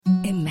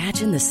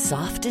Imagine the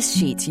softest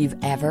sheets you've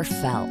ever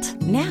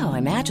felt. Now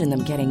imagine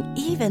them getting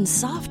even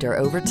softer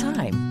over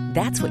time.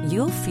 That's what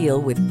you'll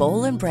feel with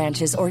Boll and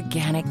Branch's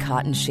organic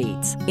cotton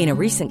sheets. In a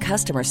recent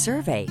customer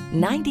survey,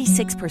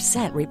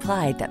 96%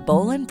 replied that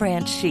Boll and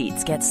Branch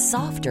sheets get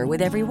softer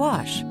with every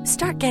wash.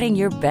 Start getting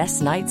your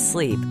best night's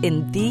sleep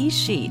in these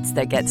sheets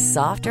that get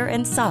softer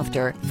and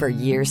softer for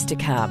years to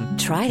come.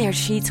 Try their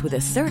sheets with a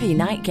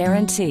 30-night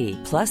guarantee.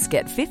 Plus,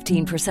 get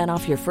 15%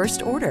 off your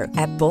first order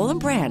at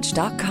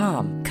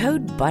bollandbranch.com.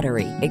 Code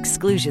BUTTERY.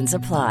 Exclusions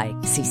apply.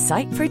 See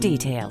site for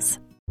details.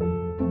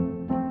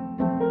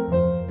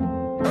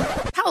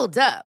 Hold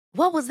up.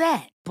 What was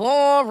that?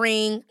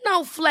 Boring.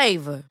 No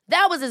flavor.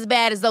 That was as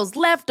bad as those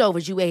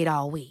leftovers you ate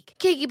all week.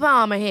 Keke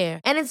Palmer here,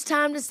 and it's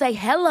time to say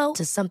hello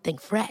to something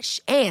fresh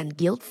and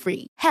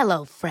guilt-free.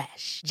 Hello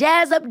Fresh.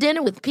 Jazz up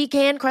dinner with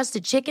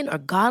pecan-crusted chicken or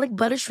garlic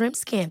butter shrimp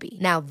scampi.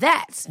 Now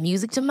that's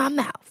music to my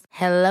mouth.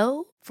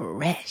 Hello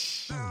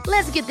Fresh.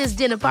 Let's get this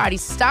dinner party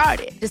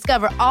started.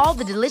 Discover all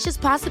the delicious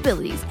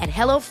possibilities at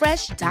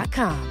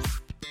hellofresh.com.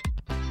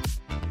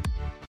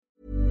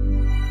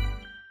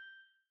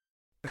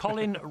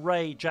 Colin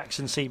Ray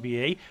Jackson,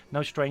 CBE.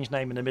 No strange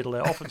name in the middle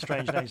there. Often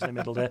strange names in the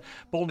middle there.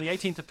 Born the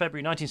 18th of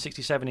February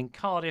 1967 in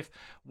Cardiff,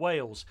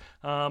 Wales.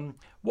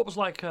 What was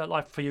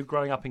life for you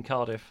growing up in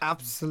Cardiff?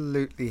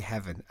 Absolutely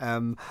heaven.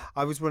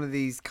 I was one of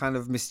these kind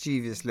of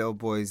mischievous little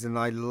boys, and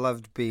I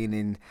loved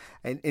being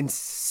in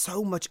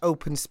so much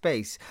open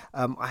space.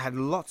 I had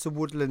lots of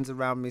woodlands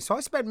around me, so I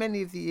spent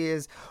many of the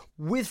years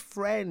with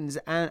friends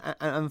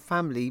and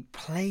family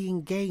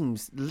playing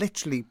games,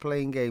 literally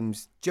playing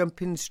games,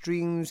 jumping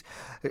streams,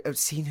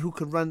 seeing who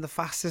could run the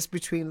fastest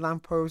between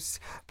lampposts,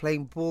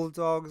 playing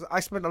bulldogs. I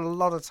spent a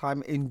lot of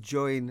time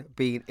enjoying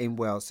being in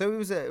Wales, so it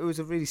was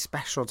a really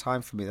special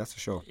time for me, that's for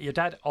sure. Your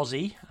dad,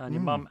 Ozzy, and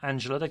your mum,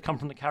 Angela, they'd come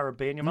from the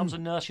Caribbean. Your mum's a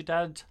nurse, your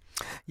dad...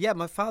 Yeah,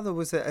 my father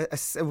was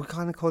we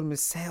kind of called him a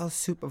sales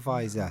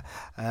supervisor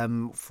he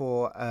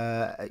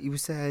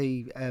was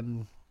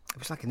it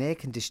was like an air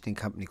conditioning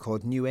company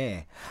called New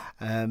Air,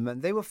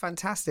 and they were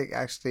fantastic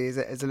actually as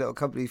a little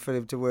company for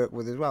him to work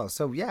with as well.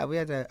 So yeah, we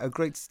had a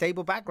great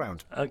stable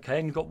background. Okay,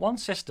 and you've got one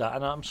sister,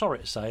 and I'm sorry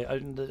to say,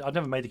 I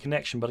never made the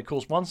connection, but of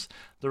course once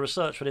the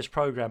research for this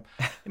programme,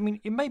 I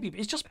mean,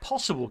 it's just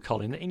possible,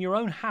 Colin, that in your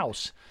own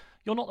house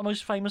you're not the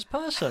most famous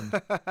person.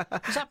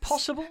 Is that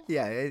possible?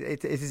 Yeah,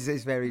 it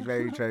is very,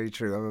 very, very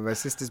true. I mean, my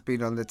sister's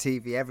been on the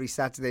TV every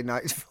Saturday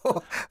night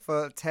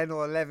for 10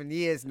 or 11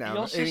 years now.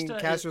 Your sister in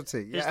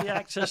Casualty. Is the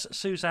actress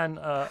Suzanne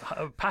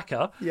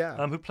Packer,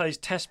 who plays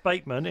Tess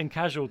Bateman in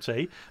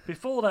Casualty.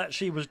 Before that,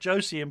 she was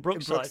Josie in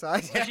Brookside.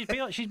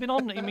 Yeah. She's been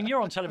on. I mean,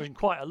 you're on television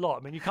quite a lot.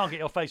 I mean, you can't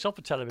get your face off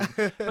of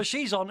television, but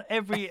she's on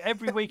every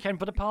weekend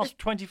for the past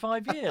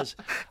 25 years.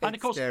 And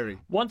of course, scary.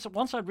 once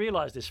I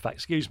realised this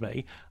fact,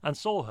 and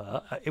saw her.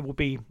 It would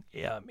be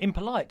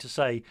impolite to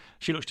say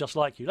she looks just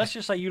like you. Let's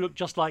just say you look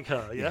just like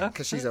her, yeah?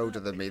 Because she's older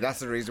than me. That's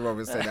the reason why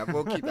we'll say that.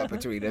 We'll keep that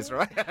between us,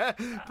 right?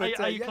 But,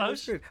 are you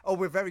close? Oh,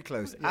 we're very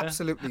close. Yeah.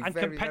 Absolutely. And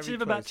very, competitive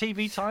very about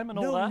TV time and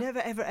all that? that? No,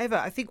 never, ever, ever.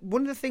 I think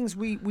one of the things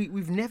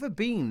we've never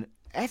been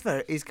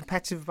ever is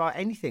competitive about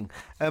anything.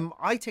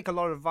 I take a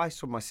lot of advice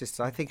from my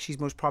sister. I think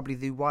she's most probably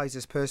the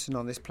wisest person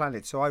on this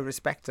planet, so I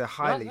respect her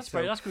highly.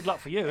 Well, that's good luck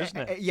for you, isn't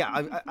it?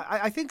 Yeah,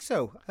 I think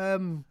so.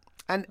 And,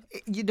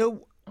 you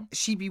know,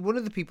 she'd be one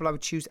of the people I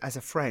would choose as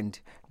a friend,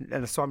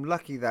 and so I'm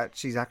lucky that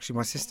she's actually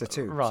my sister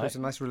too. Right. So it's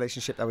a nice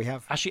relationship that we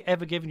have. Has she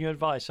ever given you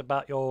advice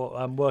about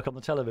your work on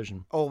the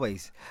television?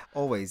 Always.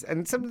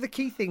 And some of the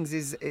key things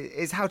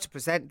is how to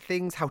present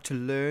things, how to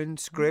learn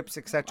scripts,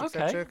 etc.,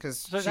 etc. Because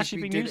so she's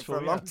actually been been doing useful it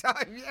for a long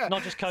time. Yeah.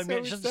 Not just coming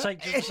in, just say,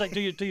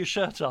 do your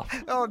shirt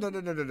off. Oh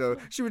no.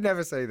 She would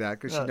never say that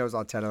because she knows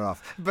I'll tell her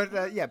off. But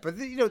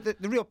the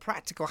real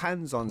practical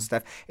hands-on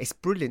stuff. It's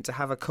brilliant to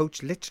have a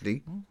coach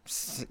literally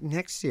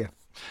next year.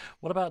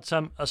 What about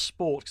a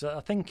sport? Because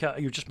I think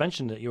you just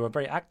mentioned that you're a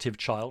very active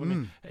child. I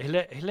mean,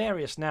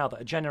 hilarious now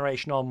that a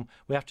generation on,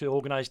 we have to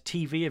organise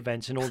TV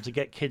events in order to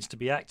get kids to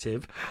be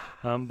active.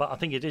 But I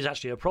think it is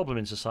actually a problem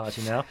in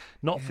society now.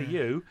 Not for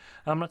you.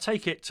 I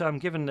take it,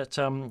 given that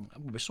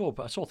I saw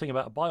a thing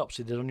about a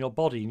biopsy that on your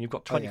body, and you've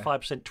got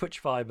 25% twitch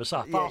fibres,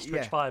 fast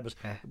twitch fibres,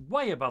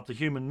 way above the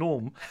human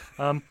norm.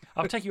 I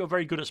take it you're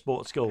very good at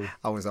sport at school.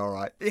 I was all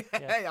right.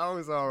 I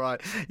was all right.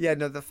 Yeah,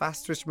 no, the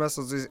fast twitch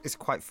muscles is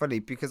quite funny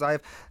because I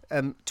have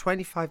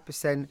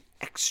 25%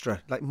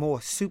 extra, like more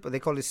super, they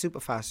call it super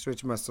fast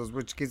twitch muscles,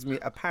 which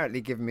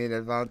apparently gives me an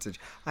advantage.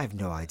 I have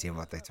no idea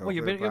what they're talking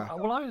about.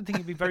 Well, I would think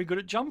you'd be very good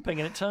at jumping,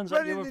 and it turns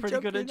out you were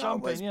pretty good at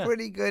jumping. I was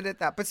pretty good at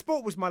that. But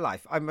sport was my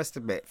life, I must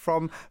admit.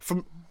 From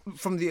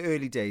the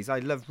early days, I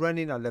loved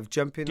running, I loved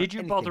jumping. Did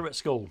you bother at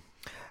school?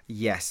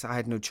 Yes, I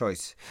had no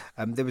choice.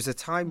 There was a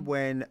time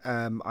when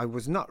I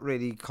was not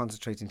really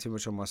concentrating too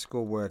much on my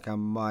schoolwork,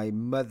 and my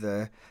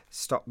mother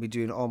stopped me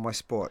doing all my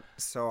sport.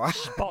 So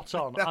Spot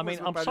on. That I mean,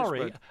 was I'm my sorry.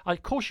 punishment.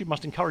 Of course, you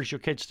must encourage your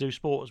kids to do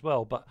sport as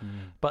well.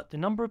 But the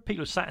number of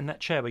people who sat in that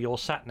chair where you're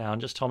sat now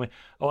and just told me,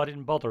 "Oh, I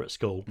didn't bother at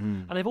school,"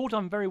 and they've all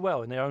done very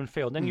well in their own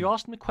field. And then you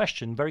ask them the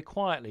question very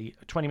quietly,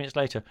 20 minutes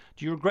later,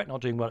 "Do you regret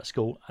not doing well at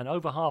school?" And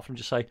over half of them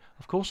just say,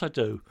 "Of course I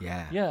do."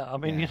 Yeah. Yeah. I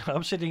mean,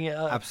 I'm sitting here.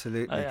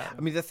 Absolutely. I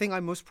mean, the thing I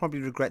most probably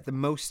regret the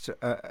most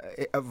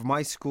of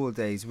my school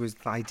days was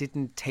that I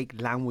didn't take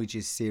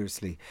languages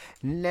seriously.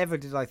 Never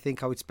did I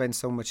think I would spend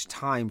so much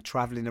time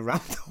traveling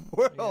around the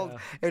world. Yeah.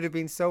 It would have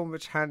been so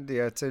much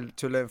handier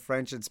to learn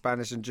French and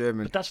Spanish and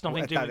German. But that's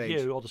nothing at to do that with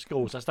age. you or the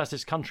schools. That's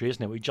this country,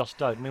 isn't it? We just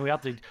don't. I mean, we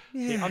have the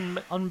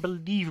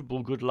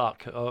unbelievable good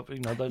luck.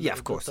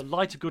 Of course. The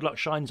light of good luck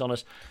shines on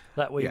us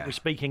that we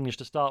speak English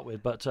to start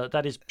with. But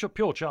that is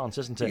pure chance,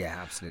 isn't it? Yeah,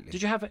 absolutely.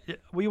 Did you have?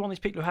 Were you one of these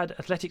people who had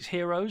athletics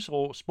heroes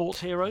or sports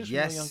heroes?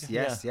 when you were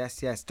younger?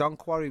 Yes. Don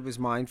Quarry was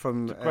mine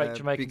from great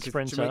Jamaican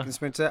sprinter. Jamaican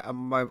sprinter,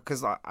 and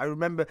because I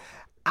remember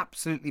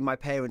absolutely my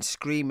parents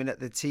screaming at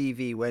the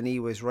TV when he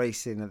was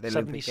racing at the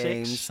Olympic 76,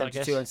 Games, I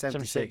guess. 72 and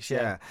 76, 76,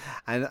 yeah.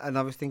 And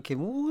I was thinking,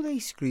 what were they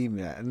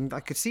screaming at? And I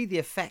could see the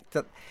effect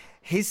that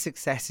his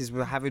successes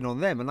were having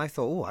on them, and I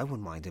thought, I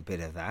wouldn't mind a bit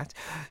of that.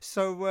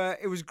 So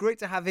it was great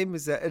to have him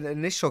as an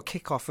initial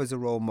kick-off as a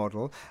role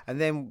model,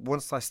 and then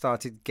once I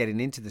started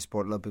getting into the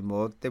sport a little bit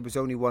more, there was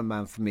only one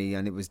man for me,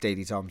 and it was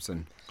Daley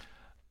Thompson.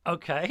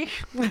 Okay.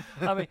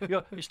 I mean,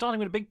 you're starting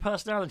with a big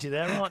personality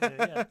there, aren't you?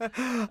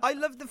 Yeah. I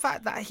love the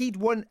fact that he'd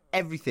won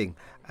everything.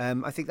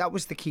 I think that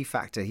was the key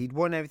factor. He'd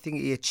won everything,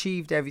 he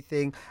achieved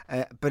everything,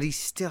 but he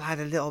still had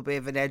a little bit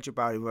of an edge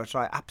about him, which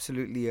I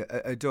absolutely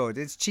adored.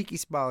 His cheeky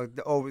smile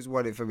always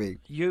won it for me.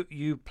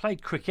 You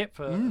played cricket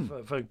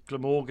for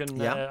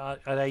Glamorgan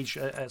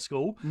at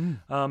school.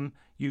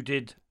 You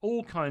did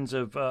all kinds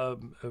of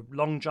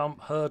long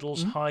jump,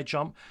 hurdles, high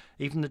jump,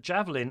 even the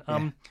javelin.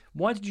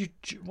 Why did you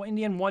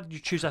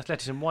choose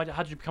athletics, and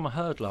how did you become a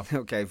hurdler?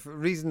 Okay, the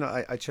reason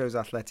I chose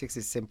athletics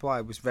is simple.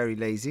 I was very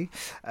lazy.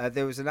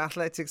 There was an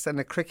athletics and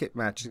a cricket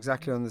match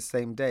exactly on the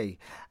same day,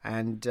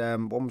 and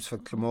one was for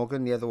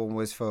Glamorgan, the other one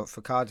was for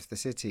Cardiff, the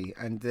city,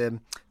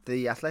 and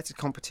the athletic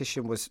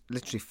competition was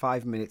literally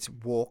 5 minutes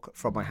walk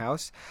from my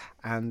house,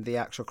 and the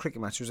actual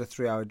cricket match was a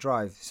 3-hour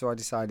drive. So I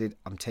decided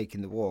I'm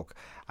taking the walk,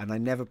 and I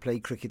never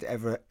played cricket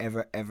ever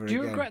again. Do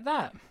you regret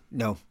that?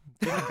 No.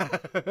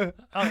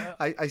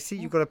 I see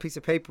you've got a piece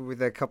of paper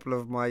with a couple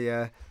of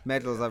my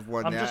medals I've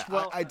won there.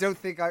 I don't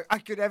think I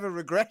could ever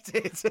regret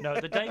it. No,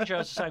 the danger,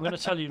 as I say, I'm going to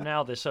tell you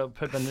now this, and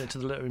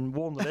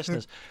warn the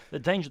listeners. The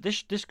danger,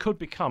 this could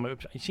become,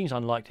 it seems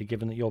unlikely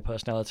given that your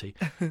personality,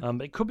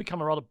 but it could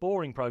become a rather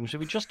boring programme. So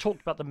we just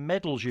talked about the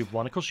medals you've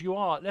won. Of course, you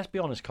are, let's be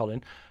honest,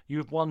 Colin,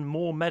 you've won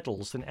more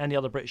medals than any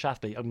other British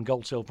athlete,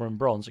 gold, silver and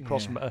bronze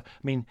across,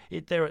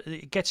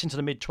 it gets into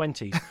the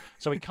mid-20s,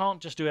 so we can't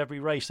just do every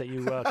race that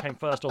you came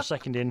first or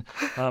second in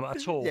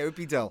at all. Yeah, it would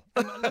be dull.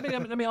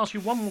 Let me ask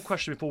you one more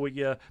question before we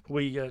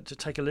to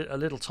take a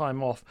little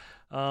time off.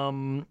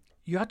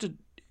 You had to,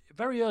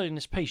 very early in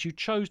this piece, you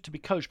chose to be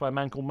coached by a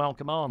man called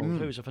Malcolm Arnold,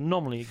 who is a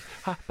phenomenally.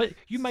 But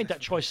you made that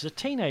choice as a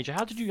teenager.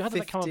 How did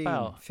that come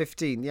about?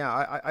 15.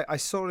 Yeah, I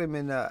saw him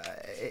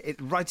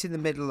right in the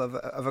middle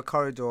of a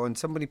corridor, and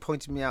somebody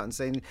pointed me out and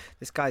saying,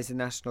 "This guy's the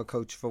national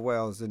coach for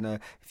Wales, and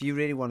if you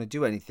really want to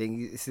do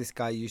anything, it's this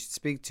guy you should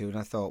speak to." And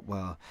I thought,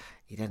 well,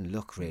 he doesn't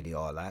look really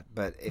all that,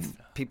 but if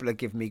people are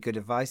giving me good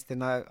advice,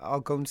 then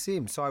I'll go and see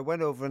him. So I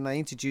went over and I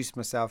introduced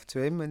myself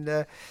to him,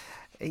 and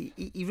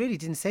he really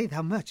didn't say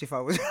that much, if I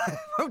was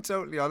I'm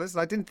totally honest.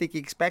 I didn't think he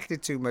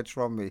expected too much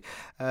from me.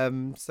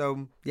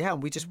 So, yeah,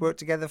 we just worked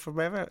together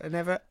forever and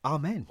ever.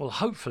 Amen. Well,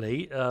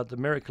 hopefully the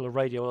miracle of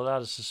radio will allow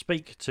us to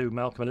speak to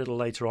Malcolm a little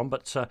later on.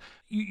 But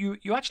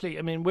you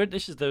actually,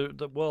 this is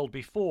the world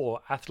before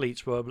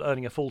athletes were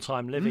earning a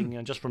full-time living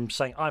and just from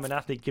saying, I'm an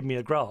athlete, give me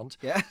a grant.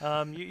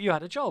 Yeah. You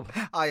had a job.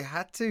 I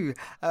had to.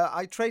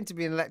 I trained to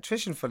be an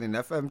electrician, funny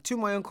enough. Two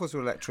of my uncles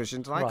were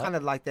electricians, and I kind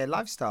of liked their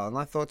lifestyle. And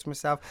I thought to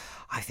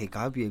myself, I think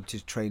I'll be able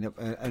to train up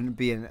and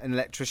be an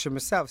electrician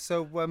myself.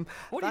 So,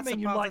 what do you mean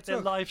you like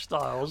their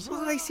lifestyles?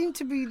 Well, they seem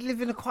to be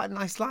living quite a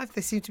nice life.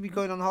 They seem to be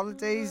going on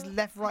holidays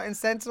left, right, and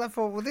centre. I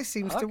thought, well, this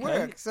seems to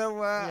work.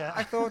 So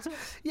I thought,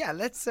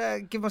 let's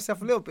give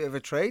myself a little bit of a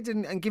trade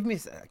and give me,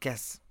 I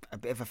guess, a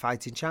bit of a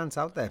fighting chance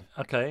out there.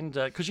 Okay, and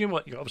because you know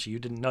what, obviously you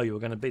didn't know you were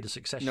going to be the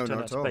success you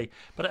turned out to be.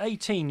 But at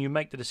 18, you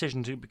make the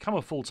decision to become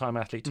a full-time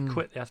athlete, to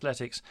quit the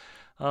athletics.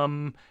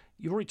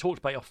 You've already talked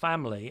about your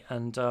family,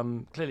 and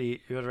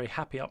clearly you had a very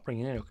happy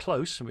upbringing. You're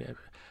close,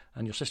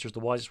 and your sister's the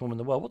wisest woman in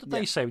the world. What did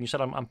they say when you said,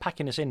 I'm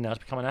packing this in now to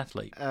become an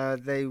athlete?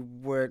 They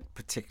weren't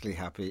particularly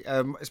happy,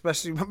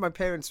 especially when my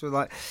parents were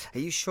like, are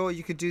you sure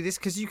you could do this?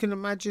 Because you can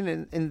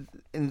imagine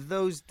in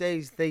those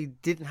days, they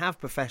didn't have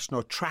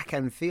professional track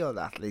and field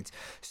athletes.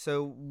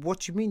 So what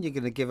do you mean you're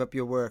going to give up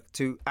your work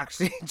to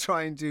actually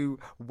try and do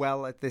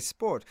well at this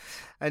sport?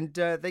 And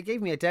they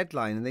gave me a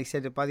deadline, and they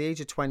said that by the age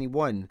of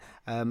 21,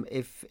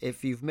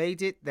 if you've made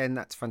made it, then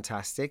that's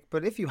fantastic.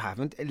 But if you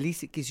haven't, at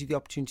least it gives you the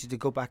opportunity to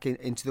go back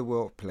into the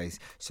workplace.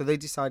 So they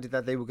decided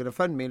that they were going to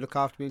fund me and look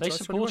after me. They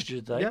supported you,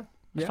 did they? Yeah.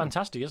 It's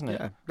fantastic, isn't it?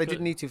 Yeah. They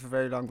didn't need to for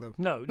very long, though.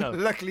 No.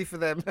 Luckily for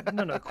them.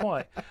 No,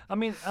 quite. I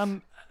mean,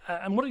 and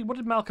what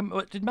did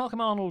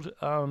Malcolm Arnold,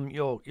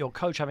 your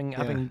coach,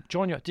 having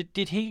joined you?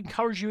 Did he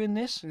encourage you in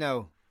this?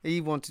 No. He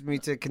wanted me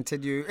to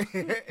continue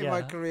in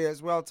my career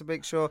as well, to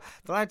make sure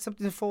that I had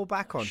something to fall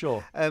back on.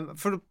 Sure.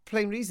 For a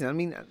plain reason. I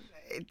mean,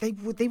 they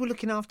were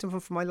looking after me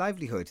for my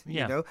livelihood.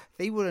 Yeah. You know,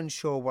 they were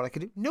unsure what I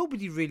could do.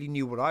 Nobody really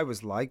knew what I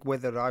was like,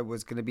 whether I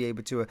was going to be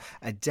able to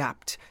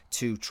adapt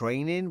to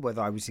training,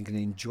 whether I was going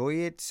to enjoy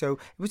it. So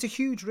it was a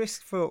huge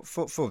risk for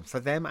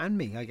them and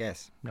me, I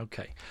guess.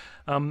 Okay.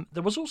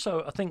 There was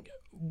also, I think,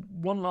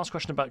 one last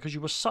question about, because you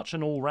were such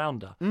an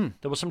all-rounder.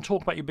 There was some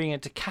talk about you being a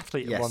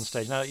decathlete at one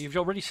stage. Now, you've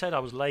already said I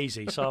was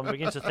lazy, so I'm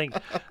beginning to think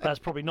that's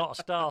probably not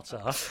a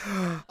starter.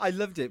 I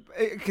loved it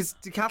because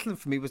decathlon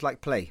for me was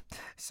like play.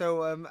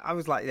 So I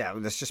was like, yeah,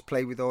 well, let's just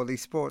play with all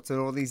these sports and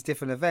all these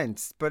different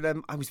events. But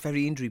I was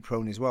very injury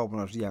prone as well when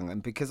I was young,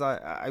 and because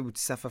I would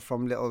suffer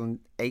from little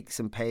aches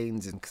and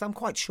pains, and because I'm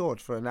quite short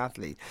for an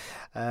athlete,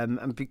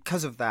 and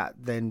because of that,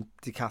 then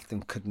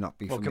decathlon could not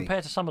be for me. Well,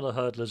 compared to some of the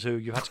hurdlers who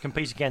you had to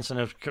compete against,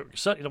 and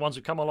certainly the ones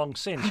who've come along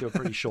since, you're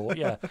pretty short.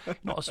 Yeah,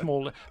 not a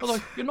small.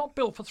 Although you're not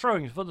built for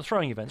the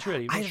throwing events,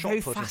 really. I had a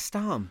very fast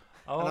arm.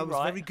 And I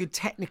was very good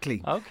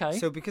technically. Okay.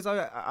 So because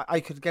I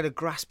could get a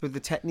grasp of the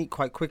technique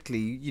quite quickly,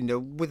 you know,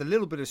 with a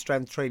little bit of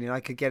strength training, I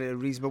could get it a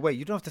reasonable way.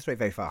 You don't have to throw it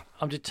very far.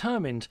 I'm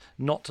determined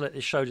not to let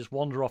this show just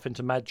wander off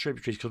into mad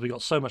tributaries because we've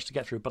got so much to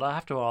get through. But I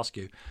have to ask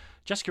you,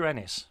 Jessica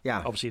Ennis,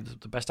 obviously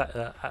the best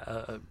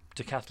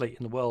decathlete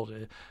in the world.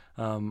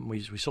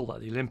 We saw that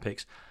at the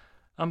Olympics.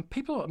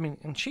 People, I mean,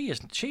 and she is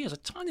a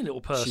tiny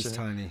little person. She's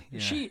tiny.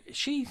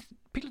 Yeah.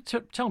 People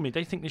tell me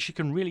they think that she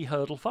can really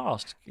hurdle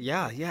fast.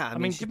 Yeah. I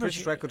mean, she's a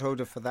British record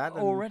holder for that.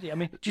 Already. I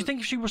mean, do you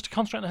think if she was to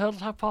concentrate on the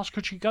hurdles, how fast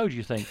could she go, do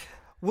you think?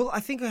 Well,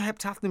 I think her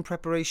heptathlon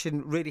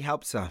preparation really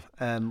helps her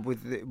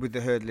with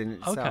the hurdling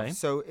itself. Okay.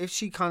 So if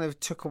she kind of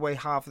took away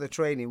half of the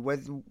training,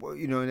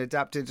 and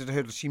adapted to the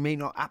hurdle, she may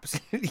not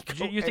absolutely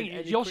go. You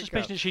think your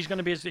suspicion is she's going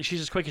to be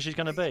she's as quick as she's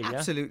going to be?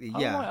 Absolutely, yeah.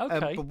 yeah.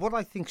 Right, okay. But what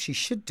I think she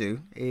should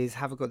do is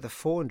have a go at the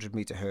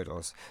 400-meter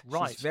hurdles.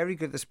 Right. She's very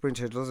good at the sprint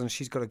hurdles, and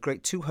she's got a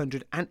great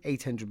 200 and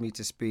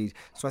 800-meter speed.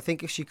 So I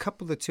think if she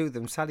coupled the two of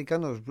them, Sally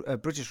Gunnell's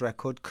British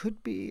record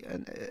could be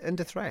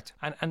under threat.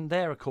 And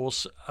there, of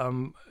course,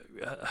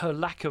 her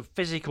lack of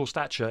physical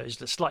stature is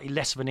slightly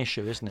less of an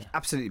issue, isn't it?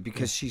 Absolutely,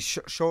 because she's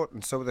short,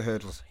 and so are the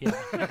hurdles.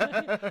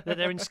 Yeah,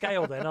 they're in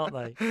scale then, aren't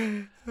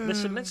they?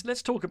 Listen,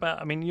 let's talk about.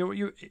 I mean,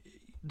 your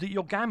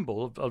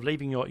gamble of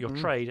leaving your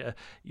trade.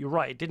 You're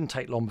right; it didn't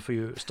take long before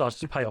you started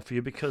to pay off for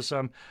you because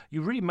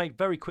you really made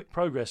very quick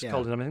progress,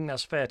 Colin. I think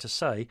that's fair to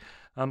say.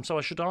 So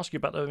I should ask you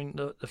about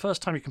the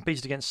first time you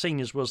competed against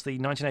seniors was the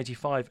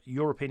 1985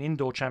 European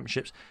Indoor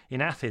Championships in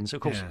Athens.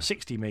 Of course,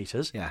 60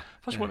 metres. Yeah.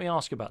 First, let me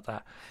ask you about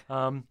that.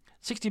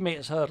 60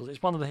 metres hurdles.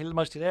 It's one of the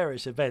most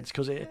hilarious events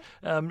because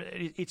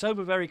it's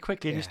over very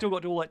quickly and you've still got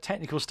to do all that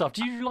technical stuff.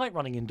 Do you like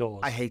running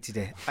indoors? I hated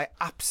it. I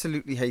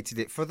absolutely hated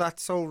it for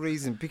that sole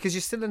reason, because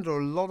you're still under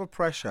a lot of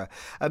pressure.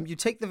 You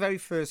take the very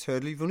first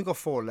hurdle, you've only got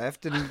 4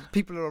 left, and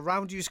people are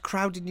around you, is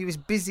crowding you, is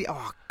busy.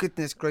 Oh,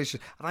 goodness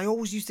gracious. And I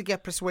always used to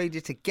get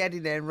persuaded to get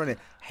in there and run it.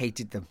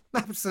 Hated them.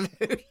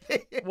 Absolutely.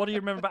 What do you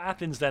remember about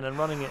Athens then and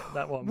running it,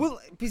 that one? Well,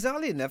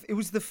 bizarrely enough, it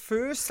was the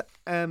first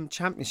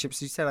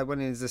championships. You said I went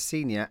in as a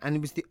senior, and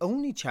it was the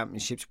only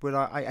championships where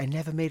I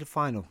never made a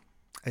final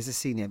as a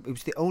senior. It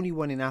was the only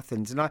one in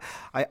Athens, and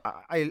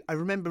I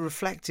remember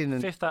reflecting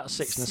and 5th out of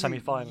 6 in the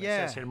semi-final.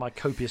 Yeah, it says here in my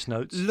copious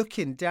notes.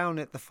 Looking down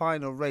at the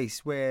final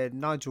race where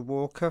Nigel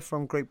Walker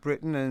from Great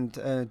Britain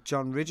and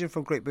John Ridgeon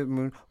from Great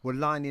Britain were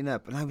lining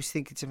up, and I was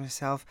thinking to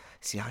myself,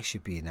 see, I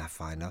should be in that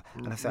final.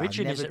 And I thought,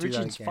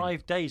 Ridgeon's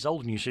 5 days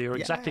older than you, so you're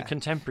exactly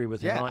contemporary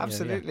with him, aren't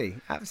absolutely,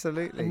 you? Yeah,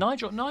 absolutely. And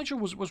Nigel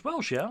was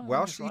Welsh, yeah?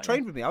 Welsh. He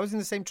trained with me. I was in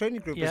the same training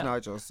group as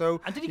Nigel.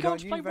 So and did he go on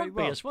to play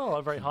rugby as well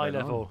at a very high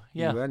level?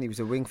 Yeah, and he was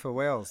a wing for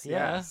Wales.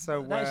 Yeah.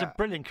 So that is a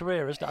brilliant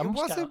career, isn't it? It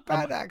wasn't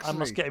bad, actually. I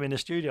must get him in the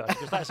studio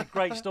because that's a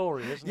great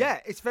story, isn't it?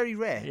 Yeah, it's very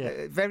rare.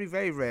 Yeah. Very,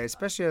 very rare,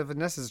 especially of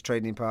Vanessa's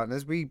training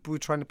partners. We were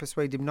trying to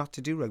persuade him not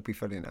to do rugby,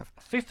 funny enough.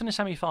 5th in the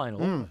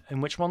semi-final,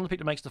 in which one of the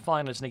people who makes the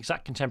final is an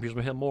exact contemporary.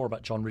 We'll hear more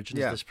about John Ridgeon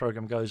as this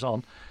programme goes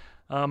on.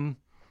 In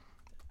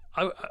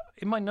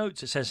my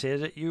notes, it says here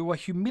that you were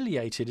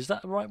humiliated. Is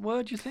that the right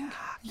word, do you think?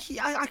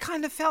 Yeah, I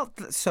kind of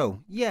felt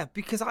so, yeah,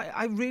 because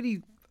I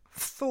really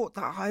thought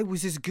that I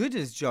was as good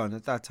as John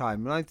at that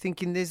time, and I'm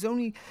thinking there's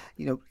only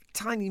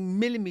tiny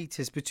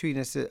millimetres between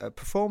us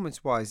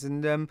performance wise,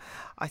 and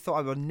I thought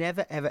I will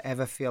never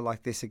ever feel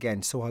like this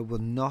again, so I will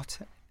not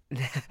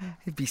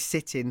be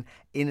sitting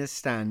in a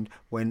stand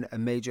when a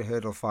major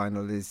hurdle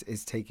final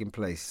is taking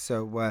place.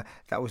 So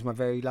that was my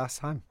very last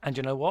time. And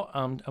you know what?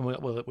 And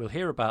we'll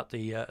hear about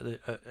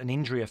an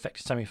injury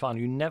affected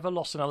semi-final. You never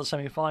lost another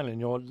semi-final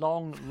in your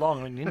long,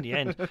 and in the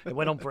end, it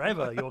went on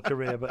forever, your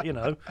career. But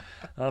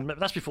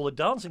that's before the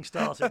dancing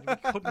started.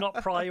 We could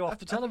not pry you off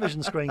the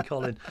television screen,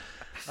 Colin.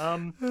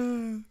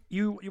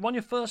 You won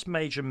your first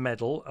major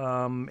medal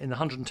in the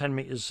 110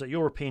 metres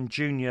European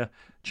Junior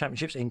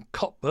Championships in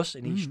Cottbus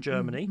in East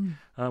Germany,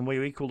 where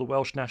you equalled the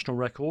Welsh national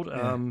record.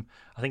 I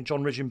think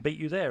John Ridgen beat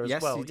you there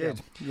as well. Yes, he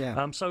did.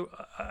 Yeah.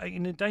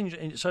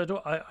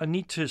 I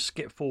need to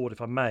skip forward,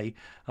 if I may,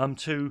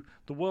 to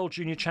the World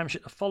Junior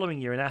Championship the following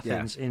year in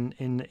Athens in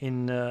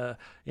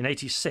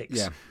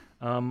 '86,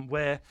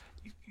 where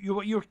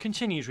you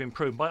continue to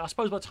improve. But I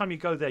suppose by the time you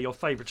go there, you're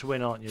favourite to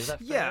win, aren't you? Is that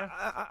fair?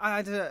 Yeah, I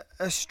had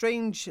a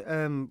strange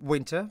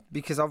winter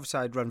because obviously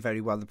I'd run very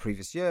well the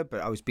previous year,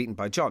 but I was beaten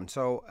by John.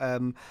 So,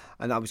 and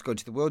I was going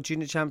to the World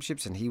Junior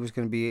Championships, and he was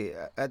going to be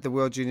at the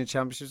World Junior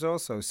Championships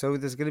also. So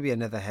there's going to be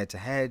another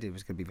head-to-head. It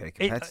was going to be very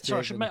competitive. So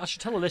I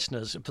should tell the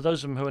listeners, for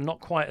those of them who are not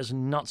quite as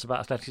nuts about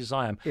athletics as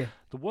I am,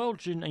 the World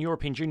Junior and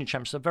European Junior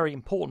Championships are very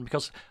important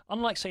because,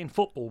 unlike say in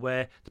football,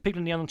 where the people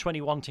in the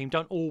under-21 team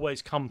don't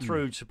always come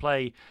through to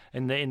play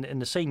in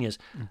the seniors,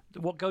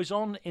 what goes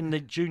on in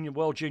the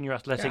World Junior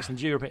Athletics and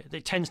European,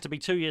 it tends to be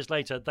 2 years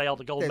later they are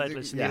the gold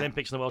medalists in the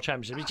Olympics and the World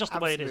Championships. It's just the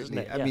way it is, isn't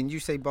it? I mean,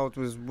 Usain Bolt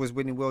was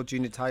winning World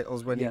Junior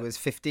titles when he was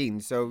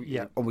 15. So he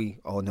is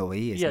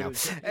now.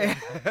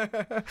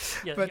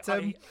 But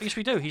yes,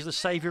 we do. He's the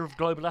saviour of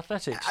global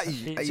athletics.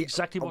 It's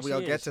exactly what he is.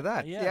 We'll get to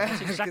that. Yeah,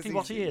 that's exactly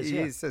what he is. He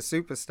is a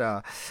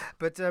superstar.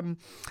 But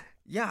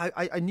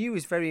I knew it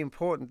was very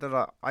important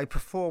that I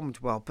performed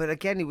well. But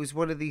again, it was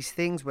one of these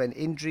things when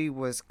injury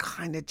was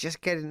kind of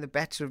just getting the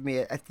better of me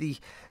at the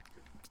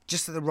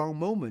wrong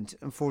moment,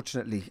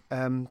 unfortunately.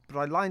 But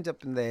I lined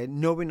up in there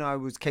knowing I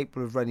was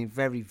capable of running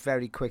very,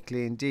 very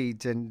quickly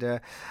indeed. And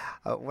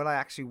when I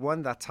actually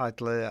won that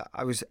title,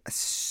 I was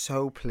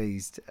so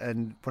pleased.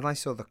 And when I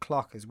saw the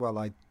clock as well,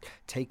 I'd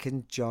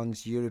taken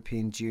John's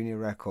European Junior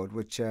record,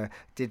 which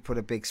did put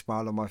a big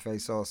smile on my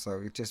face also.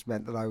 It just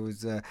meant that I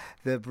was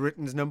the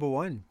Britain's number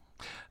one.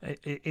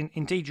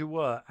 Indeed you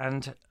were,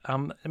 and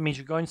it means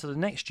you go into the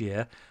next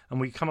year and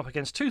we come up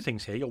against two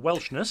things here: your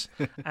Welshness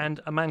and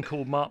a man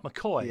called Mark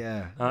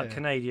McCoy,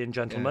 Canadian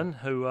gentleman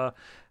who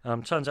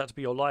turns out to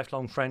be your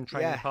lifelong friend,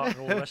 training partner,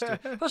 all the rest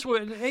of it. First of all,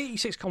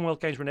 86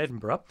 Commonwealth Games were in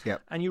Edinburgh,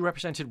 and you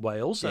represented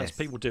Wales, as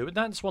people do. And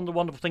that's one of the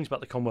wonderful things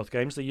about the Commonwealth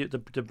Games. The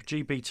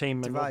GB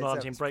team and Northern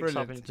Ireland team breaks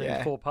up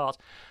into 4 parts.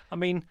 I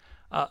mean,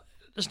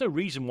 there's no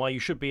reason why you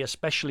should be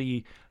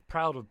especially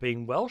proud of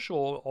being Welsh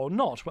or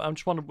not. I'm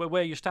just wondering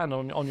where you stand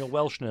on your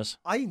Welshness.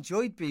 I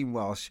enjoyed being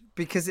Welsh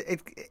because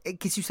it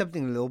gives you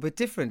something a little bit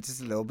different. It's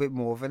a little bit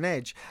more of an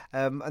edge.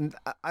 And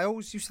I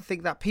always used to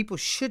think that people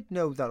should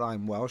know that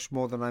I'm Welsh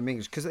more than I'm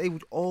English because they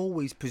would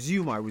always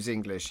presume I was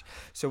English.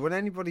 So when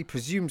anybody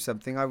presumed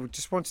something, I would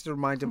just wanted to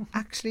remind them,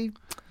 actually,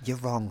 you're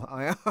wrong.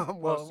 I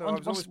am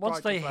Welsh. Once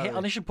they hear,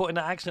 and they should put in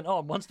that accent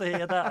on, once they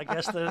hear that, I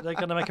guess they're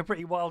going to make a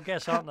pretty wild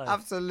guess, aren't they?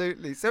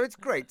 Absolutely. So it's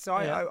great. So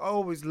I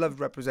always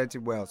loved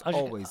representing Wales.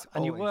 Always.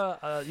 And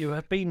you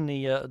have been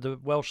the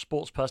Welsh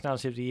Sports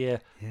Personality of the Year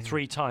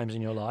 3 times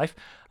in your life.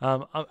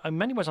 In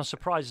many ways, I'm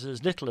surprised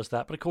as little as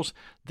that. But of course,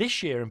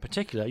 this year in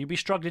particular, you'll be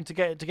struggling to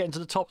get into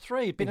the top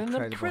 3. It's been an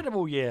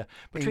incredible year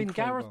between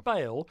Gareth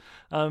Bale,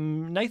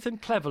 Nathan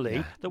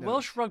Cleverley, the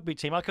Welsh rugby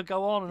team. I could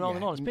go on and on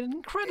and on. It's been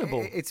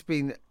incredible. It's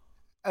been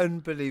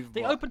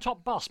unbelievable. The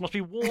open-top bus must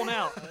be worn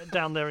out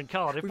down there in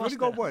Cardiff. We've only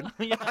got one.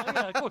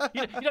 Of course.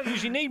 You don't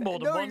usually need more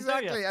than one,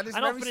 exactly. do you?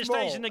 And often it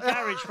stays in the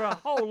garage for a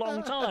whole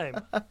long time.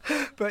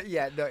 But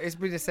it's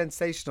been a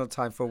sensational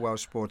time for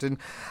Welsh sport. And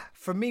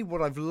for me,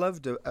 what I've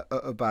loved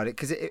about it,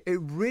 because it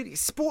really,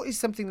 sport is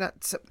something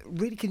that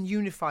really can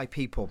unify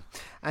people.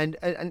 And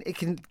it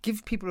can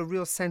give people a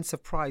real sense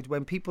of pride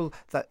when people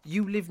that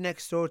you live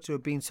next door to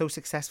have been so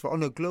successful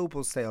on a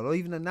global scale or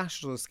even a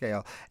national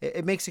scale.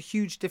 It makes a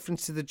huge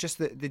difference to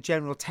the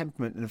general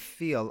temperament and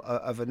feel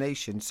of a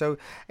nation. So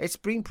it's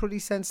been pretty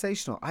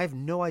sensational. I have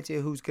no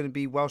idea who's going to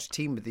be Welsh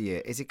Team of the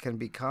Year. Is it going to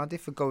be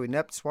Cardiff for going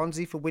up,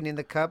 Swansea for winning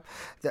the Cup,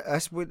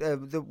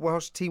 the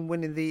Welsh team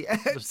winning the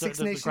Six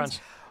Nations?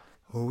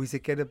 Who is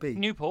it going to be?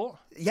 Newport.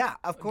 Yeah,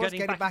 of course.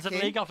 Getting back into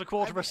the league after a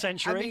quarter of a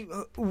century.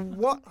 I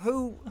mean,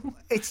 who?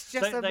 It's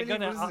just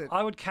unbelievable, isn't it?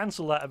 I would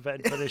cancel that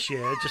event for this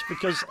year just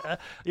because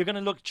you're going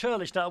to look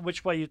churlish no matter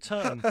which way you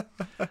turn.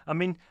 I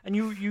mean, and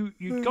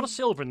you got a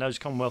silver in those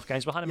Commonwealth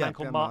Games behind a man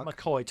called Mark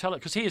McCoy. Tell it,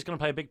 because he is going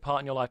to play a big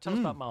part in your life. Tell us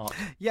about Mark.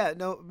 Yeah,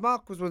 no,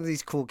 Mark was one of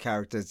these cool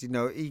characters. You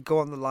know, he'd go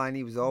on the line.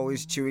 He was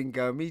always chewing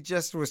gum. He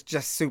was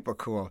just super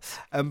cool.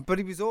 But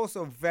he was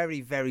also very,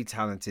 very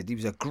talented. He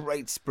was a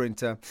great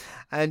sprinter,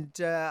 and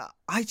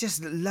I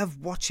just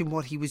loved watching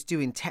what he was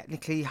doing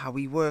technically, how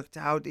he worked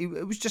out. It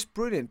was just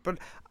brilliant. But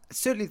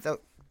certainly,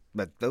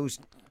 those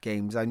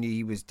games, I knew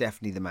he was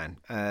definitely the man.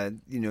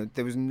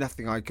 There was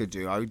nothing I could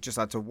do. I just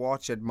had to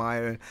watch,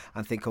 admire,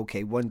 and think,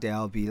 okay, one day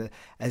I'll be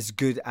as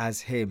good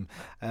as him.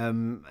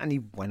 And he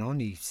went on.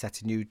 He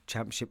set a new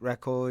championship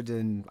record,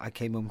 and I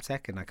came home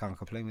second. I can't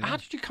complain with that. How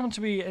did you come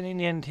to be, in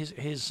the end,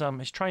 his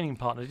training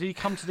partner? Did he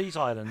come to these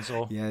islands?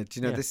 Or yeah, do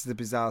you know, this is a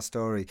bizarre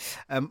story.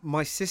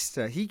 My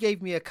sister, he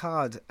gave me a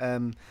card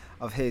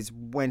of his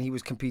when he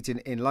was competing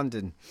in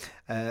London.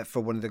 for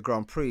one of the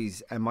Grand Prix,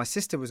 and my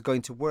sister was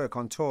going to work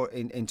on tour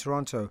in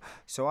Toronto.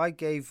 So I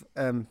gave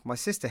my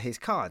sister his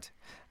card,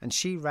 and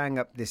she rang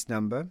up this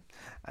number.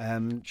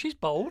 She's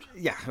bold.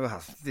 Yeah,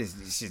 well,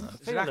 she's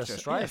an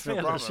actress, right? Yeah, It's no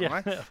fearless,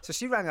 problem, right? So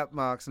she rang up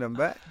Mark's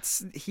number.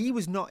 He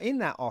was not in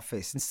that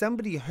office, and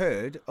somebody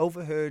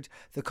overheard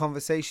the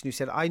conversation who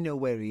said, I know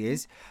where he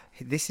is.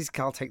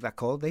 I'll take that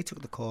call. They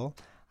took the call.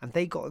 And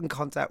they got in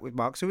contact with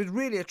Mark. So it was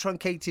really a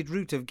truncated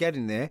route of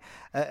getting there.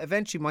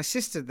 Eventually, my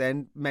sister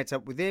then met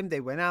up with him. They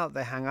went out,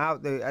 they hung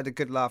out, they had a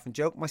good laugh and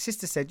joke. My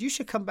sister said, you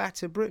should come back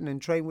to Britain and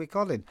train with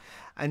Colin.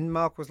 And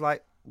Mark was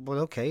like, well,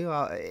 okay,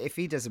 if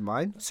he doesn't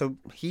mind. So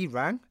he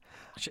rang.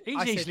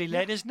 He's easily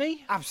led, isn't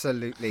he?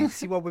 Absolutely.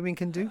 See what women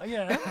can do?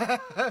 Yeah.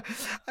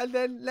 And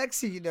then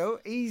Lexi,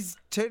 he's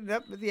turning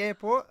up at the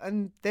airport,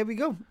 and there we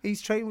go.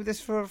 He's training with us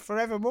for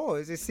forevermore,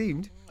 as it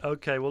seemed.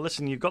 Okay, well,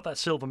 listen, you've got that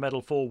silver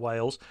medal for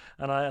Wales,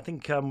 and I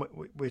think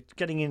we're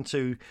getting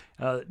into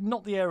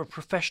not the era of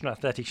professional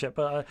athletics yet,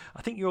 but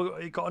I think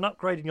you've got an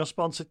upgrade in your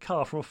sponsored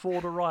car from a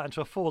Ford Orion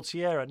to a Ford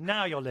Sierra.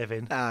 Now you're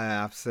living.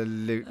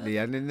 Absolutely.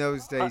 And in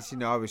those days,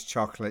 I was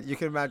chocolate. You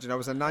can imagine, I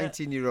was a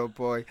 19-year-old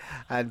boy,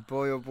 and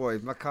boy, oh boy,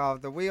 my car,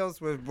 the wheels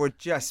were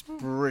just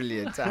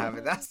brilliant to have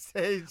at that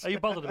stage. Are you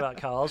bothered about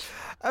cars?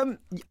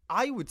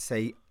 I would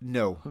say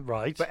no.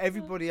 Right. But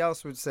everybody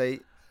else would say,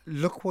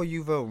 look what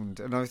you've owned.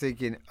 And I was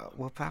thinking,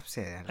 well, perhaps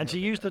yeah. And to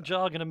use the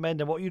jargon of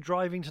Mendon, what are you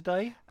driving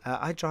today?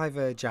 I drive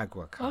a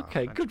Jaguar car.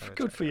 Okay, good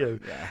for you.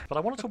 Yeah. But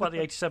I want to talk about the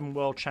 87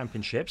 World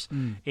Championships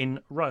in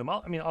Rome.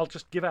 I'll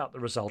just give out the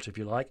result if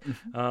you like.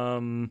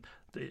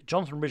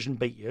 Jonathan Ridgen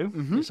beat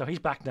you, so he's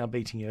back now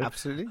beating you.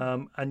 Absolutely.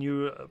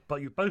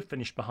 But you both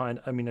finished behind,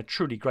 a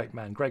truly great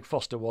man. Greg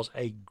Foster was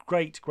a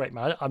great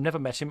man. I've never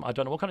met him. I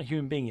don't know what kind of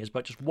human being he is,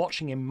 but just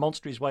watching him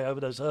monster his way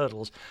over those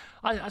hurdles,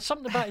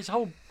 something about his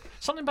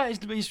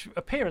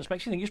appearance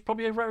makes you think he's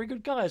probably a very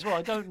good guy as well.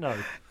 I don't know.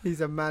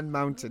 He's a man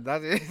mountain,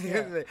 that is.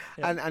 Yeah.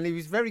 And he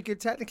was very good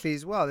technically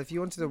as well. If you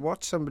wanted to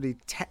watch somebody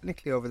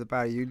technically over the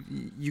barrier,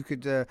 you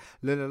could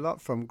learn a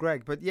lot from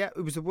Greg. But yeah,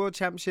 it was the World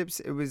Championships.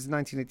 It was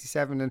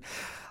 1987, and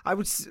I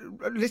would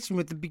listen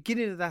with the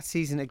beginning of that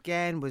season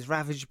again was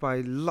ravaged by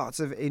lots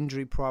of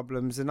injury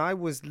problems, and I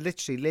was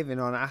literally living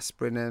on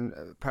aspirin and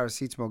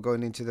paracetamol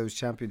going into those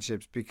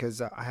championships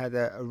because I had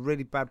a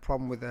really bad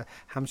problem with a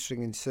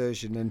hamstring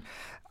insertion, and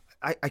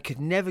I could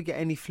never get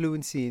any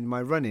fluency in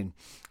my running.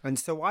 And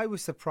so I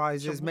was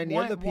surprised, as many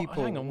other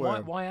people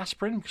were. Why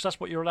aspirin? Because that's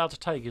what you're allowed to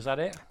take, is that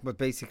it? But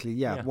basically,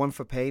 yeah. One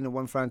for pain and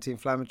one for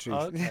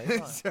anti-inflammatories. Okay,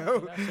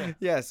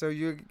 right. So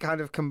you kind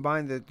of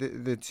combine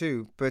the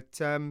two. But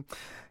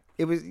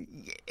it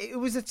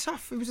was a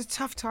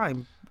tough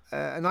time.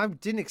 And I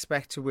didn't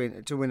expect to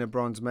win a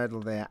bronze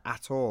medal there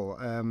at all,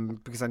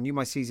 because I knew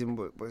my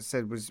season was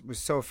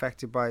so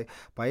affected by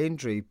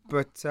injury.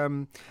 But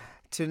to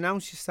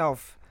announce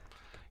yourself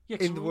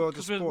in the world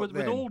of sport,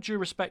 with all due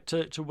respect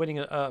to winning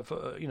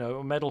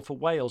a medal for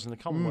Wales in the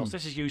Commonwealth,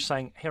 this is you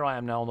saying, "Here I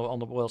am now on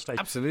the world stage."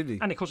 Absolutely,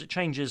 and of course it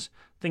changes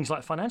things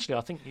like financially.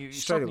 I think you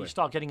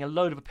start getting a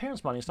load of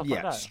appearance money and stuff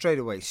like that. Straight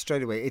away.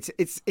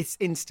 It's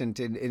instant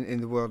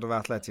in the world of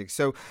athletics.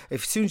 So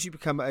as soon as you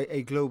become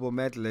a global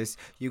medalist,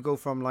 you go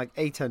from like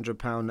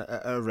 £800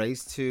 a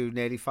race to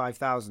nearly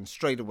 5,000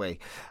 straight away.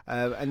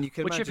 And you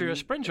can if you're a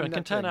sprinter and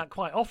can turn out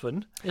quite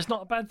often, it's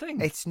not a bad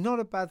thing. It's not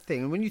a bad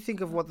thing. And when you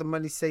think of what the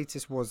money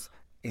status was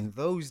in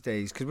those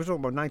days, because we're talking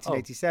about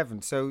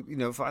 1987, so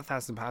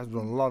 £5,000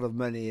 was a lot of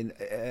money, and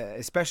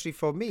especially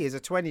for me as a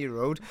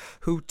 20-year-old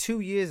who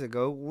 2 years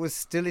ago was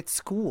still at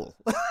school.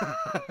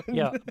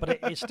 Yeah, but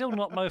it's still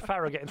not Mo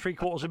Farah getting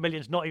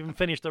 $750,000 not even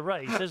finished the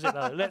race, is it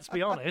though? Let's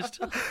be honest.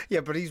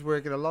 Yeah, but he's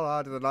working a lot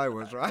harder than I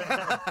was, right?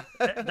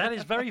 That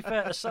is very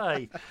fair to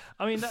say.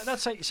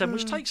 That's 87,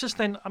 which takes us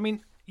then,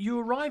 you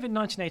arrive in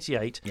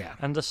 1988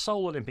 and the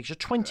Seoul Olympics, you're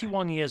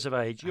 21 years of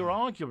age, you're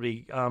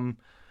arguably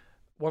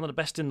one of the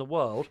best in the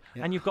world,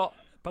 and you've got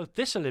both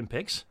this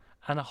Olympics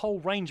and a whole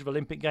range of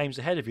Olympic Games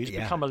ahead of you to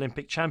become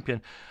Olympic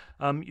champion.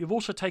 You've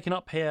also taken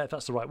up here, if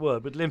that's the right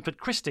word, with Linford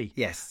Christie.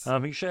 Yes.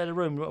 You shared a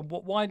room.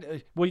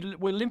 Why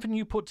were Linford and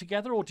you put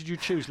together, or did you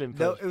choose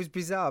Linford? No, it was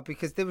bizarre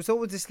because there was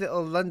always this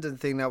little London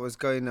thing that was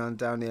going on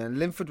down here, and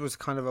Linford was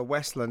kind of a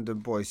West London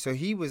boy, so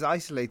he was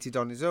isolated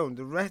on his own.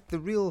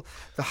 The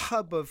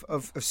hub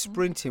of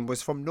sprinting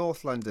was from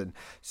North London,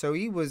 so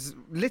he was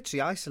literally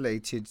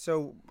isolated.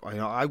 So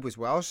I was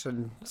Welsh,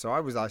 and so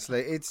I was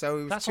isolated. So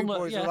it was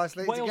boys who were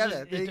isolated Wales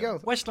together. There you go.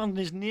 West London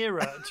is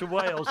nearer to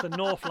Wales than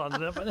North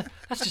London.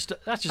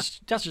 That's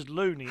just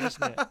loony,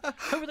 isn't it?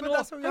 Who were the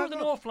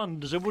North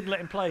Londoners who wouldn't let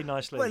him play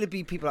nicely? Well, it'd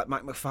be people like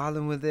Mike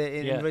McFarlane with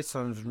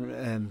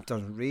it,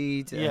 Donald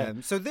Reid.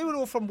 So they were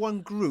all from one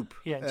group.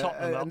 Yeah, in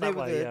Tottenham. And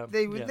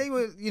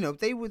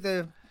they were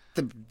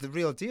the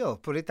real deal,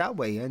 put it that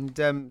way. And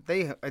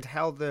they had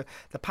held the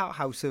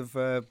powerhouse of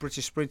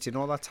British sprinting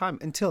all that time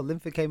until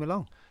Linford came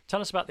along. Tell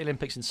us about the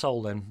Olympics in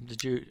Seoul then. Was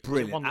it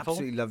Brilliant, wonderful?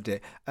 absolutely loved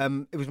it.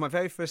 It was my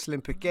very first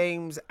Olympic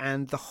Games,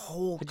 and the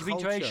whole Had you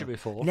culture. been to Asia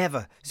before?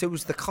 Never. So it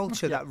was the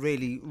culture that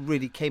really,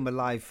 really came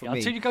alive for me.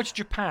 Until you go to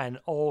Japan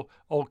or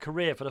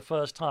Korea for the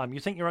first time, you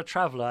think you're a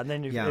traveller, and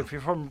then if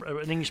you're from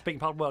an English-speaking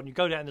part of the world, and you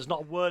go there and there's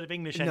not a word of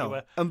English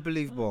anywhere.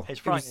 Unbelievable.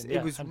 It's frightening.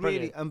 It was and really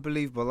brilliant.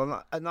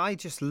 unbelievable, and I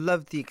just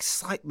loved the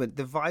excitement,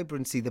 the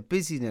vibrancy, the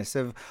busyness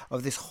of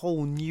this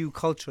whole new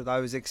culture that I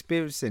was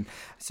experiencing.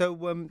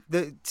 So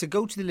to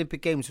go to the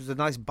Olympic Games was a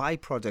nice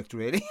byproduct,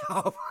 really,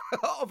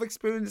 of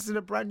experiencing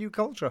a brand new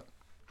culture.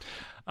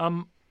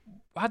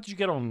 How did you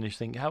get on in this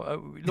thing?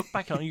 Look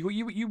back on it,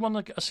 you won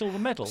a silver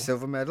medal.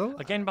 Silver medal.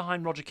 Again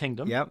behind Roger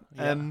Kingdom. Yeah.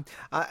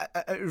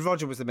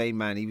 Roger was the main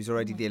man. He was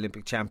already the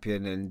Olympic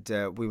champion,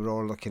 and we were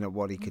all looking at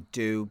what he could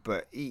do,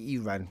 but he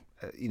ran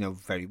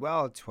very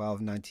well.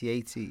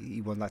 12:98, he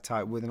won that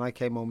title with, and I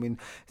came home in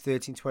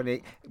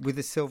 13:28 with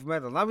a silver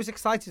medal. And I was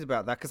excited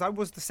about that because I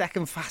was the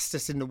second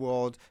fastest in the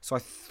world, so I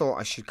thought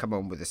I should come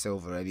home with a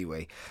silver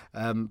anyway.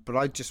 But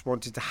I just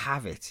wanted to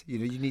have it. You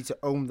need to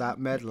own that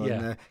medal. Yeah.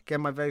 And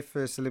again, my very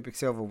first Olympic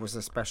silver was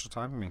a special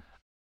time for me.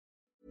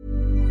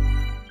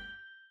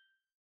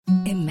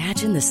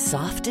 Imagine the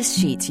softest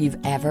sheets you've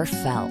ever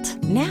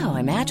felt. Now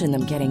imagine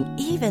them getting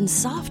even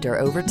softer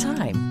over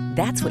time.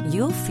 That's what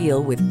you'll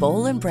feel with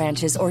Boll &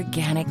 Branch's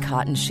organic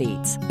cotton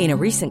sheets. In a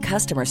recent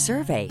customer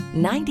survey,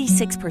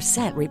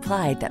 96%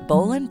 replied that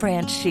Boll &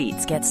 Branch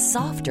sheets get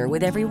softer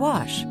with every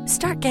wash.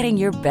 Start getting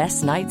your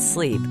best night's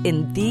sleep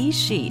in these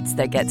sheets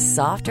that get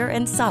softer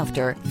and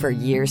softer for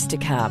years to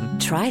come.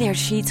 Try their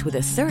sheets with a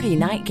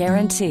 30-night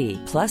guarantee.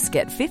 Plus,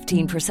 get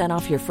 15%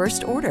 off your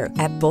first order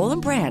at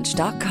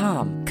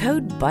bollandbranch.com.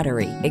 Code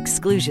BUTTERY.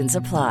 Exclusions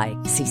apply.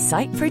 See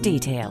site for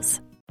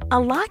details. A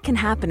lot can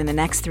happen in the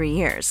next 3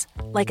 years.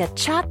 Like a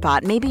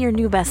chatbot may be your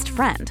new best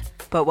friend.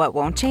 But what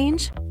won't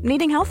change?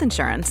 Needing health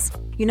insurance.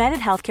 United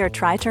Healthcare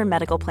Tri-Term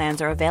Medical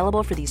Plans are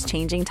available for these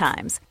changing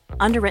times.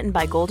 Underwritten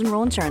by Golden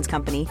Rule Insurance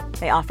Company,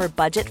 they offer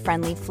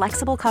budget-friendly,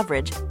 flexible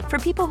coverage for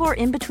people who are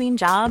in between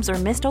jobs or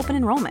missed open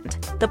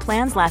enrollment. The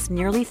plans last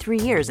nearly 3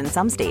 years in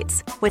some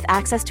states, with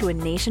access to a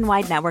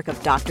nationwide network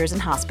of doctors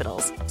and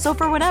hospitals. So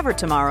for whatever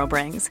tomorrow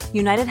brings,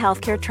 United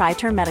Healthcare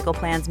Tri-Term Medical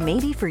Plans may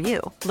be for you.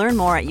 Learn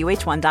more at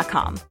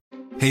uh1.com.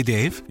 Hey,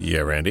 Dave.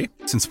 Yeah, Randy.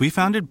 Since we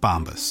founded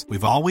Bombas,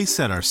 we've always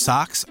said our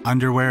socks,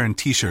 underwear, and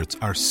T-shirts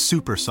are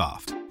super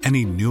soft.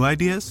 Any new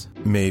ideas?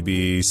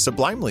 Maybe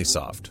sublimely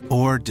soft.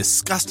 Or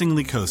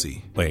disgustingly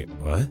cozy. Wait,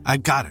 what? I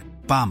got it.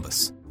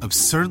 Bombas.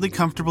 Absurdly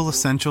comfortable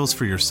essentials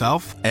for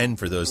yourself And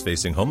for those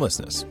facing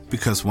homelessness.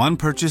 because one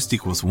purchased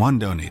equals one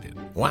donated.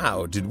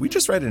 Wow, did we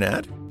just write an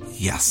ad?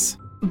 Yes.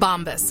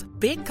 Bombas.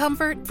 Big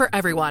comfort for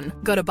everyone.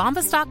 Go to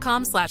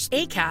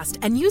bombas.com/ACAST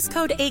and use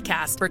code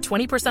ACAST for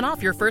 20%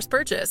 off your first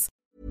purchase.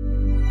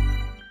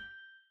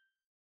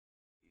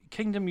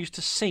 Kingdom used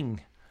to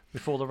sing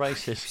before the It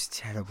races. was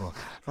terrible.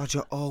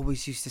 Roger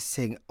always used to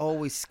sing,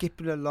 always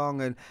skipping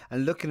along and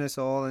looking at us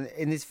all.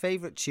 And his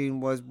favourite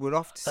tune was "We're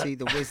off to see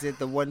the Wizard,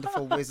 the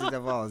Wonderful Wizard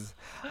of Oz."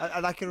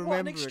 And I can remember What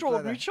an it like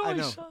extraordinary that. I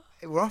choice. know.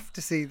 We're off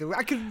to see the.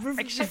 I can.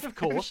 Except, of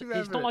course,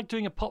 it's not like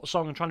doing a pop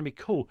song and trying to be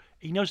cool.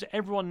 He knows that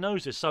everyone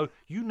knows this, so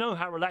you know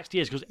how relaxed he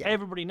is because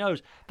everybody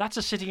knows. That's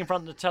a sitting in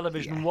front of the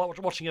television and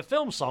watching a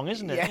film song,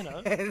 isn't it? Yeah, You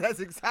know? that's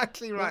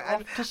exactly right. We're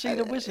off to see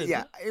the Wizard.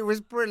 Yeah, it was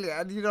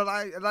brilliant.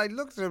 And I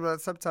looked at him and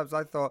sometimes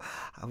I thought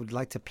I would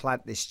like to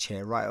plant this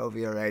chair right over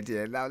your head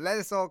here. Now let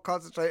us all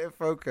concentrate and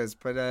focus.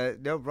 But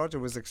no, Roger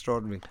was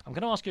extraordinary. I'm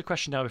going to ask you a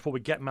question now before we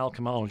get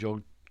Malcolm Arnold,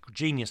 your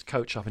genius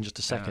coach, up in just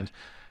a second.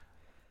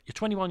 You're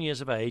 21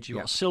 years of age. You've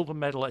got a silver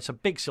medal. It's a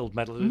big silver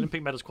medal. The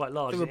Olympic medal's quite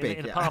large. They were in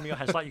big, the yeah. palm of your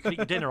hand. It's like you could eat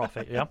your dinner off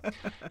it. Yeah.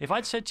 If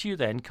I'd said to you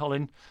then,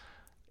 Colin,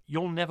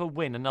 you'll never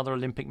win another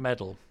Olympic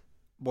medal,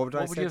 What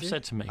would you have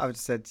said to me? I would have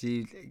said to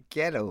you,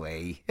 get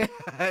away.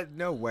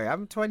 No way.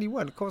 I'm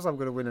 21. Of course I'm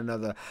going to win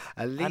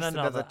at least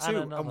another two.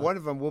 And one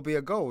of them will be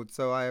a gold.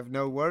 So I have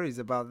no worries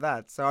about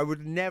that. So I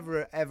would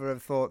never, ever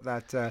have thought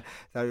that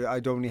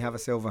I'd only have a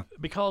silver.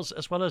 Because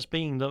as well as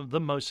being the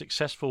most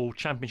successful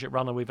championship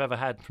runner we've ever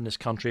had from this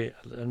country,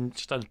 and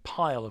just a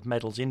pile of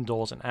medals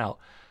indoors and out,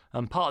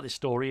 part of this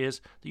story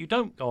is that you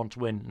don't go on to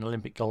win an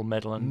Olympic gold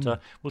medal, and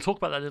we'll talk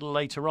about that a little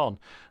later on.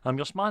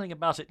 You're smiling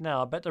about it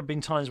now. I bet there have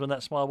been times when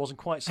that smile wasn't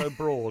quite so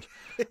broad.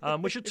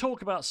 We should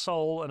talk about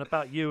Seoul and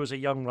about you as a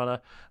young runner,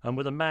 and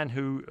with a man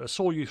who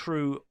saw you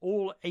through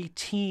all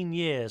 18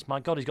 years. My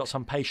God, he's got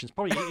some patience.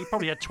 He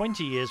probably had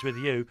 20 years with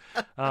you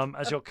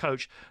as your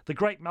coach. The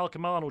great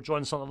Malcolm Arnold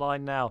joins us on the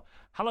line now.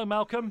 Hello,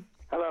 Malcolm.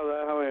 Hello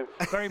there, how are you?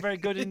 Very, very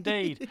good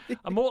indeed.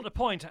 And more to the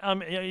point,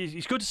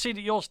 it's good to see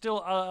that you're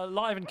still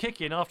alive and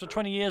kicking after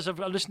 20 years of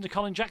listening to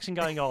Colin Jackson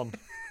going on.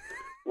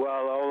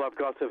 Well, all I've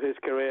got of his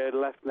career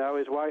left now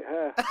is white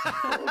hair.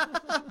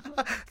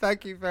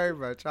 Thank you very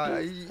much.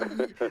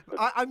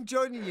 I'm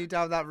joining you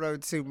down that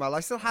road soon, Mal. I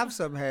still have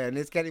some hair, and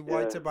it's getting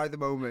whiter by the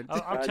moment.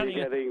 I'm and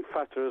you're getting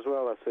fatter as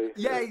well, I see.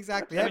 Yeah,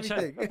 exactly.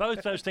 Everything.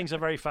 Both those things are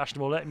very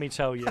fashionable, let me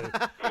tell you.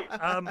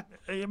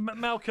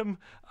 Malcolm,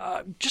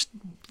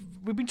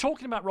 we've been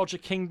talking about Roger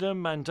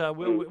Kingdom, and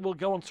we'll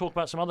go on to talk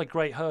about some other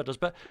great hurdlers,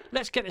 but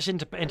let's get this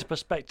into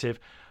perspective.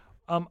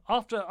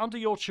 Under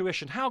your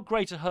tuition, how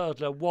great a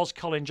hurdler was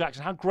Colin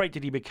Jackson? How great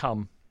did he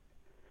become?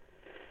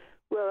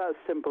 Well, that's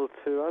simple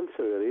to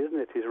answer, really, isn't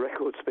it? His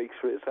record speaks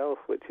for itself,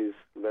 which is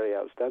very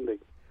outstanding.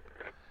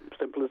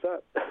 Simple as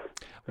that.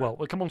 Well,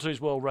 we'll come on to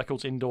his world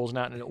records indoors and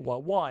out in a little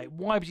while.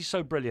 Why was he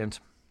so brilliant?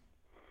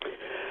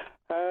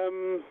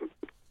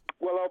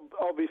 Well,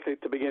 obviously,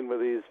 to begin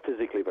with, he's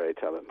physically very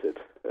talented.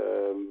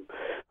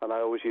 And I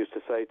always used to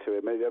say to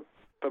him,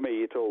 for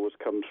me, it always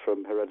comes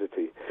from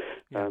heredity.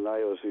 Yeah. And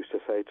I always used to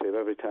say to him,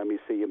 every time you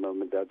see your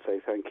mum and dad, say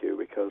thank you,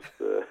 because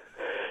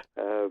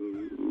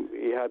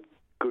he had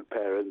good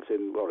parents, he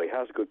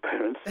has good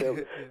parents still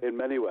in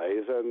many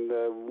ways. And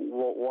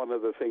one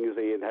of the things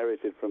he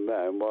inherited from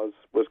them was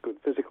good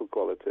physical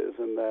qualities.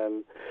 And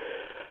then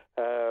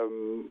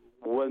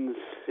once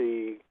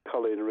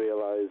Colin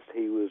realised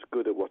he was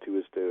good at what he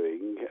was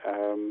doing,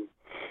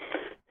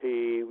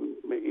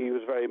 he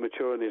was very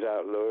mature in his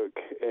outlook,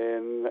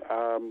 in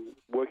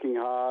working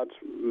hard,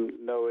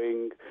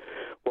 knowing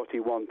what he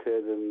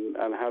wanted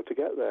and how to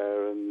get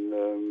there.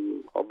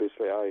 And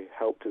obviously I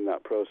helped in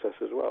that process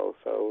as well.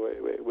 So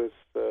it was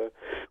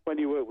when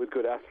you work with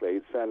good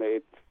athletes, then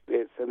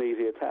it's an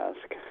easier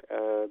task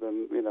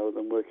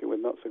than working with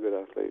not so good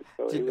athletes.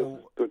 So he was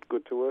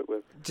good to work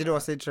with. Do you know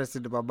what's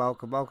interesting about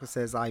Malcolm? Malcolm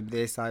says, I'm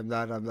this, I'm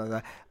that, I'm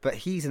that. But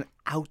he's an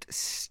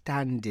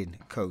outstanding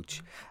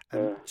coach.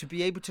 To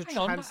be able to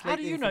translate how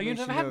do you know? You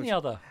never had any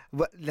other?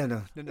 Well,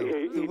 no. You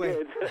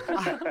did.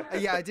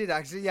 Yeah, I did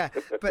actually, yeah.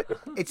 But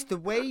it's the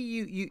way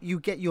you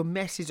get your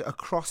message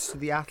across to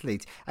the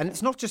athlete. And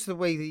it's not just the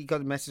way that you got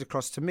the message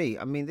across to me.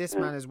 I mean, this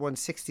man has won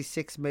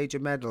 66 major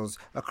medals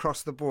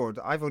across the board.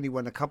 I've only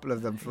won a couple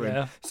of them for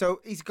him. So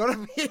he's got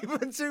to be able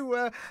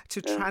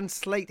to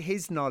translate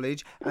his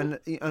knowledge and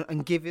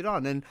give it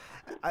on. And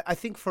I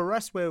think for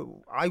us, where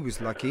I was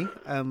lucky,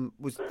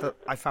 was that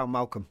I found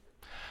Malcolm.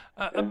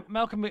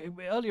 Malcolm,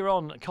 earlier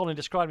on, Colin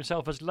described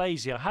himself as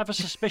lazy. I have a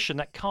suspicion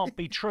that can't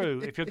be true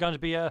if you're going to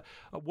be a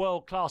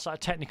world class at a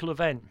technical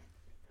event.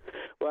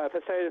 Well, if I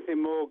say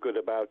anything more good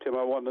about him,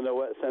 I want to know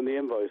where to send the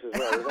invoice as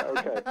well. Is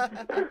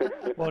that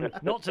okay? Well,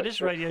 not to this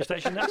radio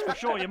station, that's for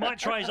sure. You might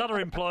try his other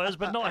employers,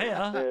 but not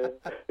here.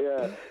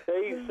 Yeah.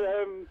 He's...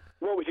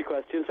 what was your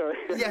question? Sorry.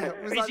 Yeah,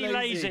 is he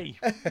lazy?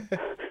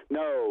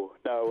 No.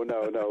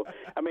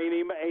 I mean,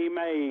 he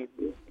may...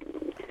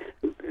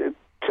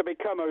 To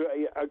become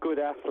a good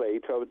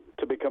athlete or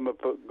to become a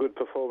good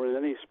performer in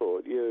any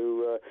sport,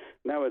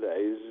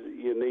 nowadays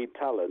you need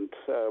talent.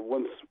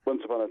 Once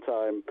upon a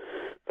time,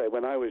 say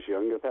when I was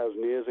young,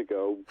 1,000 years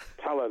ago,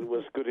 talent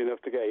was good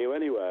enough to get you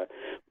anywhere.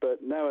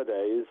 But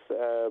nowadays,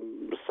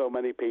 so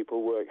many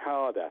people work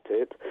hard at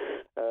it,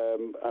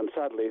 and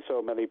sadly,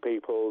 so many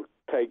people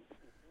take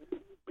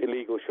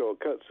illegal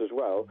shortcuts as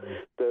well,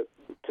 that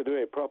to do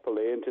it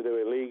properly and to do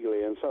it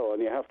legally and so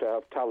on, you have to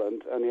have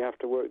talent and you have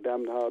to work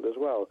damned hard as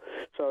well.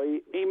 So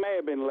he may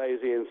have been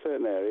lazy in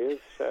certain areas,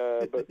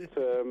 but as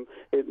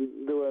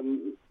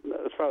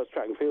far as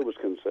track and field was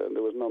concerned,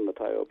 there was none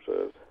that I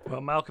observed.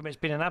 Well, Malcolm, it's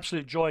been an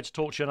absolute joy to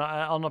talk to you.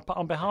 And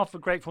on behalf of a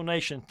grateful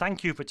nation,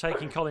 thank you for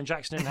taking Colin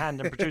Jackson in hand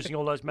and producing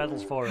all those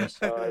medals for us.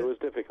 It was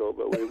difficult,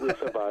 but we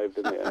survived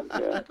in the end.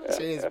 Yeah.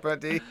 Cheers,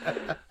 buddy.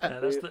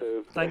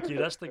 Thank you.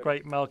 That's the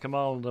great Malcolm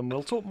Arnold. And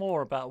we'll talk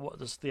more about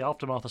what is the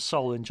aftermath of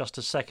Seoul in just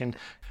a second.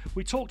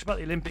 We talked about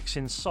the Olympics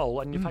in Seoul,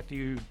 and in fact,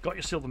 you got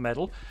your silver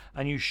medal,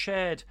 and you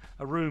shared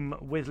a room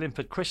with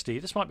Linford Christie.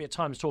 This might be a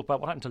time to talk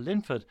about what happened to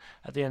Linford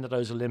at the end of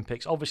those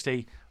Olympics.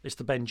 Obviously, it's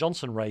the Ben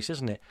Johnson race,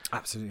 isn't it?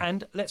 Absolutely.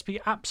 And let's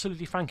be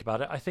absolutely frank about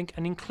it. I think,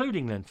 and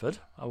including Linford,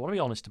 I want to be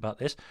honest about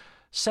this,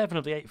 7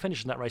 of the 8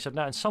 finishers in that race have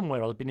now in some way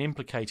or other been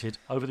implicated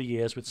over the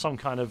years with some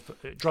kind of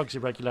drugs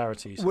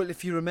irregularities. Well,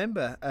 if you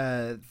remember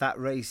that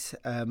race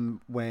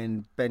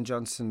when Ben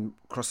Johnson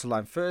crossed the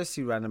line first,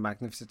 he ran a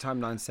magnificent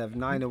time,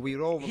 9.79, and we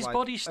were all his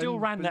body still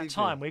ran that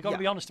time. We've got to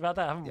be honest about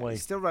that, haven't we? He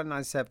still ran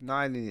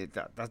 9.79, and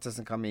that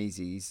doesn't come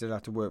easy. You still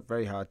have to work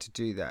very hard to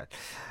do that.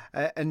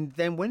 And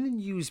then when the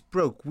news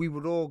broke, we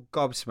were all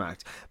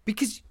gobsmacked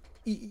because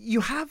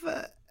you have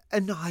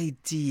an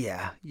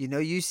idea,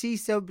 you see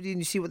somebody and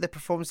you see what their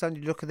performance and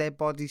you look at their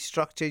body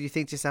structure, you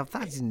think to yourself,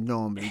 that isn't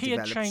normally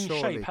developed. He had changed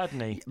shape, hadn't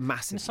he?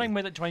 Massively. In the same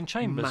way that Dwayne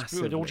Chambers,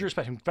 with all due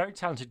respect, a very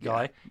talented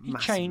guy, he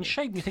changed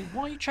shape. And you think,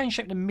 why you change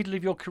shape in the middle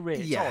of your career?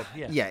 It's odd.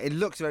 Yeah, it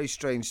looked very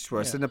strange to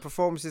us, and the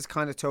performances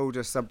kind of told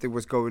us something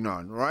was going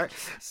on, right?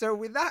 So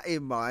with that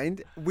in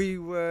mind, we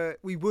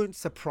weren't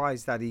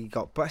surprised that he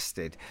got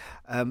busted,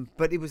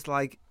 but it was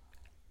like,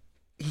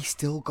 he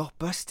still got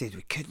busted.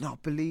 We could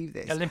not believe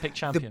this. Olympic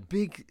champion. The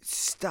big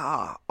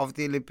star of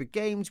the Olympic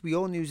Games. We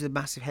all knew he was a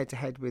massive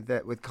head-to-head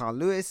with Carl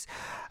Lewis.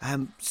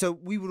 So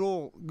we were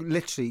all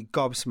literally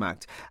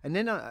gobsmacked. And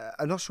then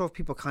I'm not sure if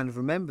people kind of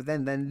remember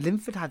then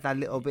Linford had that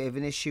little bit of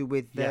an issue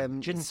with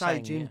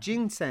ginseng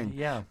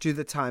due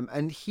the time.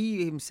 And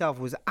he himself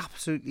was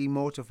absolutely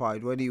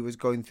mortified when he was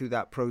going through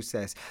that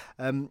process,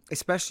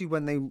 especially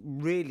when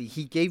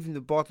he gave him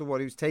the bottle of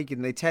what he was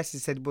taking. They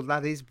tested, said, well,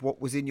 that is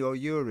what was in your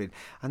urine.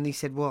 And he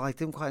said, well, I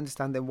didn't quite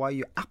understand then why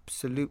you're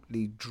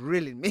absolutely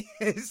drilling me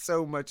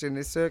so much in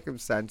this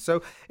circumstance.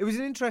 So it was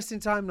an interesting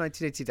time,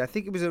 1980. I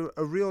think it was a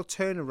real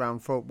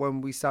turnaround for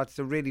when we started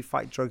to really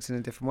fight drugs in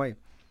a different way.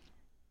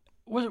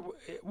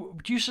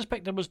 Do you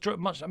suspect there was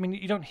much? I mean,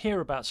 you don't hear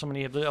about so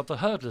many of the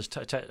hurdlers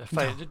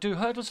fail. No. Do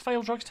hurdlers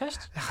fail drugs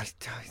tests? I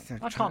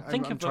can't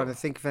think of. I'm trying to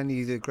think of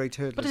any of the great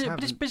hurdlers.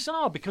 But it's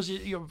bizarre because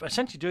you're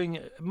essentially doing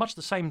much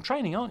the same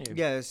training, aren't you?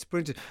 Yeah,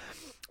 sprinter.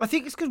 I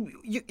think it's because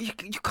you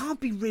can't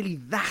be really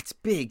that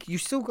big. You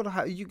still got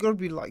to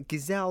be like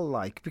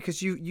gazelle-like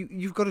because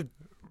you've got to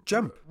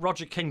jump.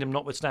 Roger Kingdom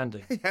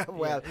notwithstanding. He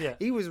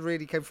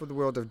came from the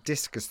world of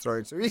discus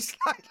throwing, so he's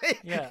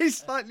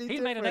slightly He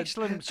made an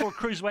excellent sort of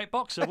cruiserweight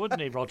boxer, wouldn't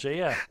he, Roger?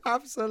 Yeah,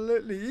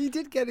 absolutely. He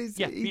did get his.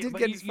 You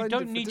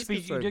don't need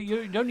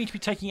to be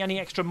taking any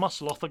extra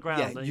muscle off the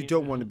ground. Yeah, you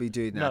don't want to be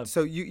doing that. No.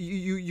 So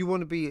you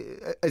want to be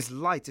as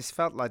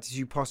felt light as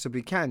you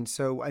possibly can.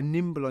 So and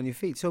nimble on your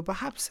feet. So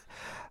perhaps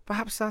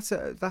that's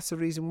a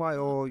reason why,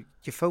 or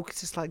your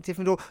focus is slightly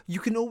different, or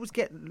you can always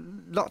get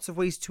lots of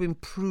ways to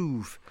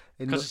improve.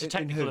 Because it's a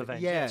technical event.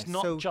 Yeah, it's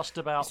not just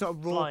about it's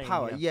not raw flying.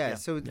 power.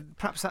 So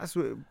perhaps that's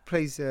what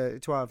plays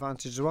to our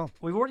advantage as well.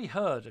 We've already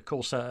heard, of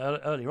course,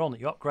 earlier on that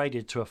you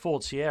upgraded to a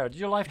Ford Sierra. Did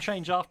your life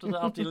change after the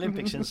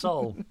Olympics in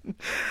Seoul?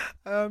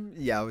 I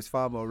was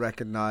far more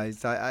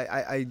recognised.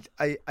 I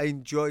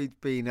enjoyed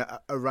being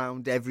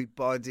around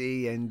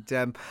everybody, and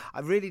I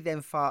really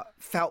then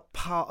felt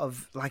part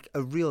of like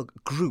a real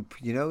group.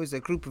 You know, as a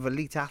group of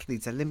elite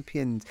athletes,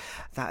 Olympians,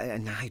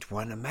 and I'd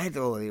won a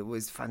medal. It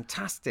was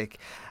fantastic,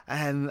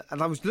 and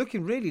I was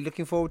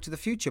looking forward to the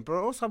future. But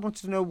also, I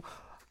wanted to know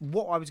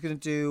what I was going to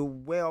do,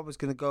 where I was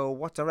going to go,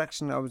 what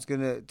direction I was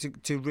going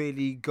to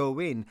really go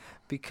in,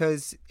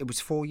 because it was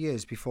 4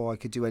 years before I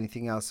could do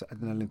anything else at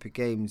an Olympic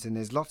Games, and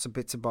there's lots of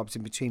bits and bobs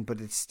in between, but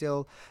it's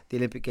still, the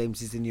Olympic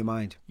Games is in your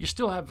mind. You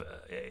still have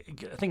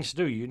things to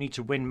do. You need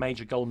to win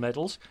major gold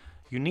medals.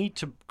 You need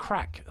to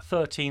crack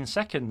 13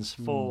 seconds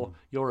for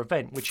your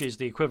event, which is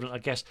the equivalent, I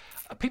guess.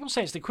 People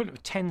say it's the equivalent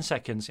of 10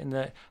 seconds in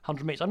the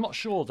 100 metres. I'm not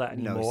sure of that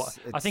anymore.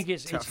 No, I think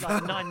it's like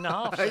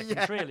 9.5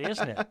 seconds, really,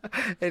 isn't it?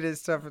 It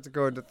is tougher to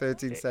go into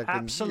 13 seconds.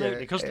 Absolutely,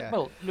 because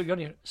look,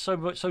 only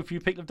so few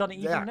people have done it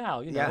even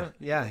now. You know?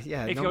 Yeah.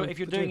 If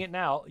you're doing it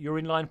now, you're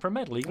in line for a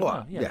medal.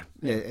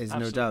 There's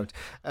no doubt.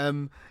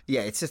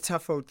 It's a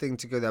tough old thing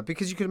to go there,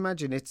 because you can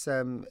imagine it's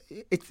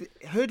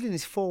hurdling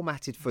is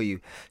formatted for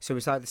you. So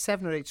it's either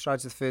 7 or 8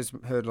 strides of the first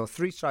hurdle,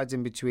 3 strides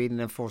in between, and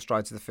then 4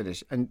 strides to the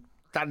finish. And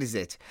that is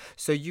it.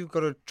 So you've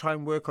got to try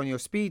and work on your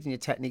speed and your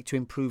technique to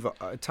improve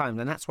time,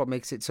 and that's what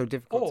makes it so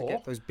difficult to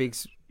get those big.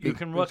 You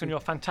can work on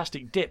your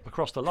fantastic dip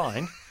across the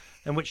line,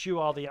 in which you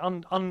are the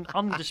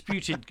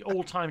undisputed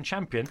all-time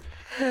champion.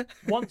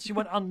 Once you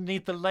went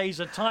underneath the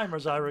laser timer,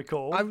 as I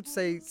recall. I would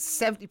say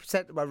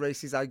 70% of my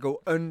races I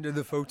go under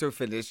the photo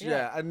finish.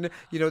 Yeah. And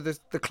you know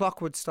the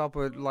clock would stop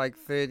at like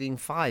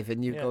 13.5,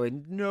 and you're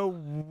going, no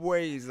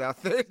way is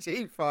that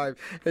 13.5.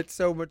 It's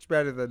so much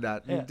better than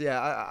that. And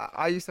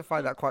I used to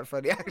find that quite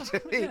funny,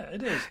 actually. Yeah,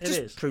 it is. It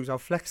just proves how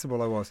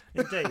flexible I was.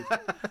 Indeed.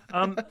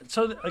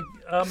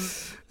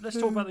 Let's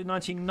talk about the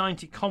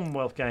 1990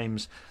 Commonwealth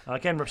Games,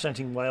 again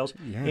representing Wales.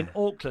 In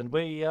Auckland.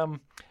 We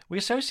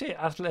associate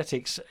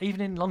athletics,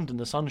 even in London,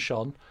 the sun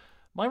shone.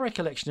 My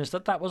recollection is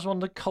that was one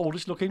of the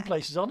coldest looking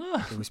places on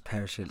earth. It was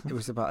perishing. It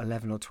was about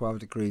 11 or 12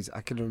 degrees.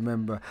 I can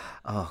remember.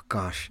 Oh,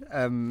 gosh.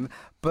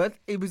 But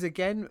it was,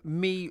 again,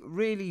 me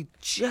really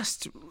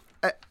just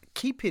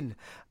keeping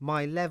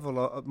my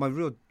level, my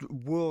real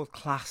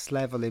world-class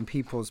level in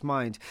people's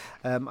mind.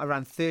 I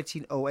ran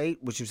 13:08,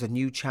 which was a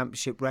new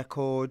championship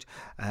record.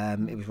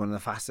 It was one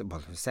of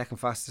the second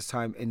fastest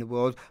time in the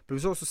world, but it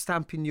was also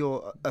stamping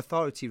your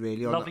authority,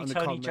 really. Lovely on the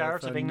Tony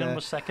Jarrett of England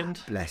was second.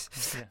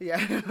 Bless.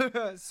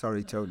 Yeah.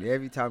 Sorry, Tony.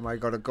 Every time I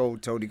got a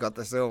gold, Tony got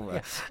the silver.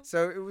 Yeah.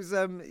 So it was,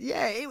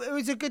 it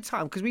was a good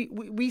time, because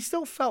we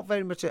still felt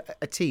very much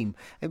a team.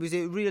 It was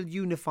a real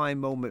unifying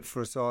moment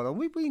for us all, and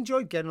we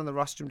enjoyed getting on the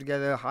rostrum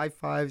together, high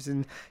fives,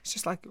 and it's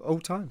just like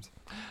old times.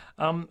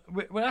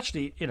 Well,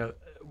 actually,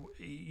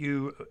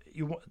 you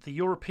the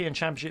European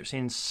Championships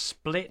in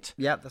Split.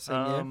 Yeah, the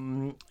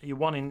same year. You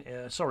won in. You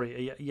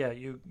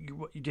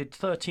did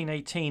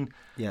 13:18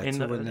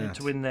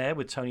 to win there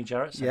with Tony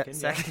Jarrett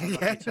second.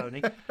 Yeah,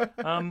 Tony.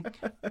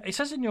 It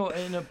says in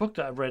a book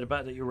that I've read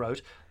about that you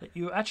wrote that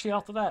you actually,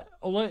 after that,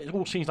 although it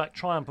all seems like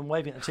triumph and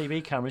waving at the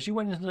TV cameras, you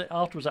went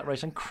afterwards that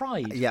race and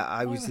cried. Yeah,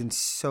 I was in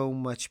so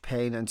much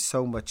pain and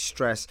so much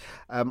stress.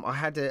 I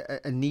had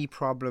a knee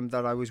problem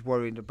that I was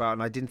worried about,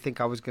 and I didn't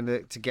think I was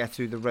going to get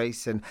through the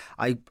race. And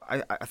I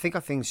think I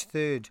finished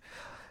third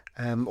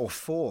or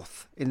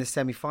fourth in the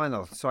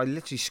semi-final. So I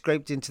literally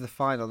scraped into the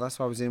final. That's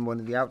why I was in one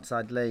of the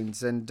outside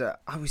lanes, and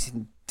I was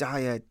in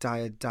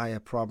dire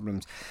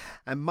problems.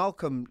 And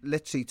Malcolm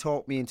literally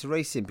talked me into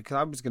racing because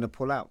I was going to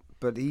pull out.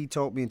 But he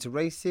talked me into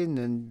racing,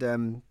 and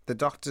the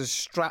doctors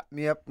strapped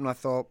me up, and I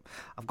thought,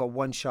 I've got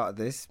one shot at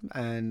this,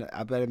 and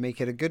I better make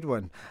it a good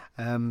one.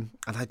 And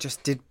I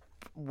just did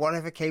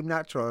whatever came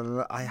natural,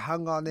 and I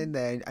hung on in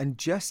there and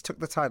just took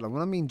the title. And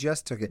when I mean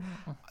just took it,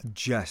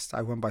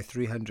 I won by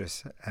 300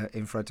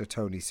 in front of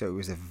Tony. So it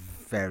was a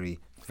very,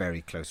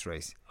 very close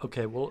race.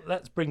 Okay, well,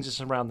 that brings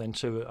us around then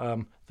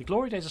to the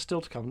glory days are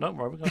still to come. Don't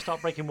worry, we're going to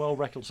start breaking world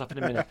records up in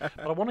a minute.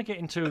 But I want to get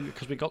into,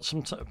 because we've got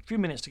a few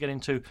minutes to get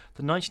into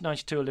the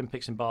 1992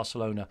 Olympics in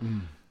Barcelona.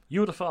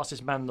 You were the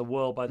fastest man in the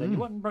world by then. You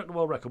wouldn't break the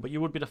world record, but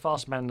you would be the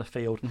fastest man in the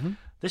field.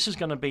 This is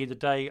going to be the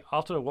day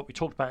after what we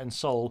talked about in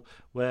Seoul,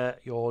 where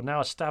you're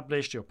now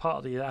established, you're part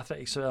of the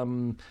athletics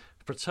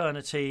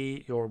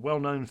fraternity, you're a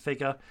well-known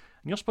figure,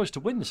 and you're supposed to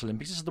win this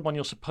Olympics. This is the one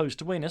you're supposed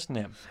to win, isn't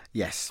it?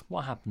 Yes.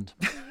 What happened?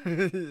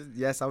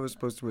 Yes, I was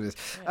supposed to win this.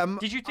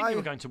 Did you think you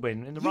were going to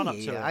win in the run-up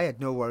to it? I had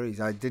no worries.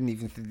 I didn't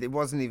even. It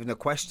wasn't even a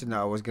question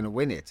that I was going to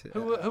win it.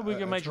 Who were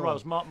your major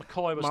rivals? Mark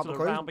McCoy was still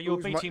around, but you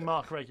were beating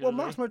Mark regularly.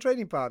 Well, Mark's my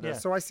training partner,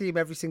 so I see him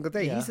every single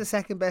day. Yeah. He's the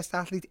second best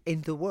athlete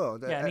in the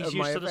world. Yeah, and he's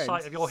used to the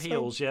sight of your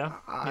heels,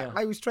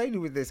 I was training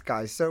with this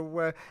guy,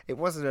 so it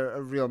wasn't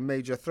a real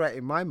major threat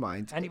in my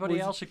mind. Anybody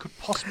else who could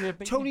possibly have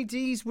beaten Tony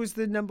Dees was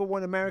the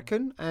 #1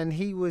 American, and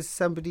he was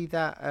somebody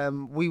that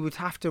we would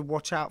have to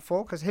watch out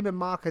for, because him and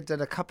Mark had done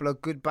a couple of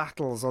good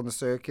battles on the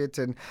circuit,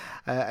 and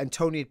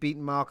Tony had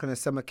beaten Mark on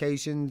some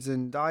occasions,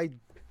 and I'd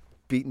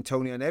beaten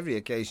Tony on every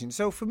occasion.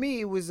 So for me,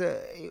 it was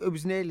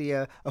nearly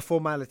a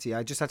formality.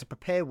 I just had to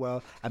prepare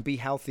well and be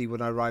healthy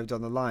when I arrived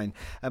on the line.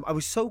 I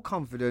was so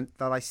confident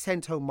that I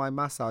sent home my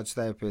massage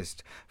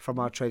therapist from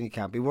our training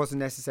camp. It wasn't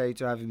necessary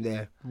to have him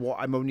there.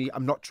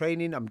 I'm not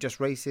training, I'm just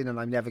racing, and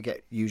I never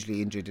get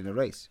usually injured in a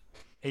race.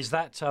 Is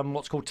that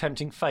what's called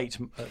tempting fate,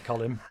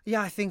 Colin?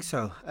 Yeah, I think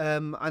so.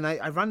 And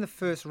I ran the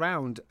first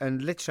round,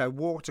 and literally I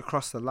walked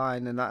across the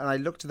line, and I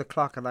looked at the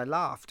clock and I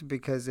laughed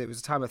because it was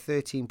a time of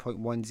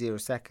 13.10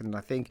 seconds.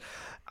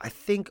 I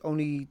think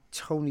only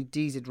Tony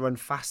Dees had run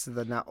faster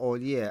than that all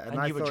year.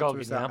 And you were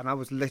jogging, and I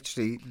was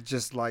literally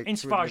just like...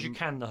 Insofar as you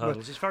can, the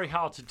hurdles. It's very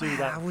hard to do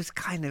that. I was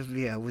kind of,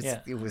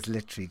 it was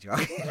literally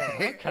jogging.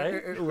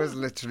 Okay. It was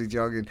literally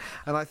jogging.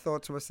 And I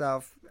thought to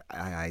myself,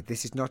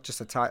 this is not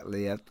just a title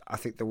here. I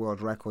think the world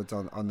record's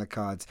on the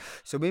cards.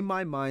 So in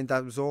my mind,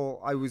 that was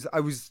all. I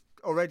was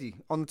already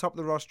on the top of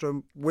the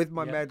rostrum with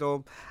my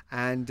medal,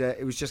 and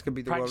it was just going to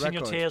be the world record.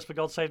 Practicing your tears for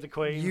God Save the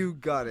Queen. You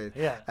got it.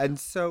 Yeah. And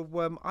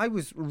so I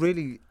was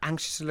really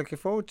anxiously looking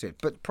forward to it.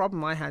 But the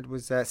problem I had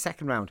was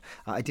second round.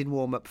 I didn't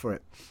warm up for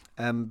it.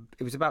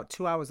 It was about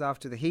 2 hours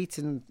after the heat,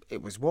 and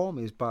it was warm.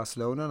 It was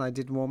Barcelona, and I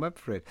didn't warm up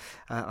for it.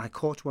 I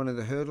caught one of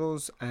the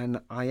hurdles,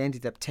 and I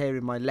ended up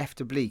tearing my left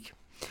oblique.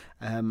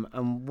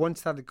 And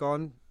once that had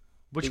gone,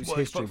 it was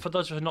history. For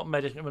those who are not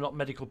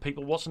medical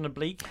people, what's an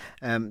oblique?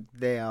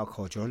 They are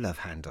called your love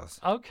handles.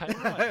 Okay,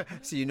 right.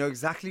 So you know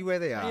exactly where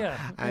they are.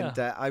 Yeah, and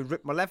I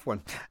ripped my left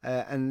one,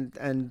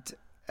 and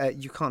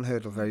you can't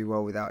hurdle very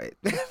well without it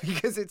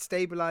because it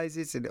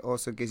stabilises, and it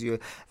also gives you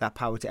that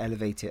power to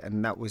elevate it,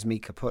 and that was me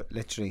kaput,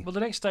 literally. Well, the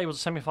next day was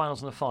the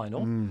semi-finals and the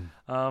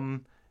final.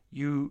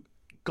 You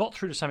got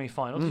through the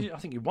semi-final. I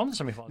think you won the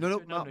semi-final.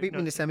 No, Mark beat me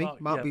in the semi.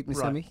 Mark beat me in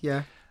the semi,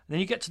 yeah. And then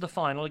you get to the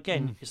final.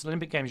 Again, it's the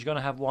Olympic Games. You're going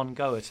to have one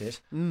go at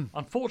it.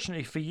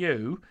 Unfortunately for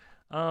you,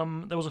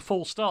 there was a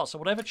false start. So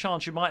whatever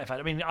chance you might have had,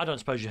 I mean, I don't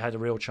suppose you had a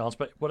real chance,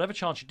 but whatever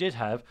chance you did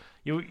have,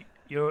 you're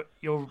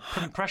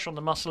putting pressure on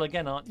the muscle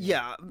again, aren't you?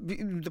 Yeah.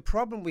 The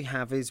problem we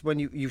have is when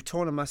you've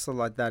torn a muscle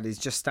like that is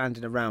just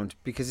standing around,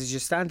 because as you're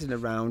standing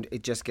around,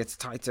 it just gets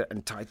tighter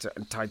and tighter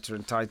and tighter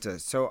and tighter.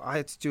 So I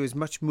had to do as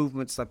much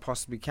movement as I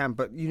possibly can.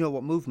 But you know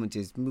what movement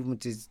is?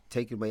 Movement is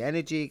taking away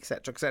energy,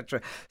 etc.,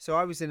 etc. So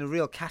I was in a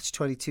real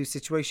catch-22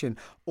 situation.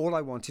 All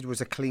I wanted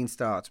was a clean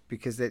start,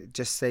 because it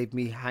just saved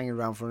me hanging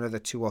around for another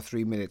 2 or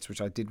 3 minutes,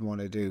 which I didn't want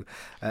to do.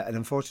 And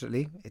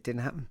unfortunately, it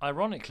didn't happen.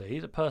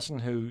 Ironically, the person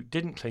who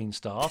didn't clean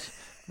start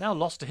now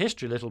lost to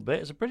history a little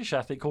bit is a British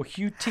athlete called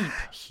Hugh Teep.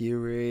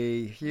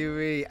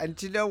 Hughie. And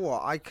do you know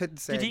what? I couldn't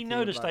say. Did he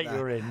know the state you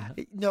were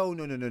in? No.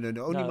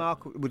 Only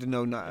Mark would have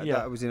known that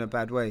I was in a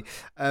bad way.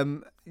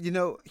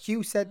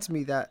 Hugh said to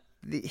me that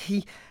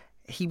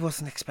he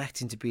wasn't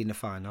expecting to be in the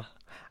final.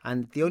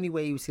 And the only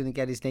way he was going to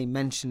get his name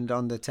mentioned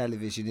on the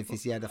television if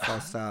he had a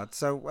false start.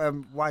 So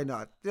why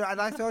not? And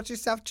I thought to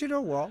yourself, do you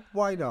know what?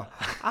 Why not?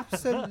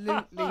 Absolutely,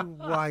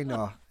 why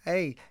not?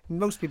 Hey,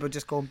 most people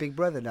just go on Big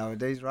Brother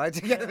nowadays, right?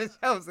 To get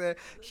themselves there.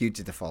 Hugh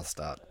did the false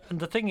start. And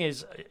the thing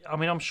is, I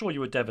mean, I'm sure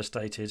you were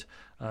devastated.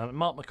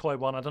 Mark McCoy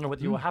won. I don't know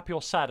whether you were happy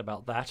or sad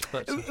about that,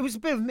 but it was a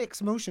bit of mixed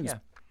emotions.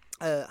 Yeah.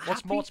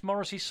 What's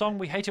Morrissey's song?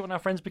 We hate it when our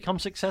friends become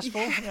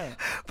successful. Yeah.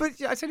 But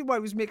I tell you why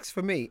it was mixed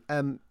for me.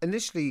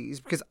 Initially, is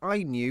because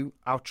I knew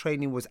our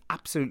training was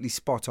absolutely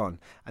spot on,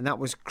 and that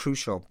was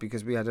crucial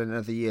because we had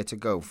another year to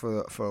go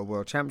for a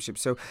World Championship.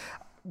 So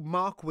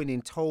Mark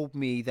Winning told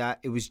me that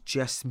it was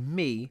just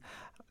me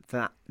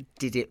that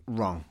did it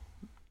wrong.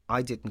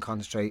 I didn't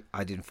concentrate.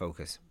 I didn't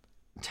focus.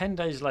 10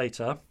 days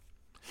later,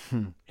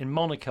 in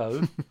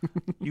Monaco,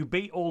 you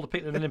beat all the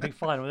people in the Olympic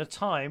final in a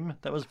time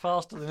that was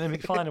faster than the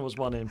Olympic final was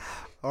won in.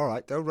 All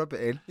right, don't rub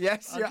it in.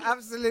 Yes, you're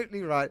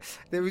absolutely right.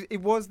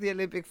 It was the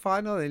Olympic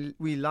final, and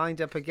we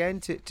lined up again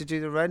to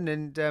do the run,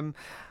 and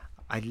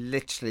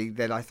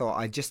I thought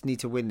I just need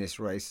to win this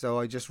race, so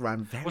I just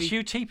ran very... Was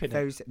Hugh Teep in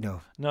it?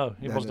 No,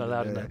 he wasn't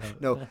allowed in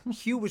that. No,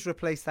 Hugh was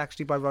replaced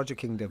actually by Roger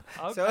Kingdom.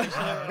 Okay, so it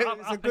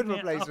was a good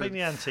replacement. Up in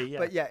the ante, yeah.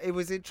 But yeah, it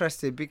was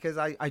interesting because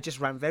I just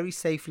ran very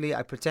safely.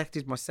 I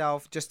protected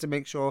myself just to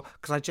make sure,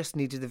 because I just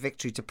needed the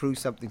victory to prove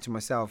something to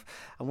myself.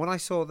 And when I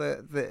saw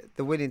the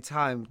winning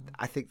time,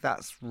 I think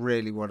that's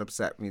really what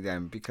upset me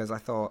then, because I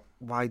thought,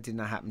 why didn't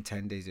that happen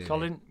 10 days earlier?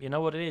 Colin, you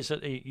know what it is?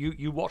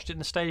 You watched it in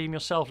the stadium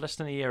yourself less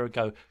than a year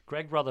ago.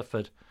 Greg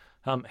Rutherford,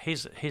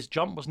 his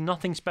jump was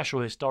nothing special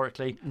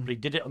historically, but he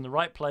did it on the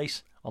right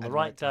place, on the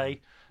right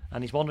day,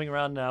 and he's wandering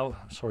around now,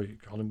 sorry,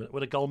 Colin, but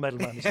with a gold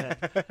medal around his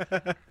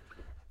neck.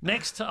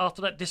 Next,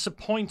 after that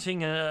disappointing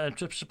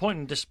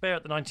despair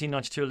at the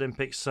 1992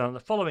 Olympics,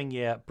 the following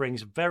year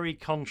brings very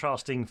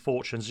contrasting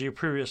fortunes. You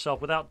prove yourself,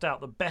 without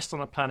doubt, the best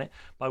on the planet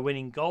by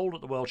winning gold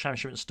at the World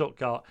Championship in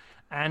Stuttgart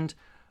and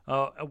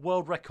a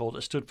world record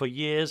that stood for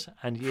years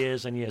and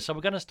years and years. So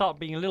we're going to start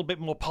being a little bit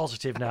more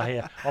positive now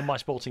here on My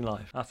Sporting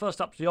Life. First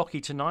up to the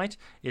hockey tonight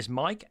is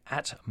Mike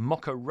at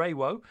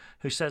Mokarewo,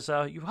 who says,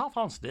 you half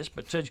answered this,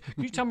 but can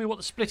you tell me what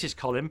the split is,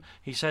 Colin?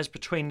 He says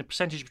the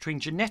percentage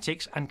between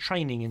genetics and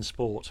training in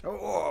sport.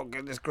 Oh,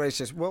 goodness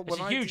gracious. Well, it's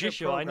a huge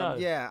issue, I know.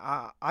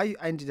 Yeah, I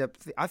ended up...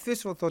 I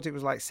first of all thought it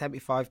was like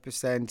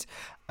 75%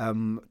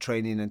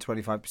 training and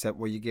 25%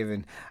 what you're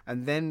given.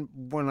 And then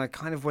when I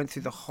kind of went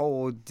through the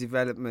whole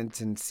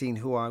development and seen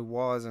who I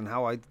was and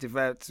how I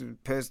developed the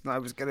person I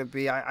was going to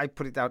be, I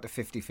put it down to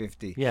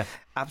 50-50. Yeah.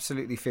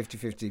 Absolutely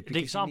 50-50. The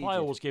example I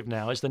always give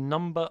now is the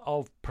number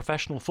of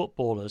professional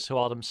footballers who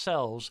are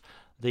themselves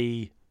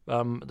the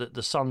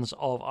sons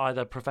of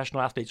either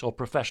professional athletes or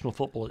professional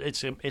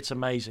footballers. It's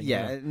amazing.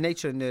 Yeah,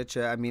 nature and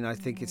nurture. I mean, I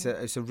think it's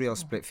a real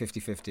split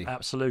 50-50.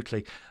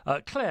 Absolutely.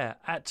 Claire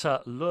at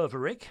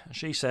Lerverick,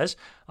 she says,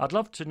 I'd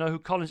love to know who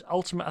Colin's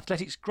ultimate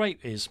athletics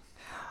great is.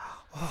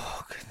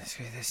 Oh, goodness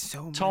me, there's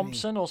so many.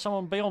 Thompson or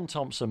someone beyond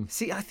Thompson?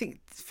 See, I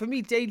think for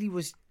me, Daly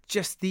was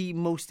just the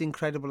most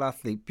incredible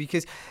athlete,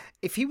 because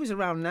if he was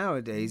around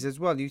nowadays as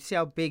well, you see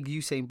how big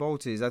Usain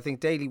Bolt is. I think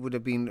Daly would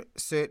have been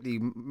certainly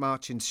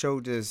marching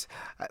shoulders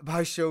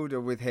by shoulder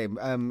with him,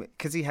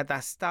 because he had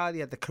that style, he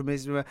had the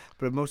charisma,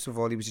 but most of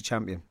all, he was a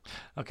champion.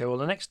 Okay, well,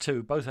 the next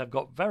two both have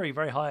got very,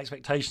 very high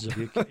expectations of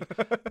you.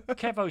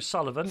 Kev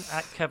O'Sullivan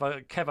at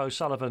Kev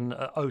O'Sullivan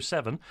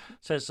 07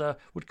 says,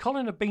 would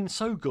Colin have been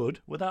so good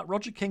without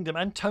Roger Kingdom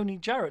and Tony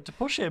Jarrett to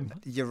push him?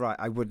 You're right,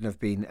 I wouldn't have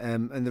been.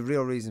 And the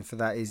real reason for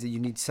that is that you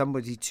need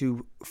somebody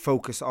to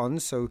focus on.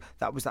 So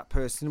that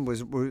person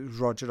was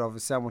Roger.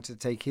 Obviously, I wanted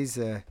to take his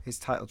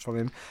titles from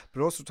him,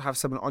 but also to have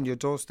someone on your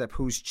doorstep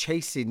who's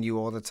chasing you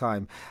all the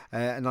time.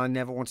 And I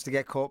never wanted to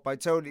get caught by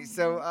Tony,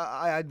 so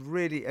I had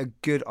really a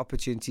good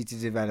opportunity to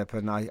develop,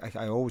 and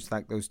I always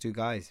thank those two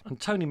guys. And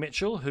Tony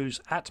Mitchell,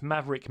 who's at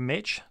Maverick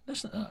Mitch.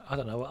 Listen, I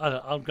don't know.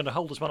 I'm going to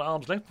hold this one at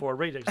arm's length before I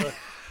read it. So.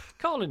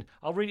 Colin,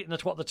 I'll read it in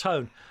the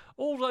tone.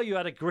 Although you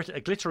had a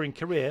glittering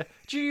career,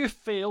 do you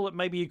feel that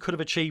maybe you could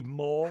have achieved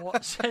more,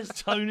 says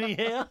Tony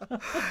here?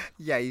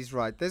 Yeah, he's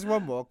right. There's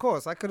one more. Of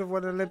course, I could have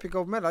won an Olympic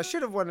gold medal. I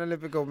should have won an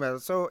Olympic gold medal.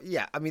 So,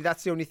 yeah, I mean,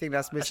 that's the only thing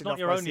that's missing off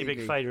my CV. That's not your only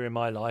big failure in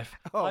my life.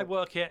 Oh. I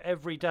work here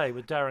every day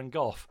with Darren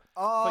Goff.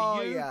 Oh,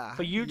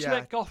 For you to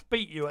let Goff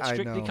beat you at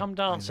Strictly Come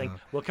Dancing.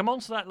 We'll come on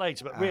to that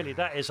later, but really,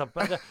 that is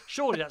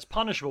surely that's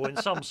punishable in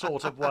some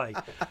sort of way.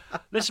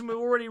 Listen, we've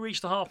already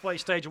reached the halfway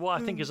stage of what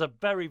I think is a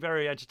very,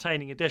 very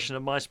entertaining edition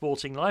of My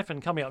Sporting Life,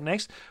 and coming up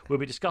next, we'll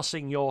be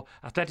discussing your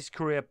athletics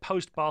career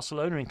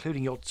post-Barcelona,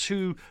 including your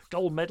 2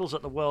 gold medals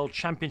at the World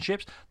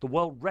Championships, the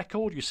world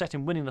record you set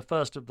in winning the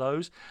first of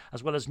those,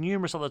 as well as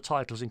numerous other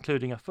titles,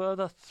 including a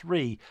further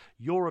 3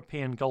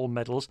 European gold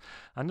medals,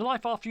 and the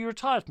life after you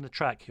retired from the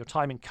track, your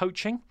time in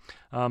coaching,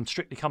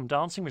 Strictly Come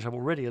Dancing, which I've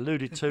already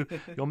alluded to,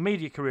 your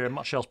media career and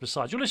much else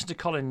besides. You'll listen to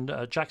Colin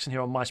Jackson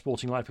here on My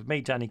Sporting Life with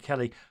me, Danny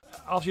Kelly.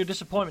 After your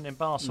disappointment in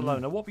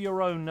Barcelona, what were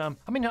your own...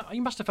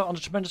 you must have felt under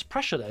tremendous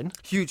pressure then.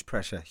 Huge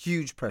pressure,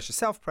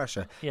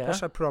 self-pressure,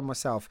 pressure I put on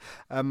myself.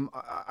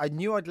 I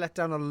knew I'd let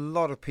down a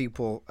lot of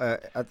people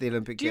at the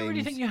Olympic Games. Do you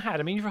really think you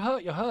had? I mean, you're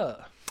hurt.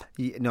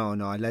 No,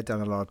 I let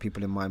down a lot of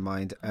people in my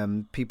mind.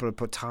 People have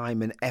put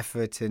time and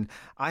effort, and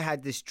I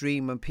had this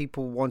dream, and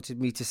people wanted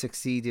me to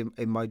succeed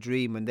in my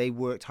dream, and they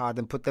worked hard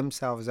and put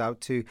themselves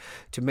out to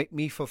make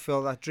me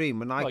fulfil that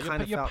dream. And I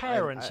kind of your felt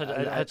parents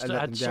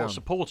had sort of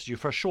supported you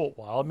for a short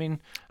while. I mean,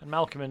 and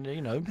Malcolm, and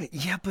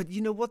Yeah, but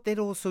you know what? They're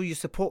also your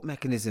support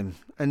mechanism,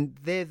 and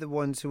they're the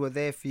ones who are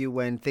there for you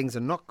when things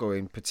are not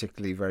going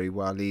particularly very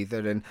well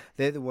either, and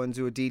they're the ones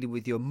who are dealing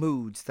with your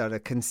moods that are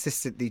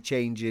consistently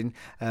changing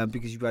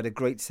because you've had a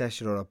great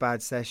session or a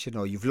bad session,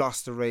 or you've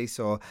lost a race,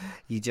 or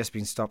you've just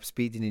been stopped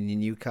speeding in your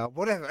new car,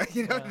 whatever.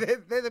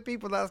 They're the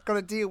people that's got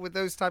to deal with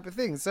those type of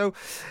things. So,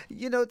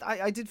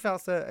 I did feel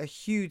a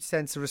huge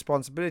sense of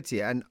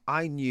responsibility, and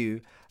I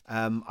knew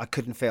I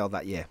couldn't fail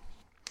that year.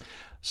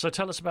 So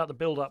tell us about the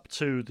build-up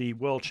to the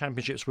World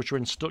Championships, which were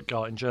in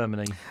Stuttgart in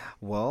Germany.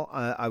 Well,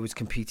 I was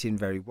competing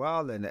very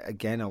well, and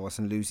again, I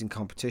wasn't losing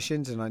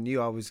competitions, and I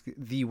knew I was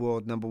the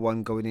world number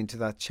one going into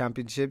that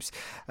championships.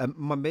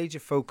 My major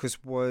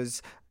focus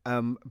was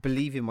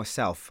believing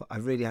myself. I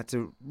really had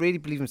to really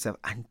believe in myself,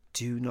 and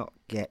do not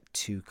get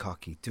too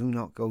cocky. Do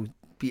not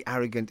be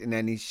arrogant in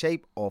any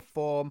shape or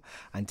form,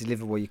 and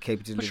deliver what you're capable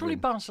of delivering. But surely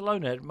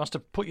Barcelona must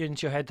have put you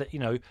into your head that,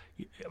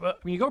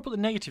 you've got to put the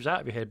negatives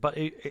out of your head, but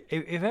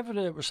if ever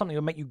there was something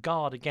that would make you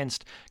guard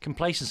against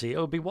complacency, it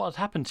would be what had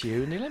happened to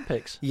you in the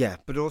Olympics. Yeah,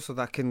 but also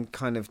that can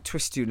kind of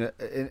twist you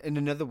in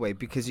another way,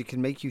 because it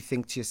can make you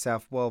think to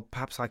yourself, well,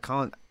 perhaps I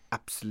can't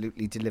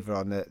absolutely deliver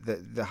on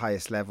the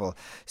highest level.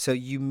 So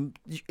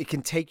it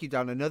can take you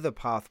down another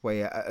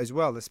pathway as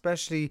well,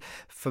 especially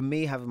for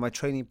me, having my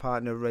training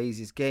partner raise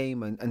his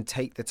game and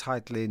take the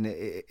title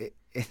in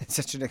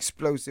such an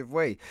explosive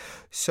way.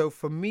 So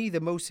for me, the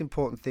most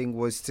important thing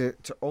was to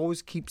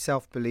always keep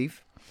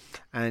self-belief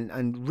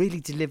and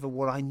really deliver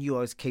what I knew I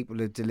was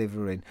capable of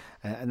delivering,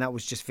 and that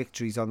was just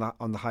victories on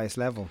the highest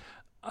level.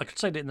 I could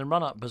say that in the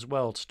run-up as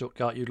well to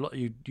Stuttgart,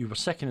 you were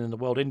second in the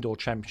World Indoor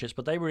Championships,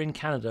 but they were in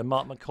Canada.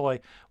 Mark McCoy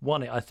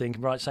won it, I think,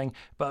 right, saying,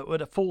 but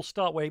with a full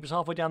start where he was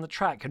halfway down the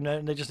track,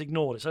 and they just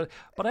ignored it. So,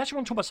 but I actually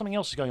want to talk about something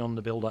else that's going on in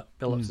the build-up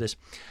to this.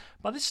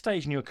 By this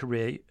stage in your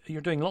career, you're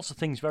doing lots of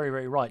things very,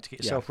 very right to get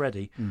yourself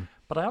ready.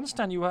 But I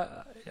understand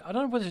I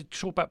don't know whether to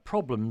talk about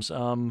problems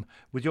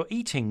with your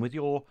eating, with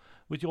your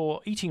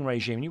eating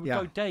regime. You would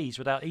go days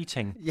without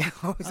eating. Yeah,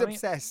 I was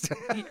obsessed.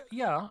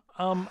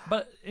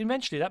 But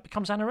eventually that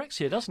becomes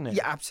anorexia, doesn't it?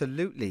 Yeah,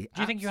 absolutely.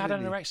 Do you think you had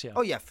anorexia?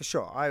 Oh, yeah, for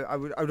sure. I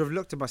would have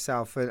looked at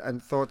myself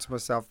and thought to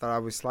myself that I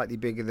was slightly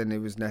bigger than it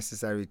was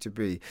necessary to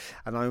be.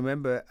 And I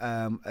remember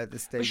at the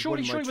stage, one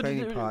of my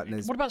training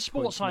partners... What about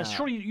sports science?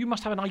 Surely you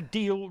must have an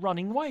ideal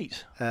running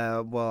weight.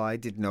 Well, I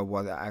didn't know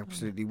what that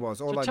absolutely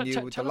was. All I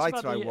knew was the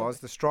lighter I was,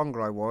 the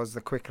stronger I was,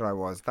 the quicker I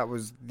was. That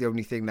was the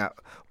only thing that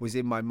was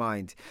in my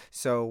mind.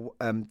 So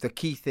the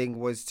key thing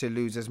was to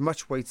lose as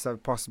much weight as I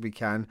possibly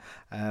can,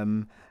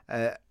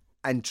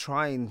 and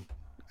try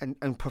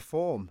and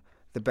perform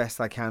the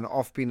best I can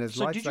off being as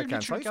light as I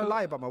can. So I used to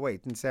lie about my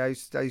weight and say I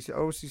used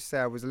to say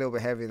I was a little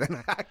bit heavier than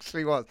I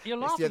actually was. You're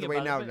it's laughing the other way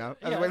about now.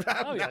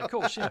 Yeah, of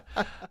course, yeah.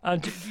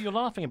 And you're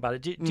laughing about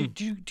it. Did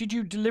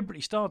you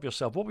deliberately starve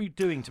yourself? What were you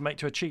doing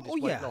to achieve this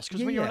weight loss?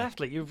 Because when you're an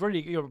athlete,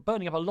 you're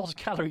burning up a lot of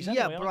calories.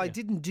 Yeah, anyway, but I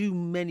didn't do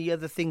many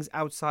other things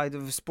outside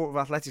of the sport of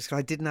athletics because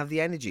I didn't have the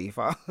energy.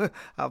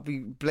 I'll be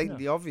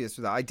blatantly obvious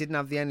with that. I didn't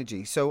have the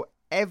energy. So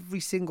every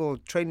single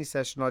training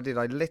session I did,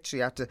 I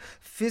literally had to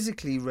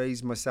physically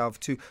raise myself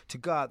to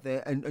go out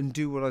there and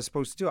do what I was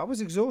supposed to do. I was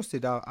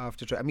exhausted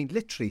after training. I mean,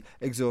 literally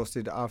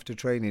exhausted after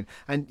training.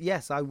 And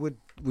yes, I would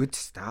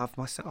starve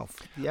myself.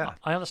 Yeah.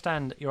 I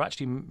understand you're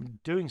actually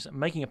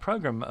making a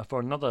program for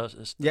another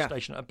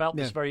station about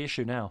this very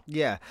issue now.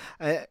 Yeah.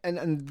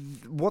 And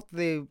what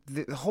the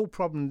whole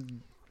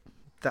problem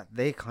that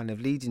they kind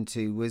of lead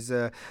into was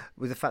the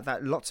fact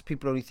that lots of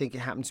people only think it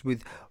happens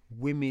with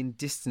women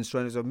distance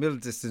runners or middle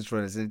distance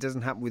runners, and it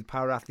doesn't happen with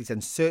power athletes,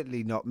 and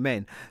certainly not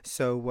men.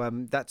 So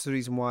that's the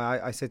reason why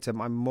I said to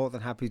them, I'm more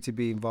than happy to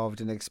be involved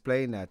and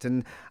explain that.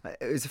 And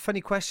it was a funny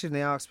question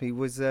they asked me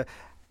was,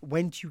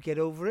 when do you get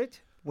over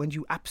it? When do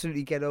you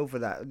absolutely get over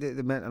that?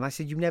 And I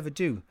said, you never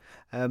do.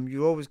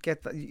 You always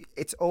get that.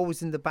 It's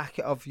always in the back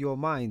of your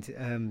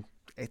mind.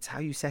 It's how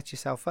you set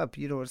yourself up.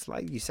 You know what it's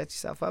like. You set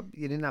yourself up,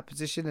 you're in that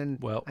position,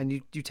 and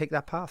you take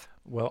that path.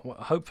 Well,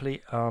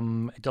 hopefully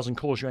it doesn't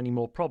cause you any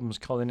more problems,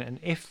 Colin. And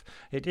if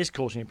it is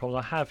causing you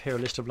problems, I have here a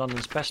list of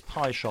London's best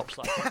pie shops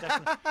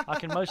that I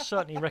can most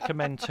certainly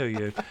recommend to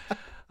you.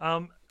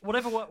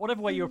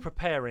 Whatever way you're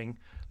preparing,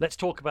 let's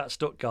talk about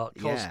Stuttgart.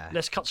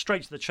 Let's cut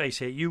straight to the chase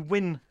here. You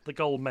win the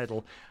gold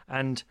medal,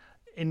 and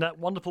in that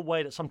wonderful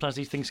way that sometimes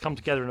these things come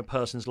together in a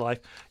person's life,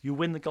 you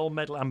win the gold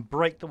medal and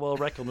break the world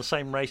record on the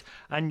same race,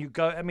 and you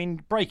go,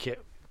 break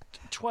it.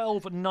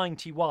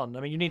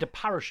 12:91. You need a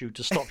parachute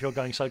to stop your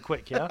going so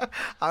quick, yeah?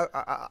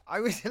 I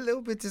was a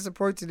little bit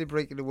disappointed in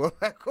breaking the world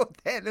record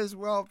then as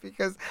well,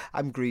 because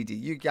I'm greedy.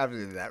 You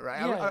gathered that, right?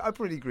 Yeah. I'm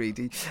pretty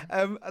greedy.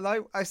 And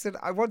I said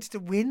I wanted to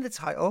win the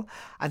title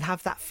and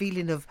have that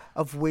feeling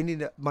of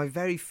winning my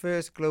very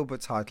first global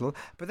title,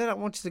 but then I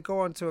wanted to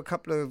go on to a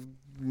couple of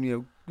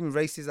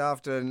races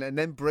after and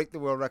then break the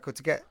world record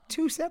to get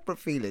 2 separate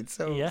feelings.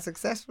 So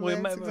successful.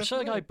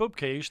 Sergei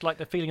Bubka used to like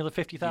the feeling of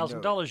the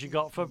 $50,000 you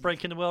got for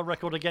breaking the world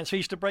record against. He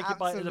used to break it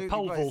by the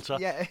pole vaulter,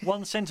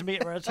 1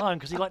 centimetre at a time,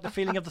 because he liked the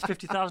feeling of the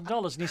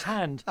 $50,000 in his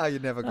hand. Oh, you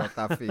never got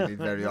that feeling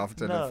very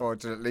often,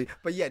 unfortunately.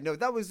 But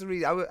that was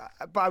really.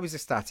 I was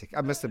ecstatic.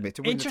 I must admit.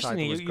 To win the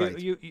title was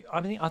great.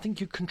 I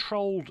think you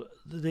controlled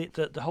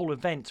the whole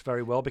event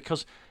very well,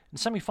 because in the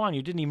semi-final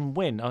you didn't even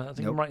win. I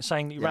think I'm right in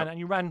saying that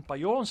you ran by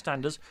your own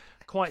standards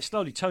quite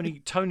slowly.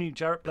 Tony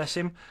Jarrett, bless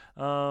him,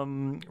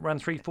 ran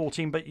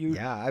 3:14, but you.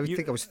 Yeah, I would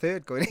think I was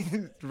third going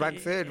in, ran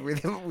third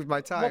with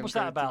my time. What was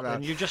that about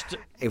then?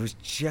 It was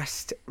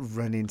just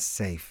running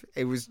safe.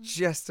 It was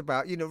just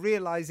about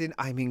realising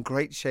I'm in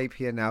great shape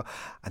here now,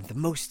 and the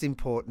most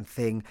important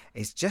thing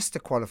is just to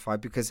qualify,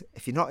 because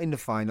if you're not in the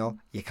final,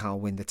 you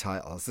can't win the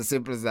title. It's as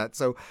simple as that.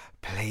 So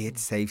play it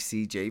safe,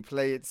 CJ.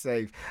 Play it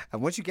safe,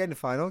 and once you get in the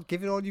final,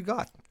 give it all you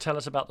got. Tell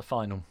us about the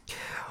final.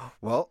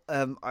 Well,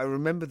 I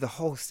remember the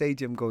whole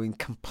stadium going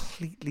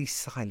completely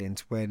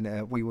silent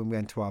when we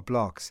went to our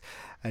blocks,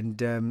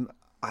 and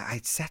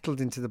I'd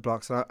settled into the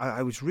blocks, and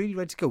I was really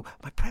ready to go.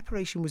 My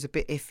preparation was a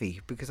bit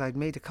iffy because I'd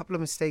made a couple of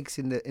mistakes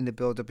in the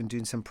build-up and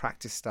doing some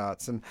practice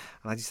starts, and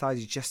I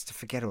decided just to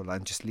forget all that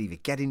and just leave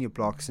it. Get in your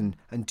blocks and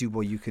do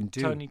what you can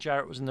do. Tony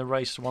Jarrett was in the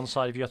race to one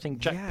side of you. I think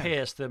Jack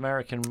Pierce, the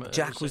American...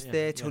 Jack was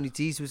there, Tony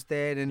Dees was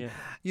there, and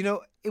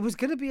it was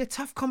going to be a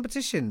tough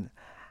competition.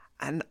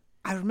 And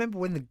I remember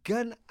when the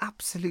gun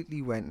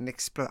absolutely went and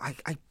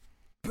exploded, I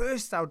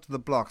burst out of the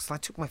blocks, and I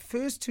took my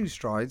first 2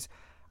 strides,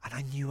 and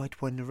I knew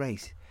I'd won the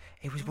race.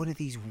 It was one of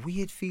these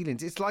weird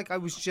feelings. It's like I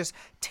was just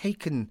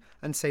taken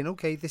and saying,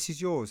 okay, this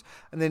is yours.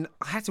 And then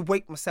I had to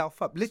wake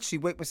myself up, literally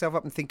wake myself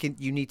up and thinking,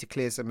 you need to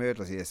clear some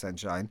hurdles here,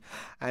 Sunshine.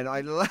 And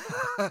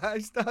I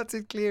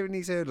started clearing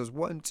these hurdles.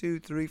 1, 2,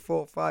 3,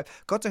 4,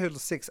 5. Got to hurdle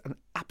 6 and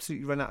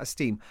absolutely ran out of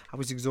steam. I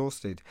was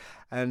exhausted.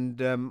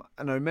 And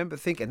I remember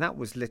thinking, that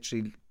was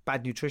literally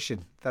bad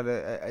nutrition, that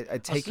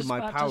I'd taken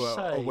my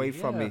power away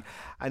from me.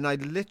 And I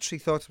literally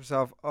thought to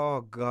myself,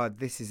 oh God,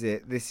 this is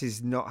it. This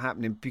is not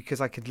happening, because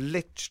I could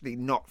literally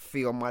not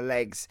feel my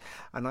legs.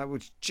 And I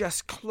was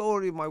just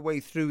clawing my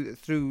way through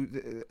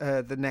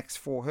the next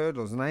 4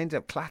 hurdles. And I ended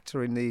up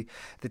clattering the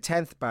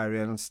 10th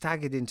barrier and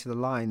staggered into the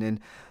line. And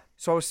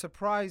so I was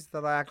surprised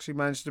that I actually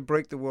managed to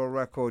break the world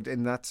record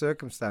in that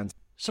circumstance.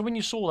 So when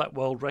you saw that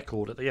world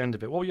record at the end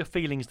of it, what were your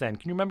feelings then?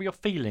 Can you remember your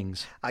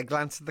feelings? I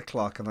glanced at the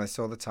clock and I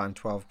saw the time,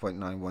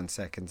 12.91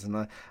 seconds. And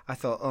I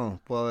thought, oh,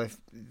 well, if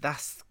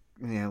that's...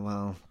 Yeah,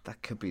 well,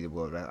 that could be the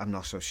world record. I'm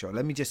not so sure.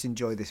 Let me just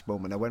enjoy this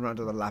moment. I went round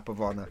to the lap of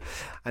honour,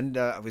 and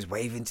I was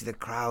waving to the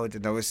crowd,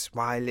 and I was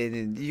smiling,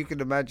 and you can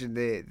imagine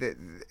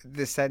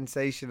the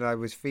sensation I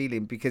was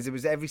feeling, because it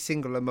was every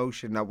single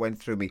emotion that went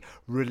through me.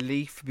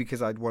 Relief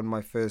because I'd won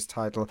my first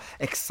title,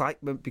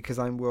 excitement because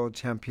I'm world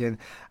champion,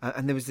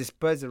 and there was this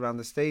buzz around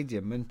the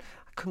stadium, and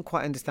I couldn't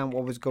quite understand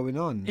what was going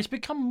on. It's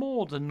become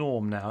more the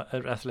norm now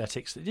at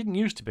athletics. It didn't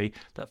used to be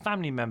that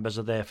family members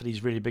are there for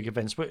these really big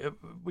events. Were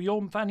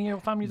your family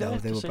there? No,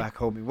 they were back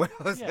home in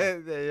Wales.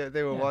 Yeah.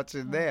 They were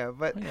watching there.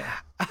 But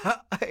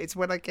it's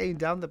when I came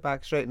down the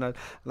back straight and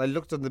I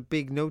looked on the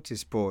big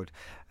notice board,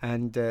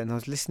 and I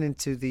was listening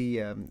to the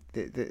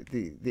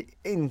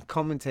infield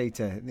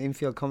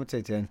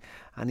commentator,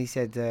 and he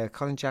said,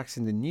 Colin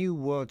Jackson, the new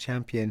world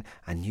champion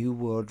and new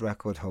world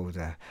record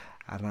holder.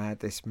 And I had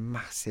this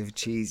massive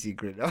cheesy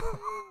grin on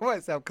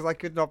myself because I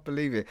could not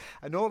believe it.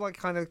 And all I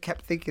kind of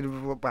kept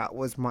thinking about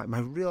was my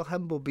real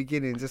humble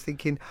beginning, just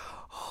thinking,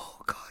 oh,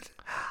 God.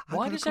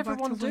 Why does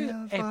everyone do it?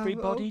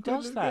 Everybody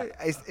does that.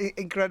 It's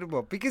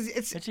incredible because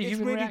it's a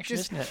human really reaction,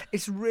 isn't it?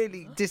 It's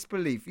really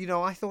disbelief.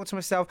 I thought to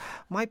myself,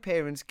 my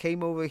parents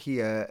came over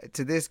here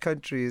to this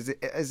country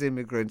as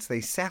immigrants.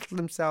 They settled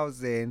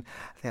themselves in.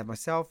 They had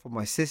myself and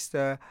my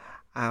sister.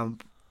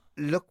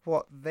 Look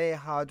what their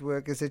hard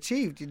work has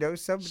achieved.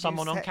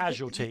 Someone on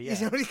casualty. Yeah.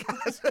 Somebody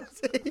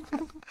casualty.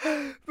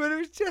 But it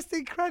was just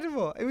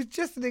incredible. It was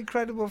just an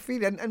incredible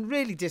feeling and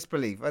really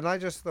disbelief. And I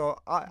just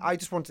thought, I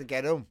just wanted to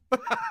get home.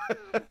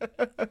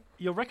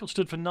 Your record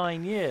stood for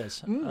 9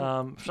 years.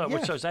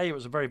 Which shows, A, it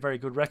was a very, very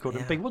good record.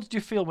 And B, what did you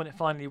feel when it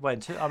finally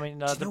went? I mean,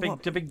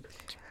 the big...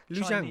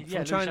 Liu Zhang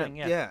from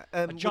China.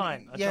 A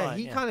giant.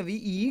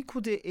 He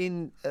equalled it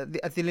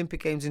at the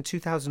Olympic Games in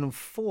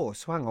 2004.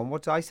 So hang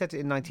on, I said it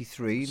in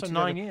 93. So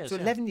 9 years. So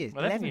 11 years.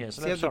 11 years.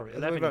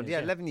 11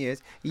 years. 11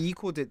 years. He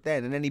equalled it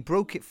then, and then he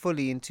broke it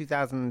fully in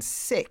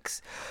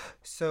 2006.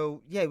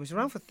 So it was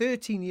around for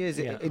 13 years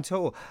in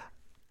total.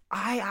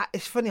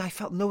 It's funny, I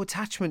felt no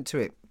attachment to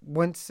it.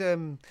 Once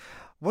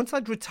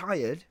I'd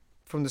retired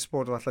from the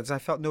sport of athletics. I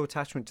felt no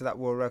attachment to that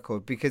world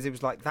record because it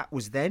was like that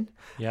was then.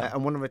 Yeah.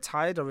 And when I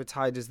retired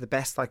as the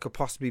best I could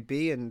possibly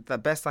be, and the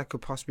best I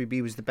could possibly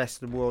be was the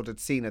best the world had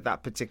seen at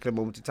that particular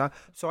moment in time.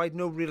 So I had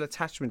no real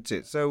attachment to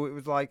it. So it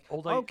was like,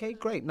 okay,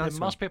 great, nice. There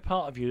must be a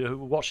part of you who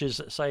watches,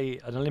 say,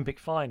 an Olympic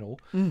final,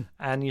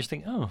 and you just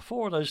think,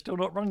 4 of those still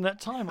not running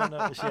that time I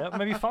noticed yet.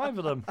 Maybe 5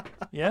 of them.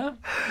 Yeah?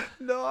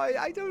 No,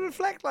 I don't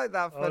reflect like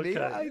that, funny.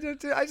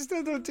 Okay. I just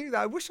don't do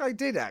that. I wish I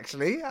did,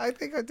 actually. I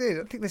think I did.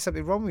 I think there's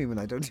something wrong with me when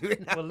I don't do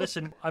it now. Well,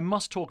 listen, I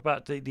must talk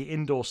about the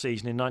indoor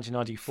season in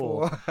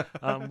 1994,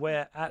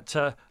 where at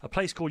a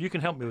place called, you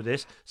can help me with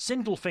this,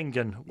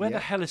 Sindelfingen. Where the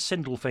hell is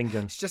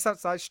Sindelfingen? It's just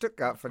outside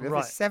Stuttgart, funny.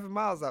 Right. It's 7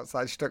 miles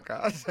outside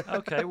Stuttgart.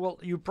 Okay, well,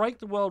 you break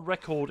the world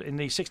record in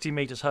the 60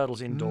 metres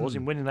hurdles indoors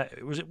in winning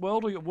that. Was it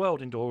world or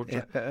world indoor?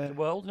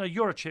 World? No,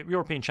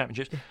 European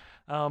Championships.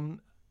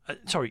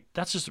 Sorry,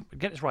 that's just,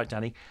 get this right,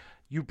 Danny.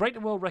 You break the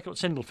world record at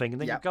Sindelfingen,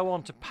 then you go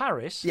on to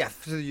Paris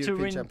for the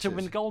European to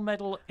win the gold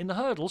medal in the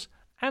hurdles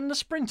and the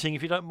sprinting,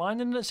 if you don't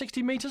mind, and the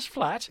 60 metres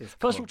flat. Yes,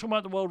 First of all, talking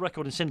about the world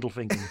record in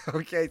Sindelfingen.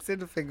 Okay,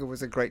 Sindelfingen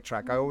was a great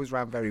track. I always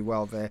ran very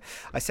well there.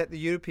 I set the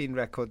European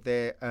record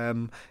there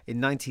in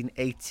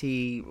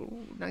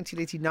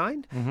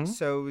 1989.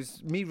 So it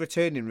was me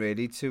returning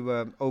really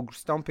to Old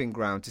Stomping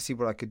Ground to see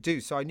what I could do.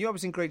 So I knew I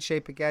was in great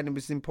shape again. It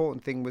was the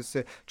important thing was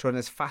to run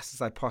as fast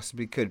as I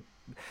possibly could.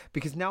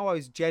 Because now I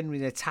was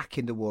genuinely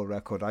attacking the world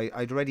record.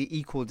 I'd already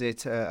equalled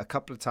it a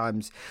couple of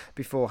times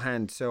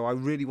beforehand, so I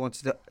really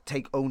wanted to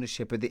take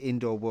ownership of the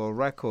indoor world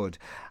record.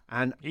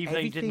 And even though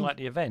you didn't like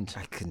the event.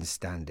 I couldn't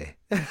stand it.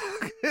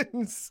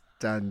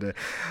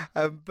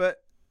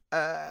 But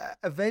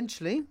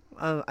eventually,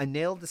 I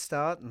nailed the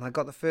start and I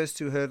got the first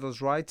 2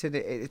 hurdles right, and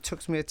it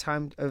took me a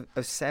time of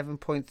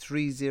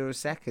 7.30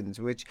 seconds,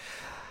 which...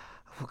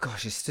 Oh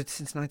gosh, it stood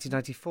since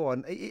 1994,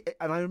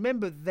 and I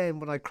remember then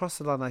when I crossed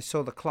the line, I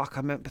saw the clock. I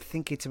remember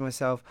thinking to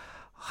myself,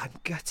 "I'm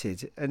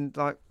gutted." And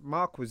like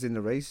Mark was in the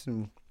race,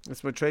 and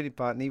that's my trading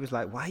partner. And he was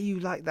like, "Why are you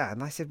like that?"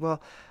 And I said,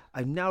 "Well,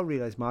 I've now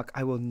realised, Mark,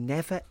 I will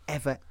never,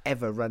 ever,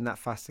 ever run that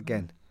fast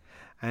again."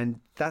 And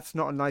that's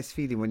not a nice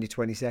feeling when you're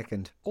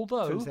 22nd.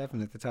 Although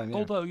 27 at the time. Yeah.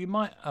 Although you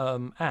might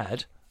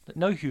add that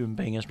no human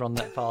being has run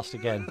that fast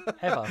again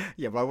ever.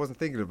 Yeah, but I wasn't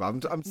thinking about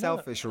it. I'm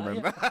selfish,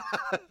 remember?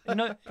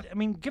 I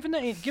mean, given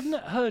that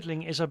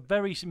hurdling is a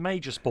very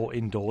major sport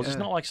indoors, it's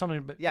not like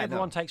something. But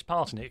everyone takes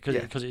part in it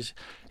because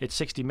it's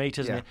 60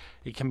 metres and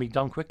it can be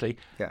done quickly.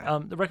 Yeah.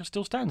 The record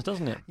still stands,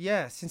 doesn't it?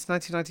 Yeah, since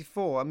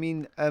 1994. I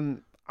mean.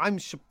 I'm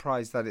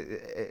surprised that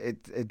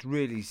it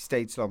really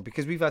stayed so long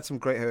because we've had some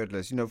great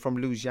hurdlers, from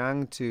Lu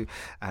Jiang to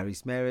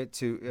Aris Merritt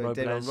to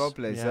Daniel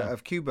Robles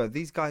of Cuba.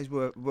 These guys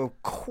were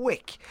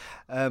quick,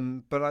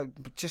 but I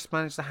just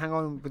managed to hang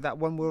on with that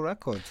one world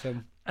record. So.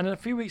 And then a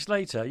few weeks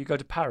later, you go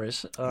to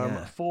Paris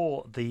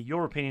for the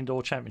European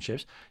Indoor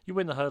Championships. You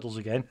win the hurdles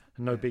again.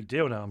 No big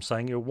deal now, I'm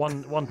saying. You're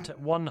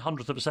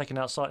 1/100th of a second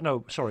outside.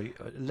 No, sorry,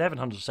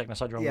 1100th of a second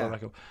outside your own world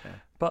record. Yeah.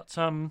 But,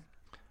 no,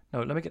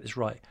 let me get this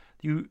right.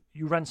 You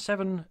ran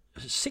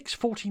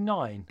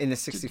 6:49 in the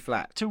 60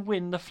 flat to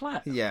win the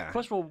flat. Yeah.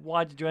 First of all,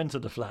 why did you enter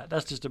the flat?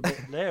 That's just a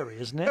bit blurry,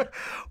 isn't it?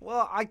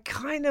 Well, I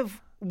kind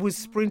of was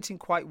sprinting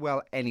quite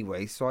well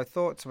anyway, so I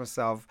thought to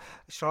myself,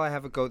 shall I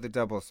have a go at the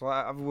double? So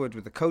I have a word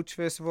with the coach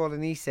first of all,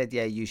 and he said,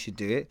 yeah, you should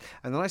do it.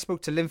 And then I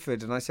spoke to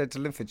Linford, and I said to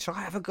Linford, shall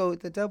I have a go at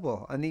the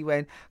double? And he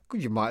went,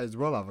 you might as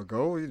well have a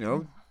go,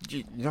 You're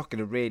not going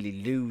to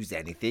really lose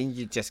anything.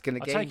 You're just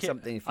going to gain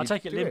something. I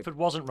take it Linford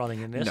wasn't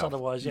running in this,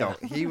 otherwise, No,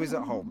 he was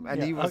at home,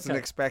 and he wasn't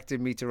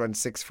expecting me to run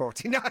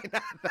 6:49.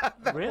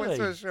 that really? was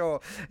for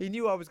sure. He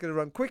knew I was going to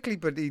run quickly,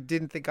 but he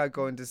didn't think I'd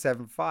go into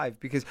 7.5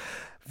 because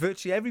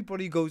virtually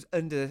anybody goes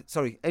under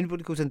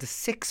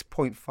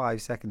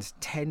 6.5 seconds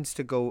tends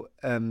to go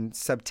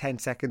sub 10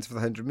 seconds for the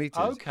 100 metres.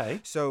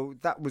 Okay. So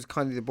that was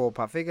kind of the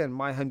ballpark figure, and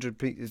my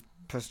 100 metres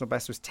personal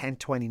best was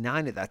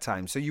 10:29 at that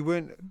time, so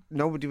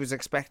nobody was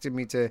expecting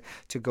me to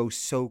go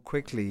so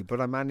quickly,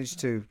 but I managed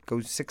to go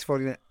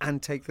 6:49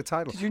 and take the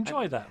title. Did you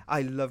enjoy that?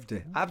 I loved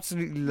it,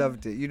 absolutely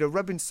loved it.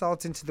 Rubbing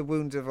salt into the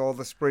wound of all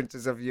the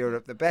sprinters of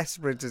Europe, the best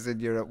sprinters in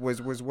Europe,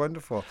 was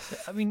wonderful.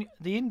 I mean,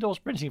 the indoor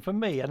sprinting for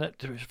me, and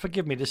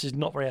forgive me, this is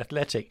not very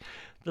athletic.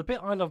 The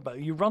bit I love about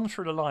it, you run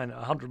through the line at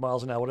 100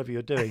 miles an hour, whatever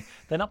you're doing,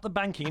 then up the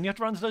banking, and you have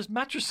to run to those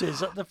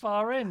mattresses at the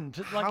far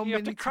end. Like you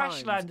have to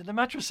crash land in the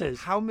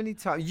mattresses. How many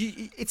times?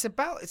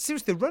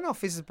 Seriously, the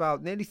runoff is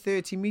about nearly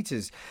 30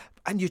 metres,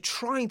 and you're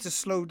trying to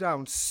slow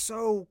down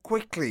so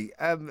quickly.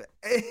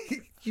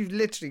 You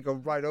literally go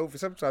right over.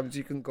 Sometimes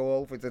you can go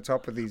over the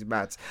top of these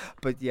mats,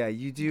 but yeah,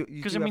 you do.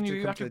 Because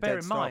you have to bear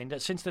in mind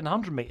that since the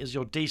 100 metres,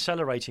 you're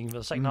decelerating for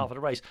the second half of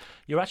the race.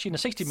 You're actually in the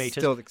 60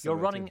 metres. You're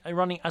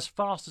running as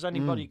fast as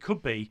anybody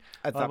could be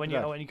when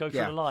you go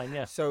through the line.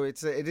 Yeah. So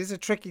it is a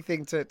tricky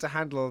thing to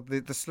handle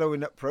the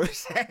slowing up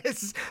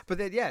process. But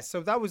then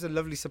so that was a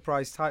lovely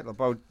surprise title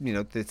about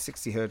the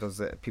 60 hurdles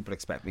that people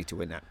expect me to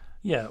win at.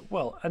 Yeah.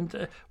 Well,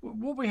 and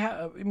what we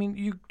have, I mean,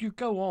 you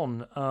go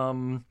on.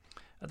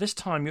 At this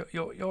time,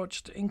 you're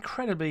just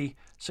incredibly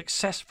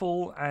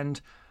successful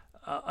and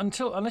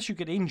unless you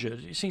get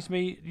injured, it seems to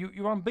me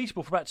you're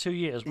unbeatable for about 2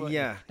 years.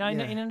 Yeah.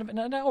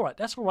 Now, all right,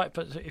 that's all right.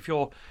 But if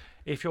you're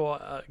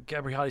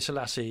Gabriel Haile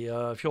Selassie,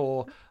 if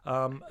you're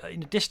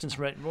in a distance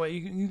from it, where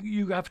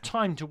you have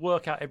time to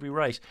work out every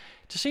race.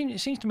 It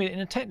seems to me that in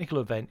a technical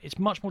event, it's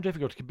much more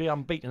difficult to be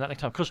unbeaten in that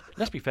time. Because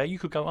let's be fair, you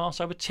could go arse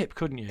over tip,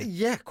 couldn't you?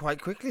 Yeah,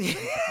 quite quickly.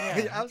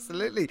 Yeah.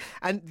 Absolutely.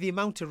 And the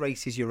amount of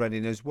races you're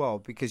running as well,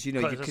 because you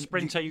as a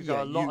sprinter, you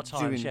go a lot of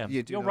times.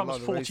 Your run was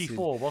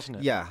 44, wasn't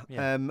it? Yeah.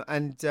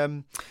 And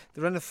the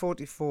run of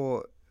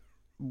 44.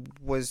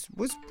 Was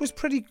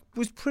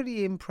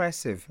pretty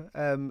impressive.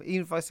 Even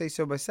if I say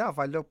so myself,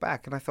 I look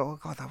back and I thought, oh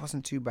God, that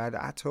wasn't too bad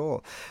at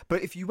all.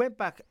 But if you went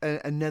back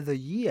another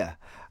year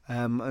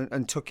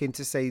and took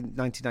into say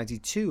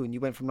 1992, and you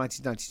went from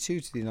 1992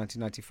 to the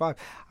 1995,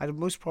 I'd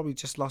most probably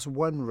just lost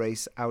one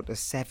race out of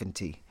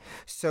 70.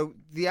 So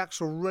the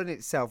actual run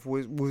itself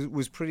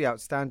was pretty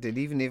outstanding.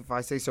 Even if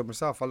I say so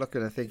myself, I look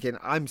at it thinking,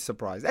 I'm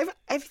surprised.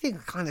 Everything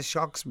kind of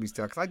shocks me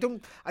still, because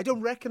I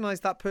don't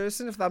recognise that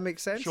person, if that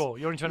makes sense. Sure,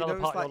 you're into another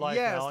part of your life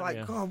now, aren't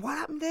you? God, what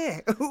happened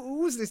there?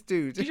 Who was this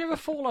dude? Did you ever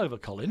fall over,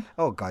 Colin?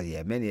 Oh God,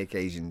 yeah, many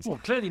occasions. Well,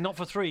 clearly not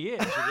for 3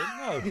 years, you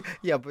didn't know.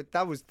 Yeah, but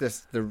that was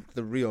the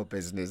real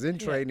business in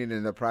training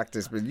and the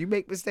practice. But you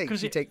make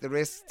mistakes, you take the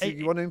risks,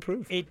 you want to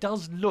improve. It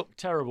does look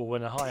terrible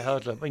when a high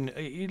hurdler. I mean,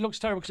 it looks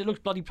terrible because it looks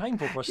bloody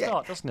painful for a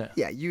start, doesn't it?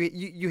 Yeah,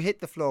 you hit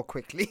the floor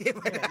quickly,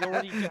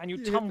 and you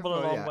tumble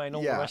a long way and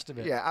all the rest of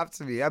it. Yeah,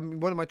 absolutely. I mean,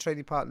 one of my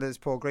training partners,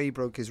 Paul Gray,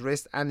 broke his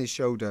wrist and his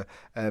shoulder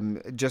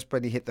just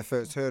when he hit the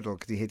first hurdle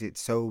because he hit it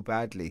so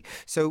badly.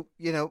 So,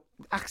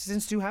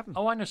 accidents do happen.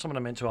 Oh, I know someone I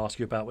meant to ask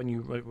you about when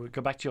you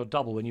go back to your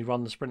double when you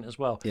run the sprint as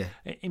well. Yeah.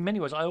 In many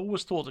ways, I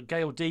always thought that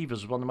Gail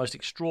Devers was one of the most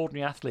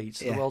extraordinary athletes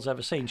the world's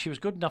ever seen. She was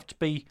good enough to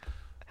be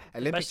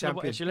Olympic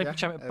champion. She's Olympic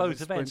champion at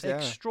both events.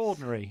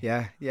 Extraordinary.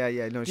 Yeah.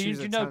 No, do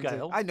you know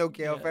Gail? I know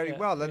Gail very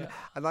well, and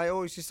I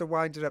always used to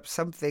wind it up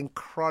something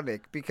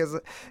chronic, because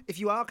if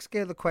you ask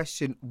Gail the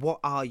question, what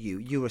are you?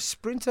 You a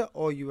sprinter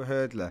or you a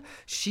hurdler?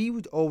 She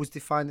would always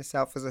define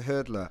herself as a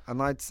hurdler,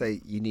 and I'd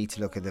say, you need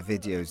to look at the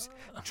videos.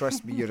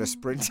 Trust me, you're a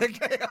sprinter.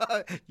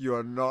 You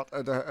are not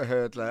a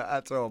hurdler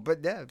at all.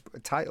 But yeah,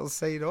 titles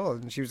say it all,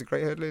 and she was a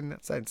great hurdler in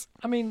that sense.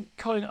 I mean,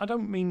 Colin, I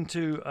don't mean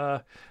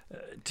to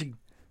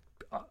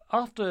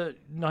after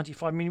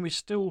 95, I mean, we're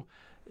still,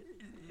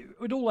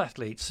 with all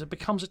athletes, it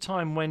becomes a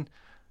time when,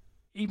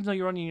 even though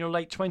you're only in your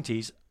late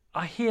 20s,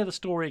 I hear the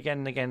story again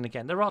and again and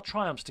again. There are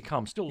triumphs to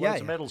come, still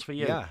loads of medals for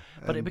you. Yeah,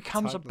 but it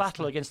becomes a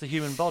battle against the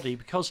human body,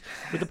 because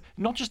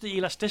not just the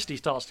elasticity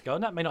starts to go,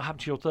 and that may not happen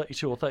to your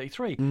 32 or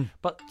 33,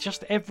 but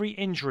just every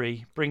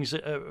injury brings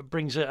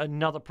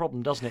another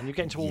problem, doesn't it? And you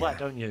get into all that,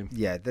 don't you?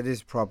 Yeah, there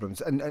is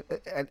problems. And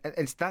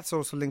that's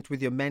also linked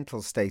with your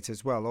mental state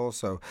as well,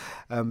 also.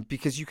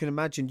 Because you can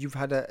imagine you've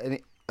had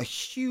a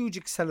huge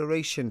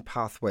acceleration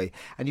pathway,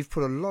 and you've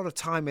put a lot of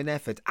time and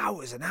effort,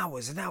 hours and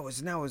hours and hours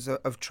and hours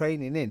of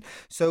training in.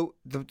 So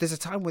there's a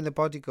time when the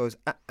body goes,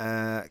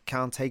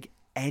 can't take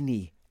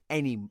any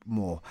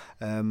more,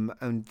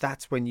 and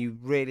that's when you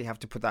really have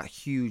to put that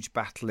huge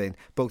battle in,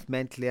 both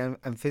mentally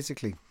and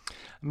physically.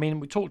 I mean,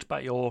 we talked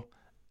about your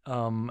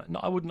no,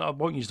 I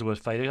won't use the word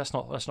failure. That's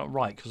not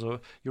right,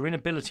 because your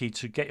inability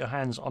to get your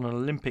hands on an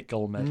Olympic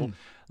gold medal.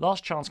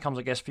 Last chance comes,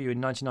 I guess, for you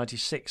in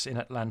 1996 in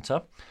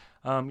Atlanta.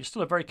 You're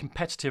still a very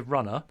competitive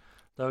runner,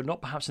 though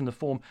not perhaps in the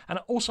form. And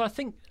also, I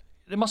think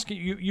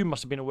you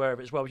must have been aware of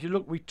it as well. If you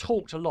look, we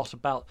talked a lot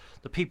about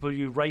the people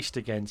you raced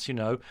against.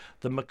 The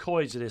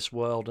McCoys of this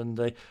world and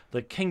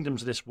the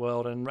Kingdoms of this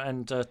world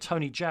and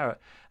Tony Jarrett.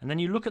 And then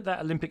you look at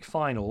that Olympic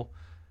final.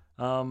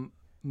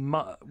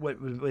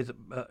 With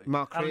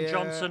Alan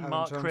Johnson,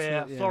 Mark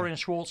Creer, Florian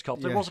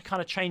Schwarzkopf. There was a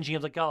kind of changing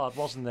of the guard,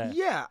 wasn't there?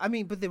 Yeah, I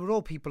mean, but they were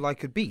all people I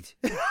could beat.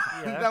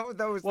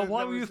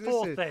 Why were you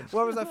fourth then?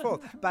 Why was I fourth?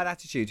 Bad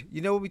attitude.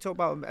 When we talk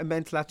about a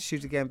mental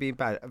attitude again being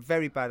bad, a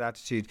very bad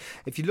attitude.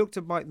 If you looked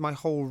at my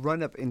whole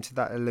run-up into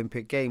that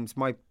Olympic Games,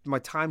 my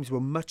times were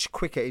much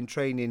quicker in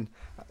training,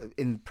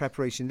 in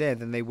preparation there,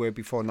 than they were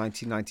before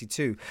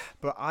 1992.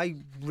 But I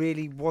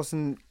really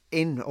wasn't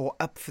in or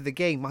up for the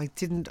game. I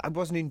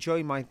wasn't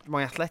enjoying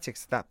my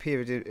athletics at that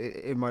period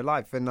in my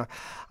life, and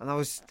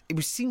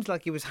seems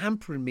like it was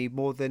hampering me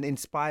more than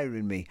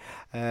inspiring me.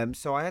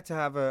 So I had to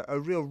have a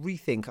real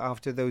rethink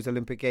after those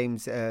Olympic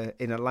Games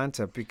in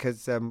Atlanta,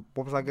 because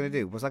what was I going to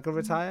do? Was I going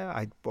to retire?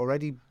 I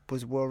already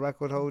was world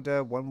record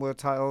holder, won world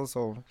titles,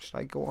 or should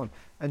I go on?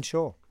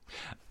 Unsure.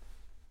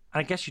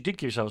 I guess you did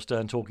give yourself a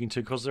stern talking to,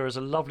 because there is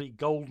a lovely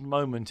golden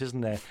moment, isn't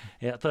there,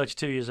 at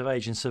 32 years of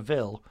age in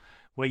Seville,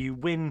 where you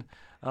win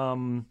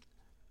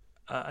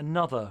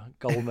another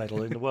gold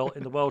medal in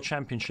the World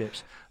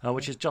Championships,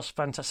 which is just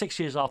fantastic. 6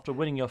 years after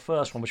winning your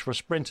first one, which for a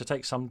sprinter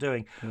takes some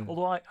doing.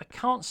 Although I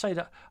can't say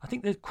that. I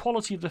think the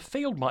quality of the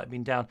field might have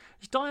been down.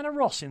 Is Diana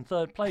Ross in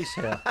third place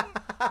here?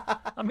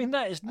 I mean,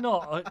 that is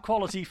not a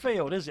quality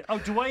field, is it? Oh,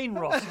 Dwayne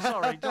Ross.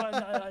 Sorry,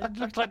 it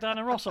looked like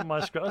Diana Ross on my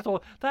screen. I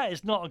thought, that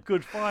is not a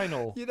good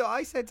final.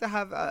 I said to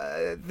have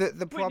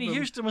the problem. Whitney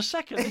Houston was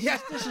second.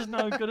 This is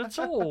no good at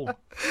all.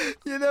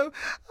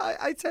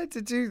 I tend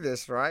to do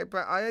this, right?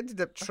 But I ended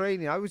up training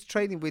training. I was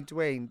training with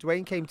Dwayne.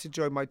 Dwayne came to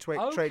join my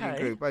training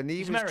group, and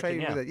He's was American,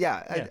 training with us.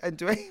 Yeah, and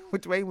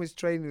Dwayne was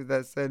training with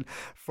us, and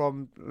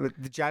from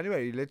the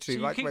January, literally. So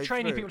you right keep way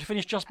training through. people to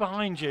finish just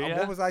behind you. Yeah?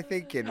 What was I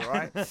thinking,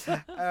 right?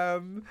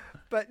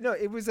 But no,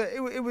 it was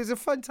a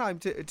fun time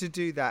to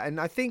do that, and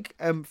I think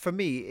for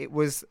me it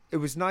was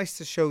nice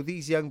to show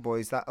these young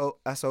boys that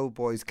us old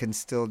boys can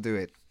still do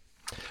it.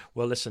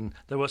 Well, listen,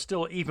 there were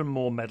still even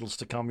more medals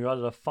to come. You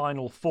added a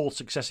final fourth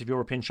successive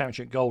European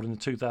Championship gold in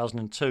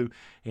 2002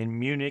 in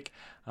Munich,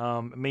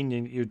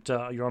 meaning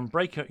your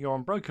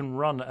unbroken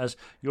run as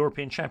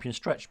European champion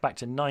stretched back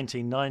to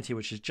 1990,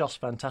 which is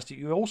just fantastic.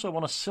 You also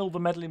won a silver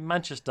medal in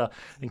Manchester,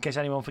 in case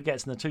anyone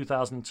forgets, in the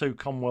 2002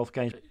 Commonwealth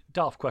Games.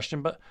 Daft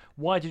question, but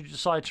why did you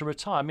decide to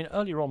retire? I mean,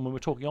 earlier on when we were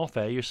talking off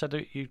air, you said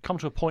that you'd come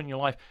to a point in your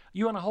life,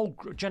 you and a whole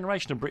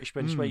generation of British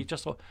sprinters where you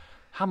just thought,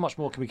 how much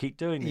more can we keep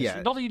doing this?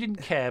 Yeah. Not that you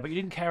didn't care, but you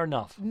didn't care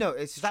enough. No,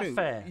 it's Is true. that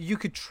fair? You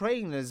could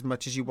train as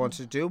much as you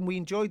wanted to do, and we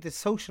enjoyed the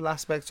social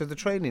aspects of the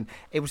training.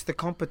 It was the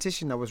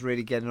competition that was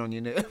really getting on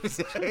your nerves.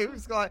 It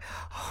was like,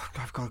 oh,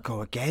 I've got to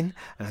go again,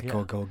 and I've got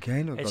to go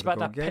again. It's about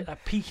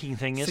that peaking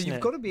thing, isn't it? So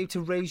you've got to be able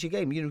to raise your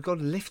game. You've got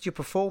to lift your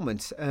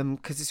performance,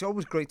 because it's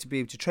always great to be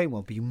able to train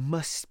well, but you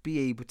must be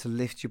able to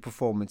lift your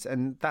performance,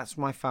 and that's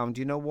what I found.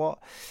 You know what?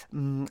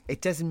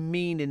 It doesn't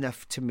mean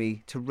enough to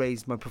me to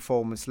raise my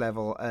performance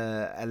level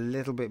a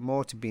little bit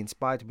more, to be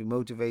inspired, to be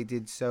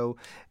motivated. So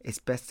it's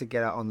best to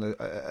get out on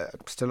the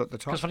still at the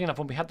top. Because funny enough,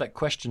 when we had that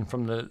question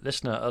from the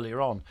listener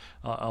earlier on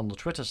the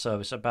Twitter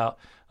service about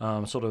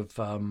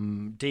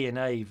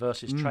DNA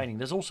versus training,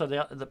 there's also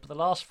the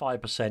last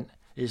 5%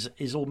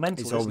 is all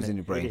mental. It's always isn't it? in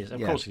your brain. It is.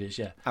 Of course it is.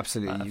 Yeah,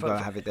 absolutely. You've got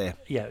to have it there.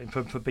 Yeah,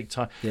 for big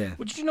time. Yeah.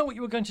 Well, did you know what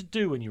you were going to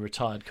do when you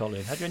retired,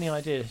 Colin? Had you any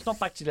idea? It's not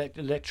back to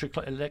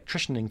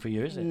electricianing for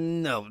you, is it?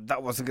 No,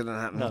 that wasn't going to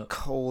happen. No.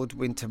 Cold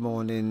winter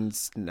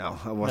mornings. No,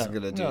 I wasn't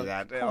going to do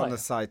that. Quite. On the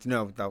side,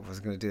 no, that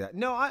wasn't going to do that.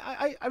 No,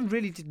 I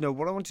really didn't know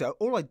what I wanted to.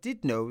 All I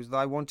did know was that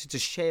I wanted to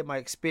share my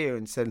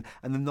experience and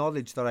the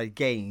knowledge that I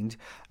gained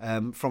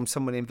from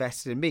someone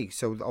invested in me.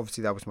 So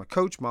obviously that was my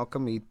coach,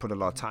 Malcolm. He'd put a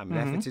lot of time and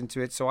effort into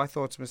it. So I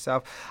thought to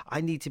myself, I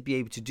need to be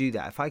able to do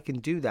that. If I can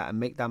do that and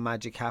make that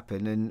magic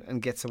happen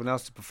and get someone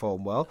else to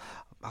perform well,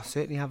 I'll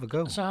certainly have a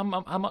go. So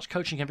how much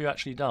coaching have you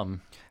actually done?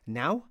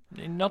 Now?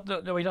 Not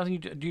that we don't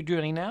think do you do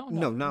any now?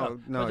 No.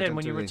 But then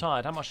when you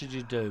retired, how much did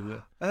you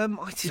do?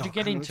 Did you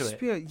get into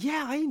it?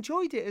 Yeah, I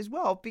enjoyed it as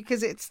well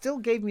because it still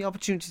gave me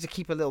opportunity to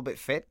keep a little bit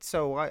fit.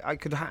 So I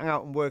could hang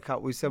out and work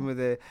out with some of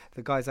the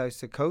guys I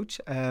used to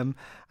coach, and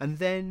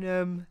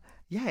then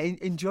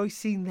enjoy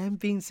seeing them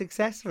being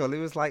successful. It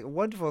was like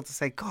wonderful to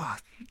say,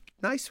 God,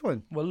 nice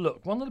one. Well,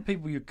 look, one of the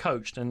people you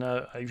coached, and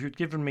if you'd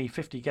given me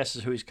 50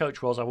 guesses who his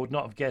coach was, I would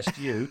not have guessed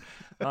you,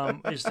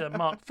 is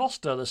Mark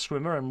Foster, the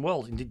swimmer and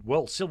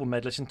world silver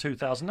medalist in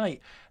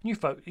 2008.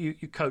 And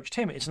you coached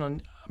him.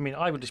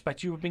 I would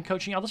expect you have been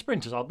coaching other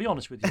sprinters, I'll be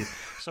honest with you.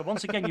 So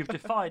once again, you've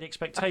defied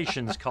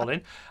expectations,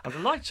 Colin. I'd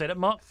like to say that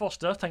Mark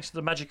Foster, thanks to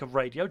the magic of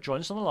radio,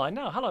 joins us on the line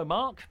now. Hello,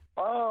 Mark.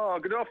 Oh,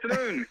 good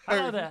afternoon.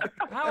 Hello there.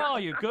 How are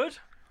you? Good?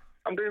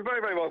 I'm doing very,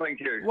 very well, thank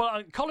you.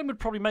 Well, Colin would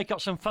probably make up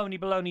some phony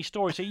baloney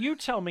story. So you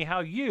tell me how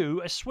you,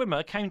 a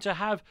swimmer, came to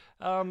have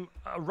a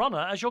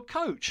runner as your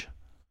coach.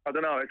 I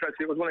don't know.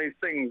 It was one of these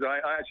things. I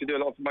actually do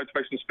a lot of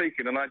motivational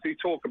speaking, and I do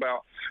talk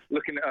about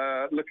looking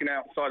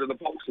outside of the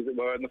box, as it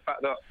were, and the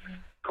fact that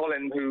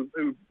Colin, who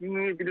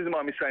if he doesn't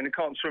mind me saying, he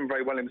can't swim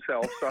very well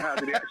himself. So how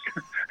did he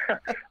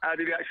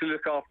actually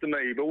look after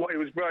me? But what he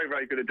was very,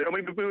 very good at doing,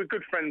 we were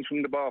good friends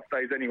from the Bath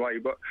days anyway.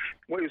 But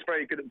what he was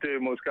very good at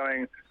doing was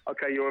going,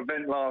 okay, your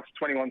event lasts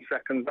 21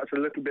 seconds. That's a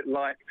little bit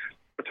like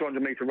a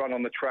 200-metre run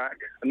on the track,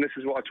 and this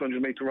is what a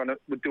 200-metre runner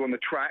would do on the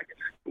track.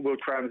 We'll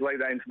translate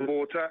that into the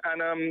water,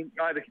 and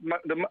I had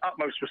the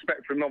utmost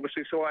respect for him,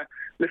 obviously, so I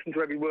listened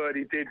to every word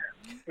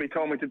he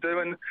told me to do,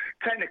 and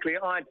technically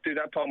I'd do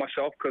that part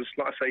myself, because,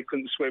 like I say, he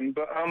couldn't swim,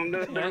 but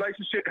the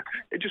relationship,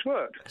 it just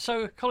worked.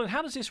 So, Colin,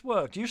 how does this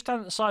work? Do you stand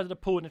at the side of the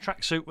pool in a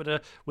tracksuit with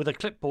a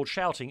clipboard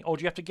shouting, or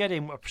do you have to get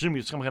him,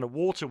 presumably some kind of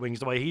water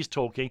wings, the way he's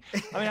talking?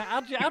 I mean,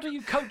 how do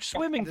you coach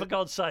swimming, for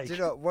God's sake? Do you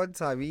know, one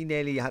time he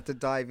nearly had to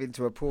dive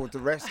into a pool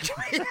to rescue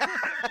me.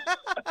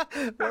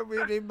 When we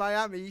were in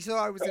Miami, he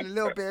saw I was in a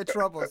little bit of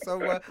trouble,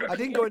 so I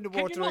didn't go in the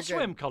water again. Can you not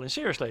swim, Colin?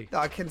 Seriously? No,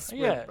 I can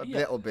swim a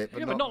little bit,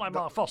 but not like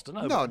Mark Foster,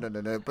 no.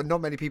 No, but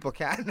not many people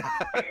can.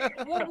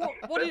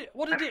 What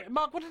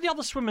did the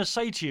other swimmers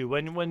say to you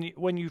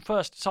when you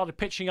first started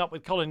pitching up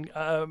with Colin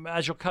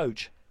as your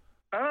coach?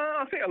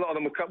 I think a lot of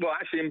them were,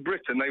 actually in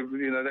Britain,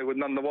 they were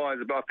none the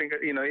wiser, but I think,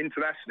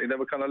 internationally they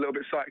were kind of a little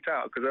bit psyched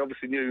out because they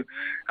obviously knew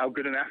how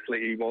good an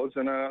athlete he was,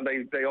 and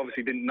they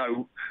obviously didn't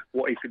know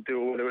what he could do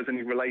or whether it was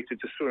any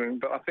related to swimming.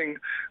 But I think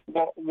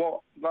what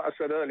like I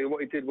said earlier,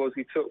 what he did was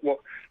he took what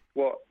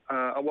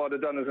I'd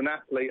have done as an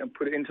athlete and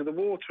put it into the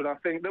water. And I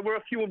think there were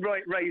a few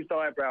raised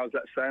eyebrows,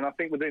 let's say, and I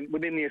think within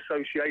the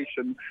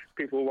association,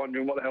 people were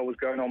wondering what the hell was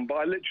going on. But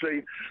I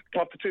literally,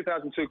 after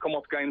 2002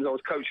 Commonwealth Games, I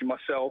was coaching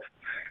myself.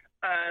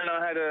 And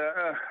I had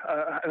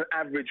an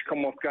average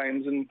Commonwealth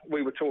Games, and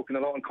we were talking a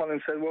lot. And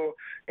Colin said, "Well,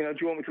 do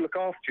you want me to look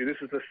after you?" This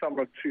was the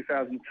summer of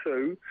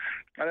 2002,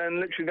 and then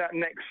literally that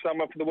next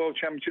summer for the World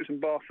Championships in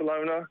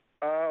Barcelona,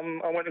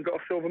 I went and got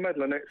a silver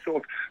medal, and it sort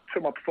of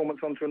took my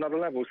performance onto another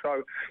level.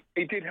 So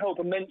it did help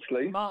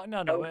immensely. Mark, no.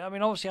 I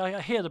mean, obviously,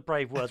 I hear the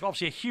brave words. But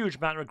obviously, a huge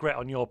amount of regret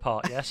on your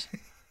part. Yes.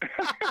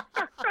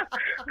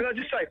 Can I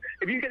just say,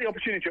 if you get the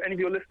opportunity, or any of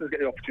your listeners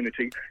get the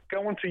opportunity,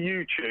 go onto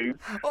YouTube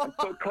and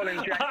put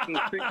Colin Jackson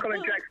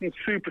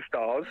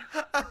Superstars.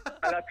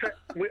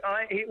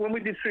 And when we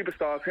did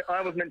Superstars,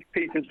 I was meant to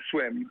teach him to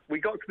swim. We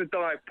got to the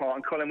dive part,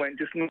 and Colin went,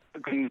 "Just look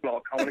on the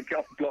block. I want to get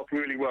off the block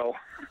really well."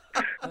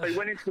 So he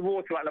went into the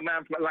water like the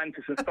man from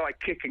Atlantis and started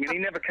kicking, and he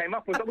never came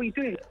up. I was like, "What are you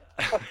doing?"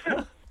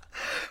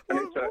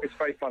 And it's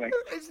very funny.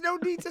 There's no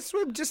need to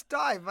swim, just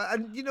dive.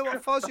 And you know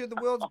what, Foz, you're the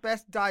world's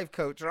best dive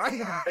coach,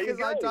 right? Because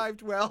I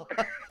dived well.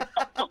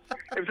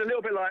 It was a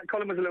little bit like,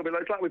 Colin was a little bit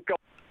like, it's like with golf.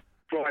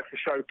 Drive for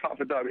show, putt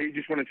for dough. He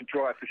just wanted to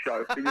drive for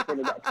show. He just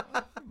wanted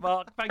that.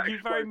 Mark, thank you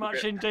very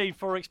much indeed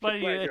for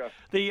explaining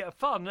the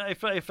fun,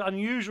 if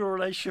unusual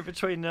relationship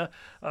between a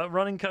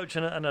running coach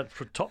and a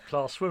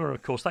top-class swimmer,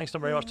 of course. Thanks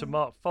very much to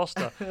Mark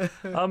Foster.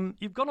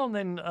 You've gone on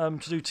then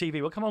to do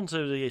TV. We'll come on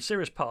to the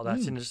serious part of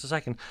that in just a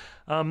second.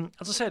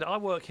 As I said, I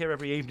work here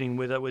every evening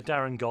with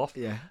Darren Gough.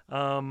 Yeah.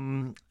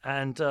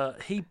 And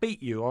he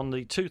beat you on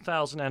the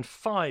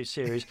 2005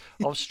 series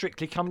of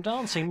Strictly Come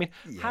Dancing.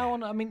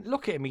 I mean,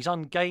 look at him. He's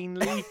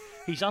ungainly.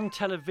 He's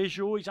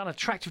untelevisual. He's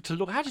unattractive to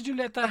look. How did you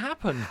let that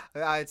happen?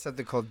 I had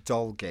something called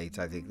dollgate,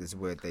 I think is the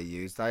word they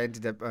used. I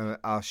ended up,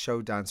 our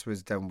show dance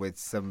was done with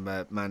some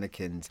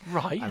mannequins.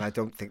 Right. And I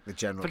don't think the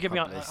general Forgive me,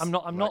 I'm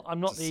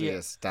not see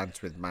us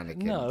dance with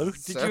mannequins.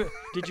 No.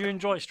 Did you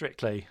enjoy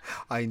Strictly?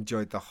 I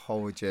enjoyed the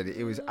whole journey.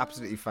 It was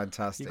absolutely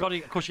fantastic.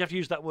 Of course, you have to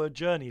use that word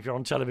journey if you're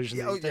on television.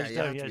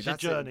 It's a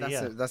journey.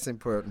 That's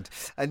important.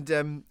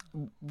 And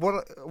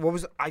what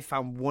I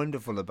found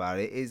wonderful about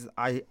it is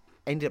I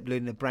ended up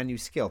learning a brand new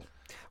skill,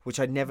 which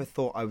I never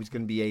thought I was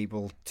going to be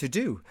able to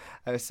do.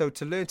 So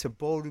to learn to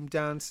ballroom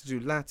dance, to do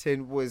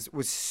Latin was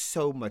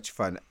so much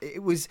fun.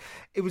 It was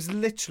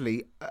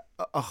literally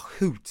a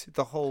hoot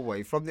the whole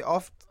way from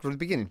the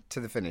beginning to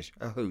the finish.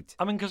 A hoot.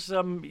 I mean, because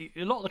a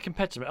lot of the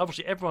competitors,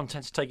 obviously everyone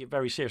tends to take it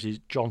very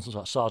seriously. Johnson's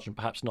like Sargent,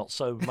 perhaps not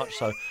so much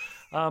so.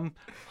 I'm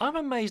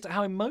amazed at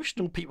how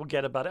emotional people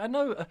get about it. I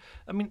know,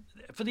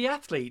 for the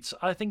athletes,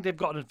 I think they've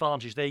got an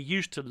advantage. They're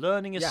used to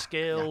learning a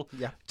skill,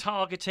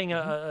 targeting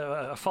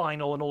a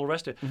final and all the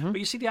rest of it. But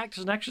you see the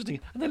actors and actresses,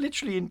 and they're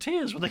literally in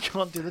tears when they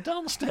can't do the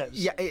dance steps.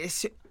 Yeah,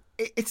 it's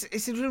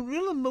a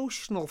real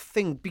emotional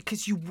thing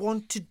because you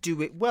want to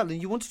do it well, and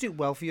you want to do it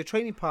well for your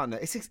training partner.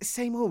 It's the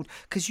same old,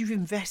 because you've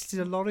invested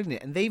a lot in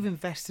it, and they've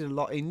invested a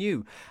lot in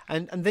you,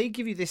 and they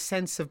give you this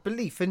sense of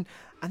belief, and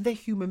they're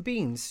human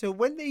beings. So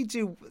when they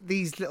do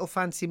these little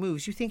fancy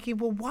moves, you're thinking,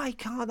 well, why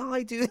can't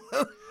I do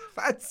those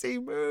fancy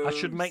moves? I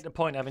should make the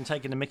point, having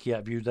taken the mickey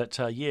out of you, that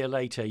a year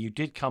later you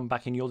did come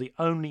back, and you're the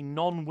only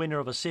non-winner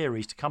of a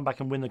series to come back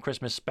and win the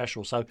Christmas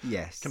special. So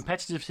yes,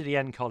 competitive to the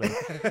end, Colin.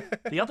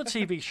 The other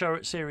TV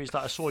show series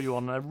that I saw you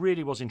on, and I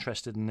really was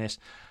interested in this.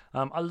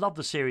 I love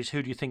the series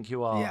Who Do You Think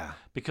You Are? Yeah.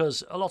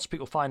 Because a lot of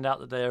people find out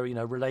that they're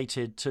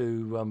related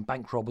to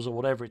bank robbers or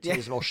whatever it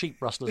is, or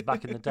sheep rustlers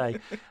back in the day.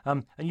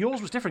 And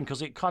yours was different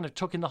because it kind of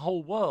took in the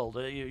whole world.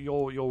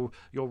 Your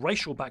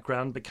racial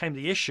background became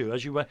the issue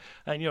as you were.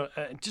 And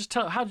just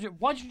tell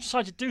why did you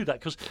decide to do that?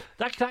 Because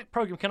that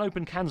program can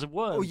open cans of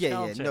worms. Oh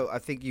yeah. No, I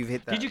think you've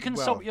hit that. Did you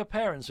consult your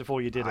parents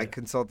before you did it? I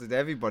consulted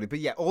everybody, but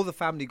yeah, all the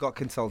family got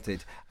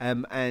consulted,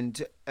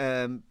 and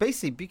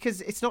basically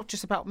because it's not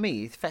just about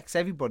me; it affects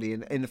everybody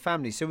in the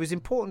family. So it was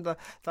important that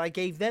I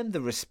gave them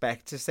the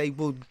respect to say,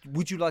 well,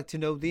 would you like to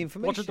know the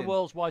information? What did the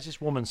world's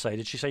wisest woman say?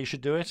 Did she say you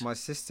should do it? My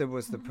sister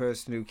was the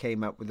person who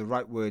came up with the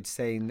right words,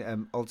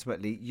 saying,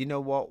 ultimately, you know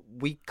what?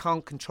 We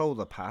can't control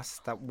the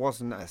past. That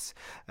wasn't us.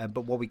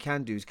 But what we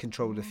can do is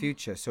control the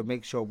future. So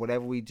make sure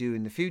whatever we do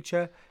in the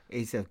future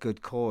is a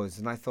good cause.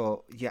 And I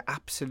thought, you're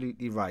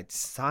absolutely right.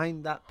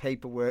 Sign that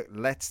paperwork.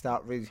 Let's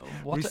start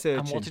researching.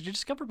 And what did you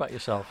discover about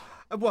yourself?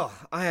 Well,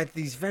 I had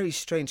these very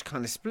strange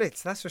kind of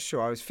splits, that's for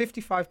sure. I was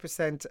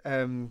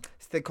 55%,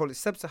 they call it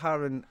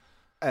sub-Saharan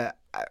Black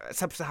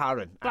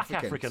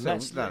African.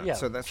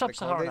 So that's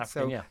Sub-Saharan what they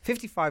call it.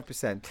 African, so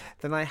 55%.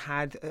 Then I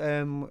had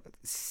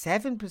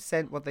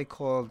 7% what they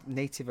call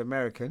Native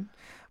American,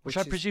 which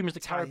I presume is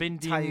the Carib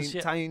Indians.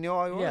 Taino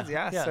I was,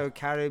 So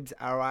Caribs,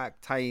 Arawak,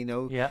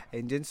 Taino,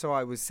 Indian. So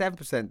I was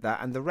 7% that,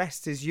 and the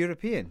rest is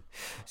European.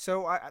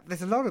 So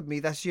there's a lot of me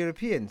that's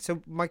European.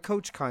 So my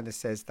coach kind of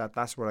says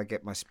that's where I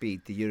get my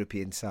speed, the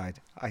European side.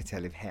 I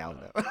tell him, hell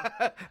no.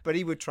 But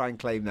he would try and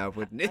claim that,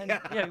 wouldn't he?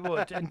 Yeah, he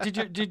would. And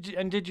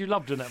did you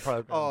love doing that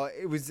program? Oh,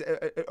 it was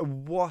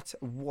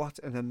what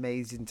an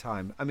amazing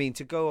time. I mean,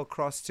 to go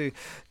across to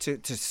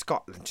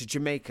Scotland, to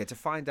Jamaica, to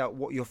find out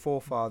what your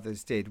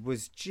forefathers did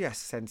was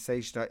just sensational.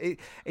 sensational.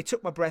 It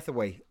took my breath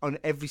away on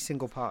every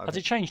single part of Has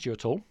it changed you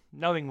at all,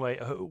 knowing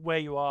where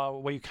you are,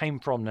 where you came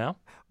from now?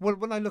 Well,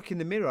 when I look in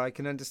the mirror, I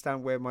can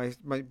understand where my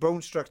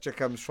bone structure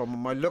comes from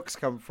and my looks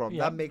come from.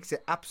 Yeah. That makes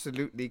it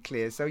absolutely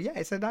clear. So, yeah,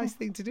 it's a nice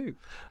thing to do.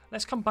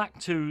 Let's come back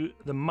to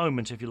the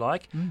moment, if you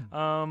like.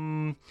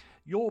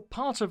 You're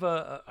part of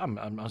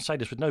I'll say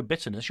this with no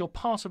bitterness, you're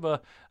part of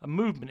a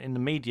movement in the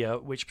media,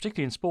 which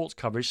particularly in sports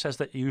coverage says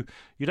that you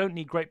don't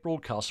need great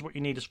broadcasters. What you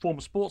need is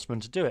former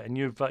sportsmen to do it. And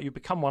you've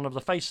become one of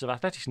the faces of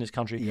athletics in this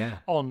country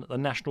on the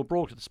national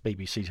broadcast. It's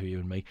BBC to you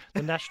and me,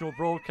 the national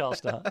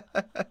broadcaster.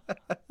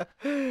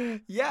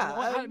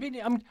 Yeah.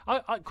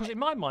 Because in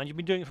my mind, you've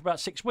been doing it for about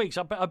 6 weeks.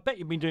 I bet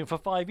you've been doing it for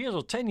 5 years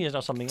or 10 years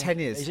or something. 10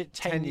 years. Is it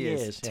 10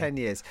 years? 10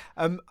 years.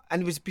 And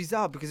it was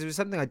bizarre because it was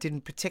something I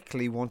didn't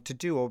particularly want to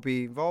do or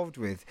be involved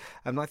with.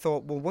 And I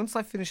thought, well, once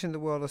I finish in the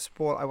world of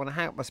sport, I want to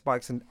hang up my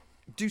spikes and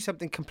do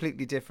something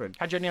completely different.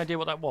 Had you any idea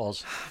what that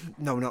was?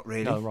 No, not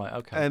really. No, right,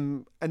 okay.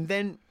 And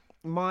then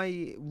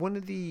one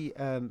of the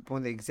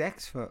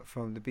execs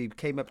from the BBC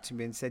came up to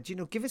me and said,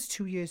 give us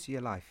 2 years of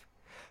your life.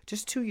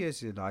 Just 2 years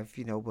of your life,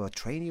 we'll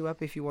train you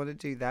up if you want to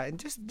do that. And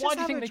just why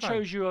do you think they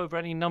chose you over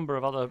any number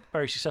of other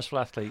very successful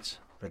athletes?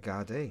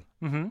 Regardez.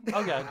 Mm-hmm.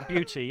 Oh, yeah, the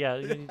beauty,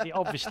 yeah.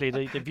 Obviously,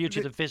 the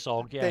beauty of the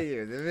visage, yeah. There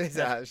you go, the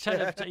visage.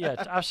 Yeah,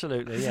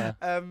 absolutely, yeah.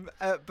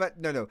 But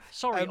no.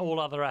 Sorry, all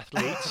other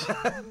athletes.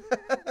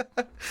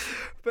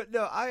 But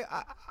no,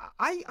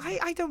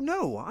 I don't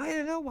know. I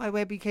don't know why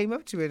Webby came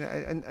up to me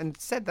and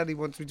said that he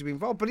wants me to be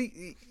involved. But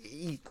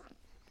he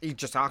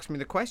just asked me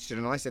the question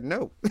and I said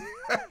no.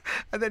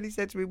 And then he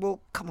said to me,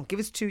 well, come on, give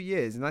us 2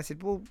 years. And I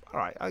said, well, all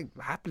right, I'll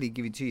happily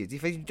give you 2 years.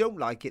 If you don't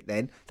like it,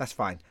 then that's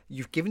fine.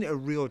 You've given it a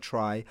real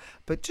try,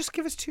 but just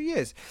give us 2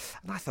 years.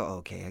 And I thought,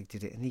 okay, I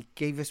did it. And he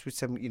gave us with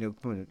some,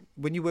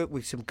 when you work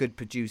with some good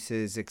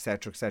producers,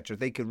 etc.,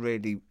 they can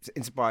really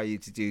inspire you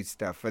to do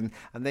stuff. And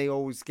they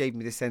always gave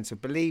me the sense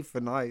of belief.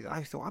 And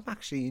I thought, I'm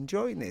actually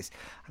enjoying this.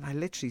 And I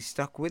literally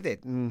stuck with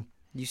it. And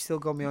you still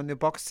got me on your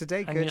box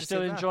today. And you're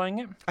still enjoying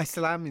it? I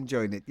still am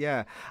enjoying it,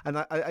 yeah. And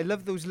I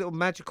love those little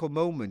magical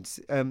moments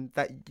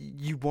that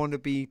you want to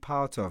be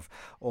part of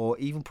or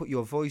even put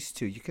your voice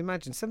to. You can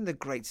imagine some of the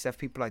great stuff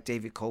people like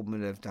David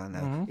Coleman have done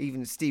now,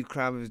 even Steve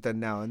Cram has done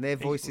now, and their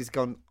voice has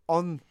gone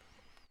on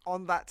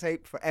that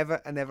tape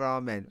forever and ever,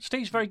 amen.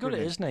 Steve's very good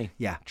at it, isn't he?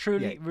 Yeah.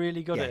 Truly,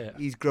 really good at it.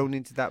 He's grown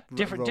into that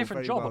different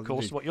role job, well, of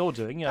course, what you're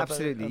doing. Yeah,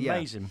 absolutely,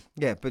 amazing.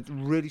 Yeah, but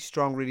really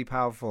strong, really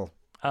powerful.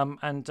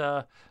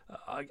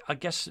 I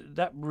guess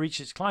that reached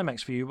its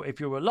climax for you if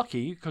you were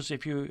lucky, because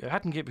if you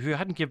hadn't given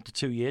the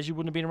 2 years, you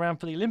wouldn't have been around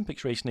for the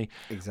Olympics recently.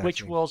 Exactly.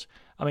 Which was,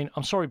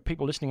 I'm sorry,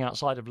 people listening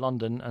outside of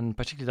London, and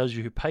particularly those of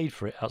you who paid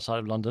for it outside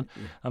of London.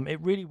 Yeah.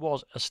 It really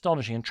was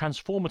astonishing and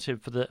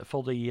transformative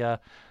for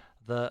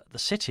the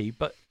city,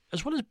 but.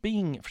 As well as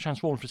being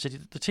transformed for the city,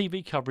 the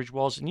TV coverage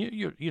was, and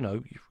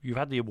you've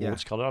had the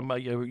awards, Colin.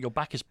 Your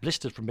back is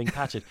blistered from being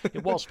patted.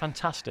 It was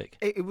fantastic.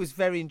 It was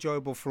very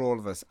enjoyable for all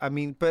of us.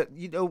 But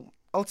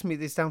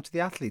ultimately it's down to the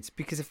athletes,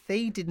 because if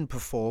they didn't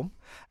perform,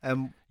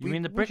 you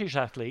mean the British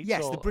athletes?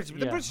 Yes, the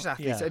British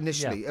athletes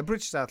initially.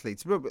 British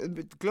athletes. But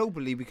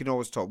globally, we can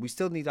always talk. We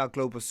still need our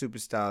global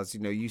superstars.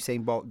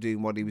 Usain Bolt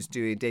doing what he was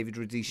doing, David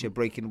Rudisha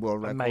breaking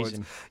world records.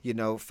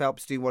 Amazing.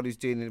 Phelps doing what he was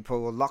doing in the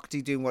pool,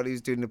 Lochte doing what he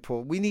was doing in the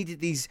pool. We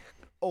needed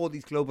all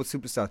these global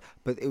superstars,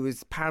 but it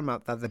was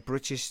paramount that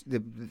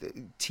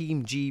the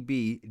Team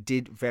GB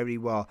did very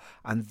well,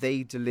 and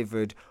they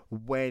delivered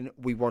when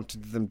we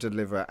wanted them to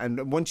deliver.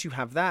 And once you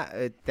have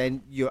that,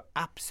 then you're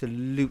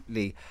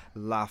absolutely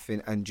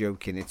laughing and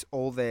joking. It's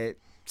all there,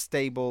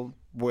 stable,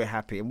 we're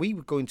happy, and we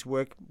were going to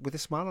work with a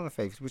smile on our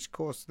face, which of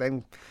course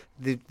then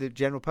the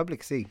general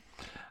public see.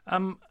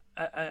 And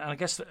I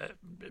guess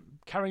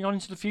carrying on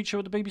into the future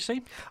with the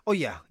BBC? Oh,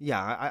 yeah.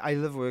 I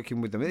love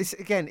working with them.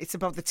 It's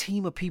about the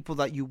team of people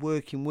that you're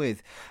working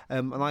with.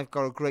 And I've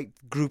got a great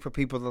group of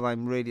people that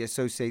I'm really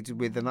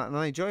associated with, and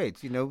I enjoy it.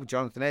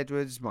 Jonathan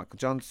Edwards, Michael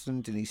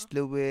Johnson, Denise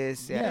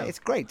Lewis. Yeah, it's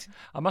great.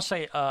 I must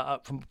say,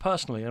 from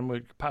personally, and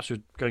we're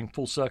going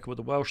full circle with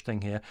the Welsh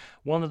thing here,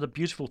 one of the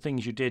beautiful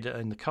things you did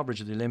in the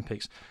coverage of the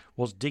Olympics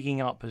was digging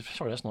up,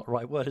 sorry, that's not the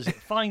right word, is it?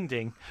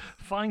 Finding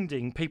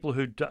people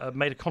who'd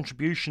made a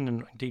contribution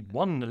and indeed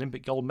won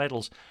Olympic gold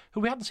medals, who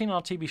we hadn't seen on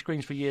our TV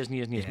screens for years and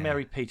years and years. Yeah.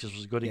 Mary Peters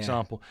was a good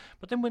example.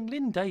 But then when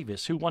Lynn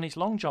Davis, who won his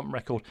long jump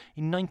record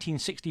in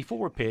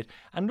 1964, appeared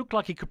and looked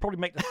like he could probably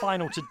make the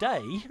final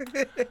today.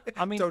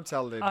 Don't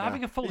tell Lynn.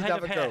 Having a full head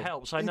of hair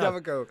helps, I know. Have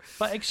a go.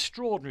 But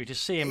extraordinary to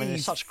see him in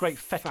such great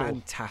fettle.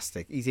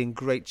 Fantastic. He's in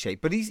great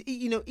shape. But he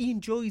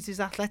enjoys his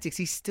athletics.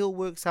 He still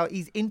works out.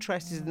 He's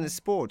interested in the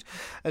sport.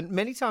 And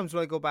many times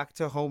when I go back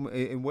to home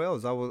in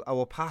Wales, I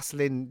will pass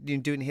Lynn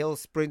doing hill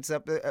sprints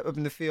up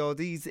in the field.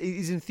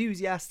 He's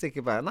enthusiastic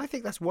about it, and I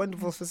think that's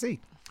wonderful to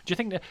see. Do you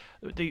think that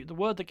the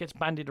word that gets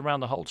bandied around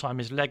the whole time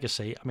is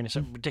legacy? I mean, it's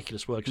a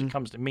ridiculous word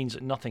because it means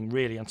nothing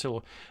really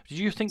until... Do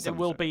you think there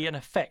will be an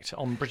effect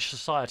on British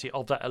society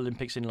of that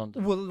Olympics in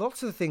London? Well,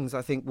 lots of the things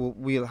I think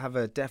we'll have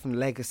a definite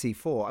legacy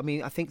for. I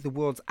mean, I think the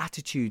world's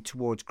attitude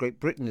towards Great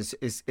Britain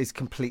is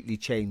completely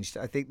changed.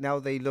 I think now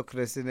they look at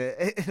us in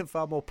a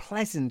far more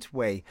pleasant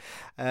way.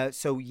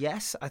 So,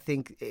 yes, I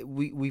think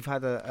we've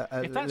had a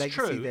if that's legacy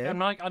true, there.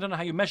 and I don't know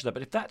how you measure that,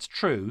 but if that's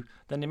true,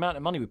 then the amount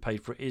of money we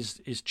paid for it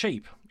is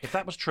cheap. If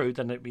that was true,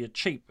 then it'd be a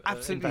cheap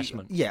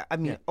investment. Yeah, I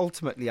mean,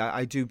 ultimately,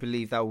 I do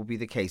believe that will be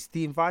the case.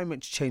 The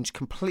environment's changed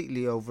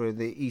completely over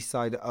the east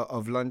side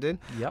of London,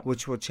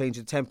 which will change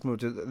the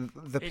temperament of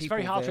the people. It's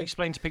very hard there. to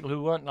explain to people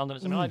who weren't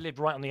Londoners. I mean, I lived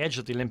right on the edge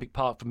of the Olympic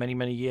Park for many,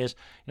 many years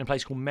in a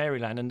place called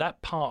Maryland, and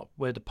that part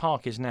where the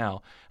park is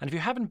now. And if you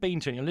haven't been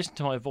to it, and you listen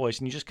to my voice,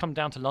 and you just come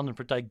down to London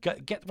for a day,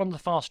 get one of the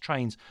fast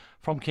trains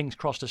from King's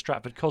Cross to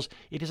Stratford, because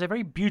it is a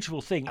very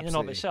beautiful thing in and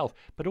of itself.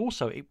 But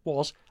also, it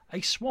was a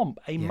swamp,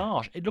 a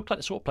marsh. It looked like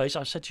the sort of place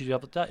I said to you the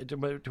other day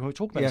when we were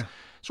talking about this.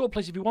 Sort of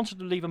place, if you wanted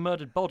to leave a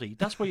murdered body,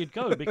 that's where you'd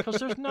go, because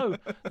there's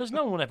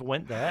no one ever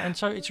went there, and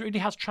so it really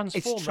has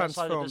transformed that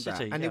side of the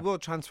city, and it will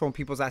transform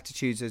people's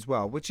attitudes as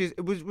well, which is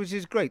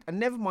great. And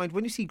never mind,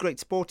 when you see great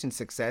sporting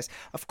success,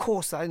 of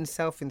course that in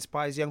itself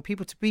inspires young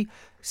people to be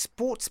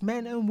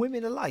sportsmen and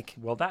women alike.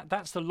 Well,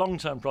 that's the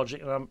long-term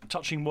project, and I'm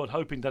touching wood,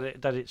 hoping that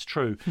it's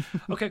true.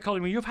 Okay,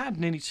 Colin, well, you've had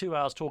nearly 2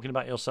 hours talking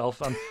about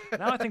yourself.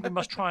 Now I think we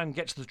must try and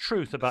get to the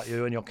truth about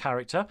you and your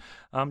character.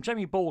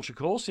 Jamie Balch, of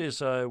course,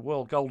 is a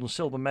world gold and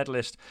silver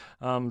medalist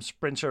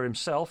sprinter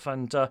himself,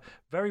 and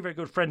very, very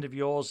good friend of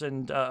yours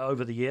and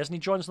over the years. And he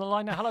joins us on the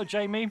line now. Hello,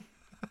 Jamie.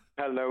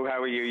 Hello,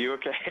 how are you? You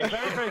okay?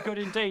 Very, very good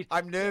indeed.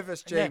 I'm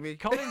nervous, Jamie. Yeah,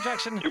 Colin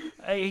Jackson,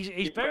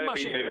 he's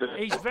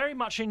very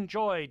much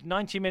enjoyed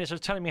 90 minutes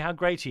of telling me how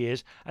great he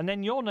is, and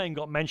then your name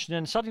got mentioned,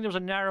 and suddenly there was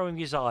a narrowing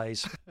his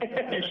eyes.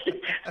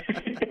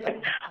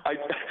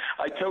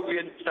 I totally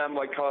understand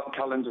why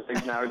Colin's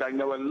things now. I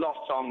know a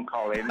lot on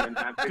Colin. And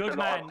good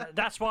man.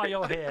 That's why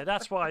you're here.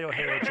 That's why you're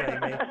here,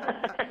 Jamie.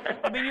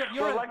 I mean,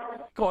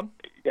 go on.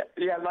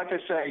 Yeah, like I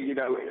say,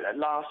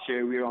 last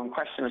year we were on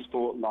Question of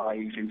Sport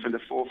Live in front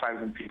of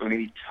 4,000 people, and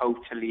he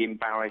totally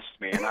embarrassed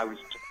me, and I was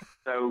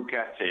so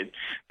gutted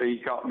that he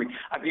got me.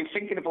 I've been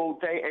thinking of all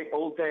day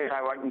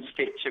how I can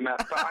stitch him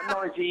up, but I'm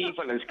not as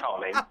evil as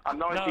Colin. I'm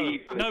not as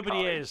evil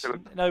nobody as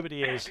Colin.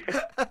 Nobody is.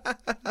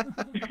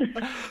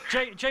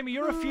 Jamie,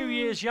 you're a few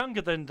years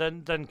younger than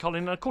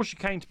Colin, and of course you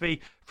came to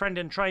be friend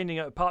in training,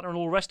 a partner, and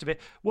all the rest of it.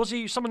 Was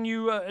he someone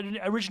you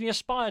originally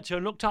aspired to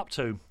and looked up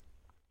to?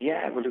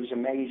 Yeah, well, it was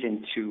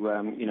amazing to,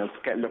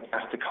 get looked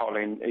after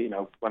Colin.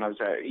 When I've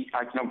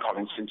known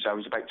Colin since I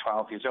was about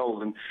 12 years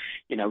old, and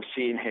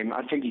seeing him,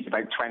 I think he's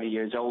about 20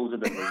 years older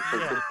than me. So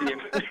to see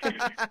him,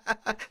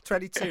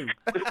 22.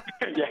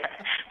 Yeah,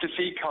 to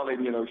see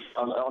Colin,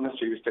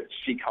 honestly, was to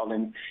see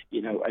Colin,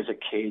 as a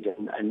kid,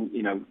 and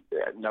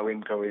know him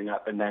growing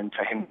up, and then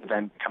for him to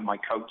then become my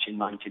coach in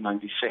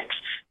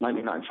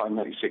 1995,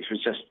 96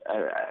 was just,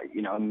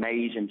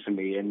 amazing for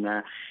me. And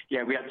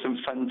we had some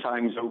fun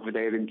times over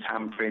there in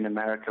Tampa, in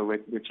America,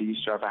 which he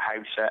used to have a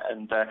house at,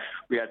 and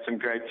we had some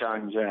great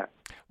times.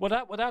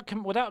 Without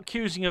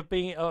accusing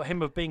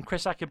him of being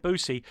Chris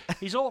Akabusi,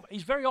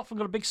 he's very often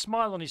got a big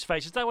smile on his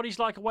face. Is that what he's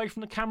like away from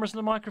the cameras and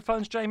the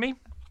microphones, Jamie?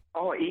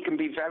 Oh, he can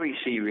be very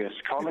serious.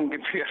 Colin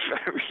can be a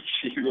very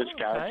serious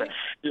character.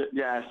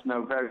 Yes,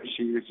 no, very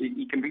serious.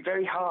 He can be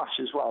very harsh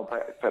as well,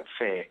 but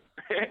fair.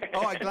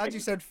 Oh, I'm glad you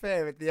said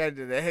fair at the end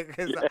of it,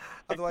 because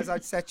otherwise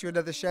I'd set you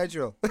another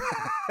schedule.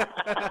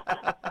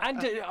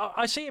 And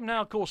I see him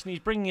now, of course, and he's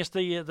bringing us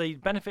the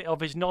benefit of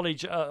his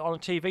knowledge on a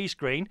TV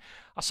screen.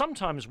 I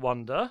sometimes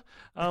wonder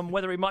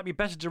whether he might be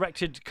better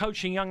directed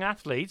coaching young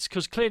athletes,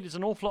 because clearly there's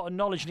an awful lot of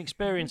knowledge and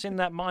experience in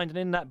that mind and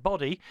in that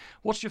body.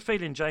 What's your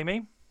feeling,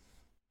 Jamie?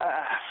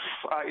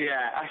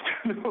 I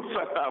don't know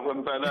about that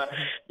one, but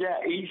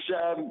he's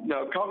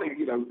Colin.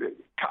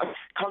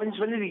 Colin's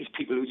one of these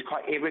people who's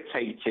quite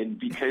irritating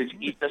because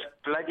he's just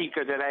bloody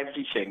good at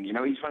everything.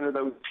 He's one of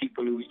those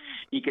people who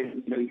he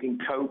can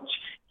coach,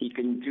 he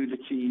can do the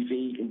TV,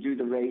 he can do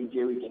the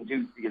radio, he can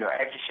do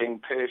everything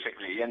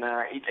perfectly, and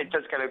it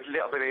does get a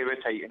little bit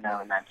irritating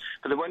now and then.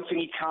 But the one thing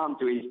he can't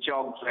do is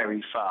jog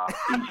very far.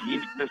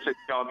 He's just at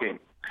jogging.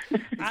 He's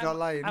not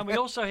lying. And we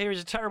also hear he's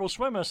a terrible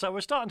swimmer, so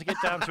we're starting to get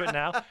down to it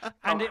now.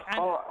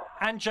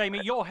 And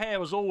Jamie, your hair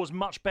was always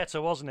much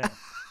better, wasn't it?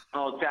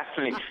 Oh,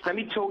 definitely. Let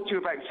me talk to you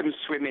about some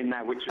swimming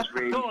now, which was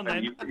really Go on,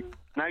 fun. then.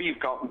 Now you've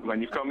got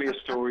one. You've got me a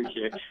story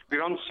here. We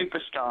were on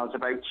Superstars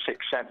about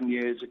 6-7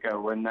 years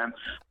ago, and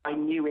I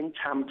knew in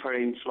Tampa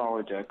in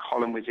Florida,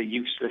 Colin was a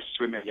useless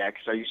swimmer,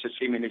 because I used to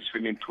see him in his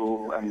swimming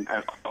pool and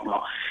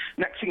whatnot.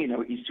 Next thing you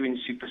know, he's doing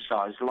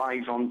Superstars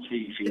live on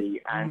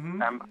TV,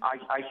 and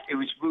it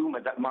was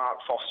rumoured that Mark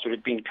Foster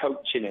had been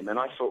coaching him, and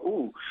I thought,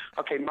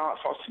 Mark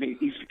Foster, if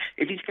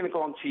he's going to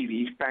go on TV,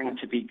 he's bound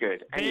to be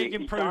good. Big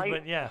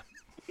improvement, yeah.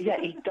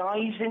 he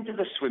dives into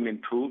the swimming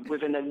pool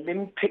with an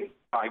Olympic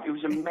dive. It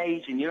was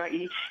amazing. You know,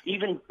 he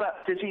even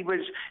bucked as he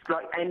was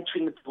like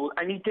entering the pool,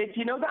 and he did.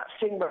 You know that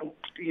thing when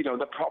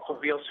the proper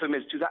real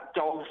swimmers do that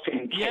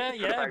dolphin kick?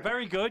 Yeah,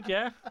 very good.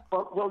 Yeah.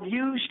 Well,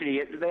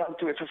 usually they'll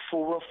do it for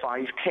 4 or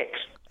 5 kicks.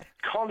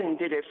 Colin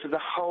did it for the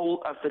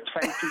whole of the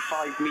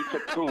 25-metre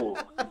pool.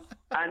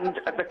 And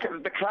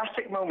the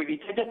classic moment, he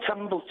did a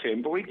tumble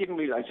turn, but what he didn't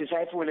realise is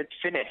everyone had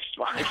finished.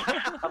 Right?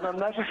 And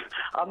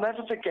I'll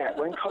never forget,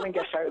 when Colin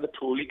gets out of the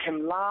pool, he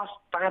can laugh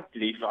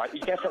badly, right? He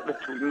gets out of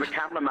the pool and the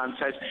cameraman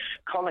says,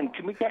 "Colin,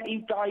 can we get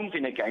you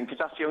diving again? Because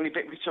that's the only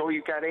bit we saw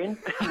you get in."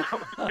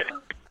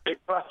 A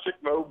classic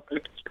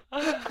moment.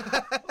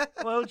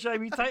 Well,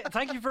 Jamie,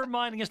 thank you for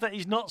reminding us that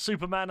he's not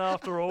Superman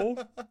after all.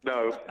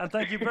 No. And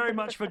thank you very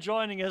much for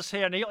joining us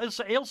here. And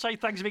he'll say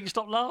thanks if he can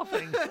stop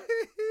laughing.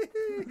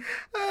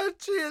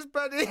 Cheers,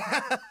 buddy.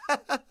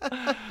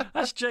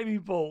 That's Jamie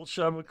Balch,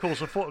 of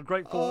course, a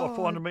great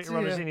 400-metre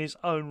runner in his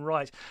own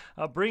right,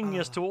 bringing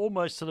us to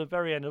almost to the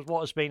very end of what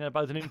has been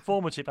both an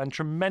informative and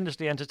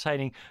tremendously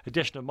entertaining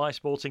edition of My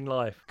Sporting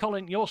Life.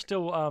 Colin, you're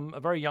still a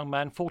very young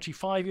man,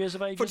 45 years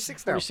of age?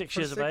 46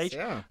 years of age.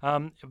 Yeah.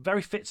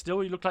 Very fit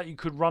still. You look like you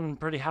could run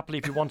pretty happily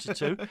if you wanted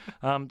to,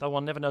 though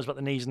one never knows about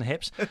the knees and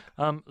hips.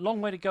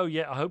 Long way to go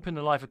yet, I hope, in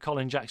the life of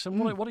Colin Jackson.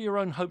 What are your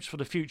own hopes for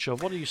the future?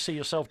 What do you see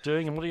yourself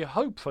doing, and what do you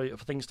hope for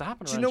things to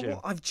happen around you? Do you know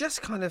what? I've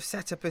just kind of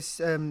set up a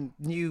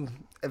new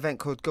event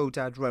called Go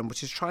Dad Run,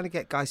 which is trying to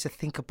get guys to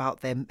think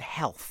about their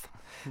health.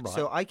 Right.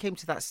 So I came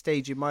to that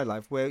stage in my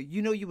life where,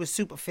 you were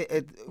super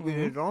fit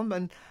on,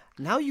 and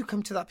now you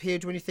come to that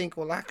period when you think,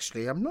 well,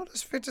 actually, I'm not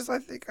as fit as I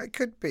think I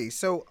could be.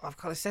 So I've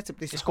kind of set up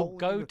this. It's called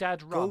Go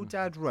Dad Run. Go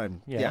Dad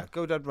Run. Yeah,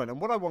 Go Dad Run. And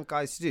what I want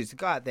guys to do is to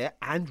go out there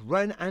and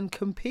run and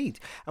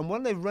compete. And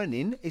when they're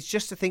running, it's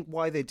just to think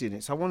why they're doing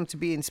it. So I want them to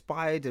be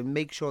inspired and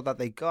make sure that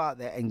they go out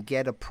there and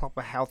get a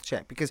proper health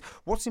check. Because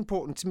what's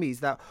important to me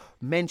is that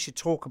men should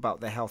talk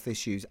about their health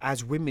issues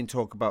as women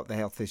talk about their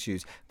health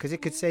issues, because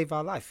it could save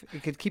our life.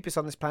 It could keep us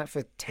on this planet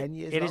for 10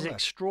 years It longer. is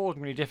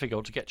extraordinarily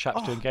difficult to get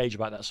chaps to engage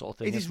about that sort of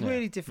thing. It is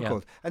really difficult. Yeah.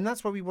 And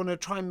that's why we want to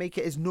try and make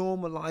it as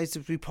normalised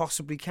as we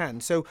possibly can.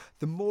 So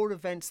the more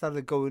events that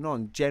are going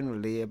on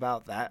generally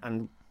about that,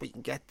 and we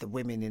can get the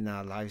women in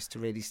our lives to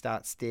really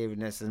start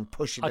steering us and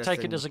pushing us. I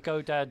take it as a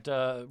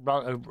GoDad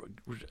run,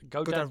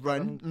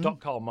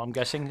 GoDadRun.com, I'm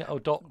guessing.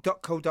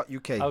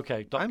 .co.uk.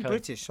 Okay. I'm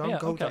British, so I'm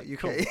go.uk. Okay,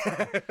 cool.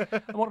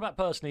 And what about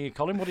personally,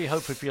 Colin? What are you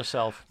hoping for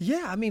yourself?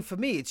 Yeah, I mean, for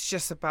me, it's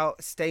just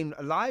about staying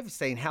alive,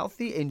 staying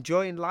healthy,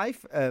 enjoying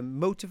life,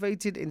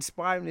 motivated,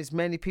 inspiring as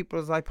many people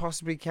as I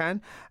possibly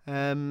can.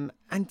 And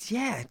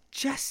yeah,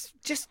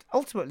 just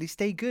ultimately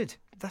stay good.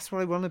 That's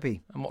what I want to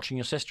be. I'm watching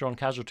your sister on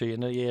Casualty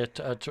in the year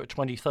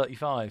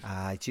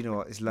 2035. Do you know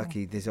what? It's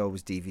lucky there's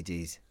always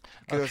DVDs.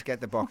 Girls get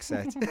the box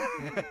set.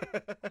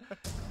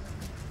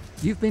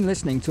 You've been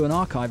listening to an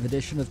archive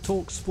edition of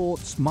Talk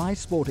Sport's My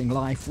Sporting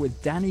Life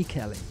with Danny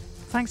Kelly.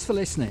 Thanks for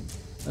listening,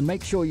 and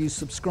make sure you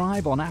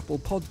subscribe on Apple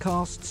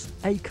Podcasts,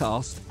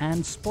 Acast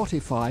and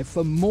Spotify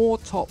for more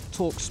top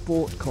Talk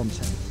Sport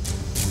content.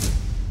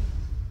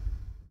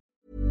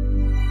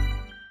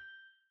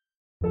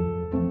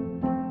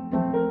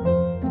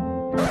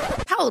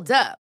 Hold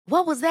up.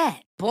 What was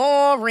that?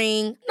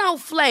 Boring. No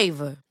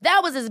flavor.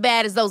 That was as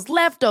bad as those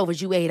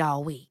leftovers you ate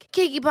all week.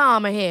 Keke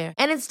Palmer here.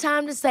 And it's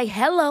time to say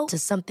hello to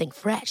something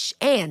fresh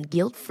and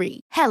guilt-free.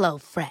 Hello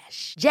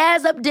Fresh.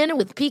 Jazz up dinner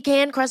with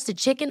pecan-crusted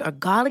chicken or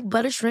garlic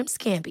butter shrimp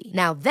scampi.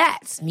 Now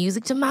that's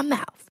music to my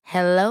mouth.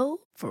 Hello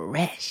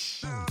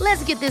Fresh.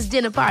 Let's get this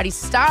dinner party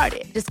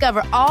started.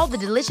 Discover all the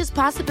delicious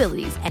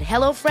possibilities at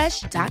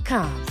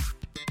HelloFresh.com.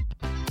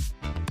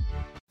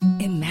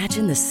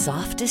 Imagine the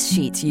softest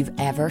sheets you've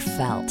ever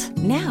felt.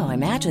 Now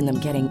imagine them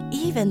getting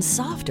even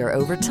softer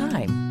over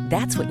time.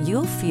 That's what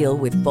you'll feel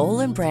with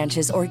Boll &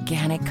 Branch's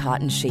organic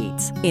cotton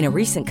sheets. In a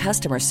recent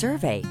customer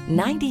survey,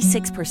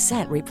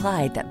 96%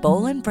 replied that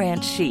Boll &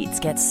 Branch sheets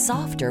get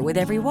softer with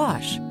every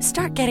wash.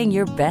 Start getting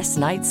your best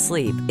night's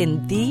sleep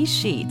in these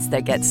sheets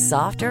that get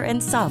softer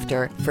and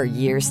softer for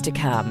years to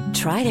come.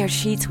 Try their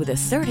sheets with a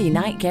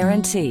 30-night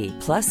guarantee.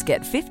 Plus,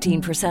 get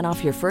 15%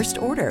 off your first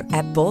order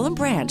at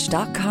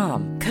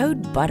bollandbranch.com.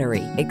 Code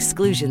BUTTERY.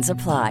 Exclusions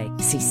apply.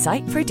 See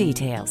site for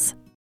details.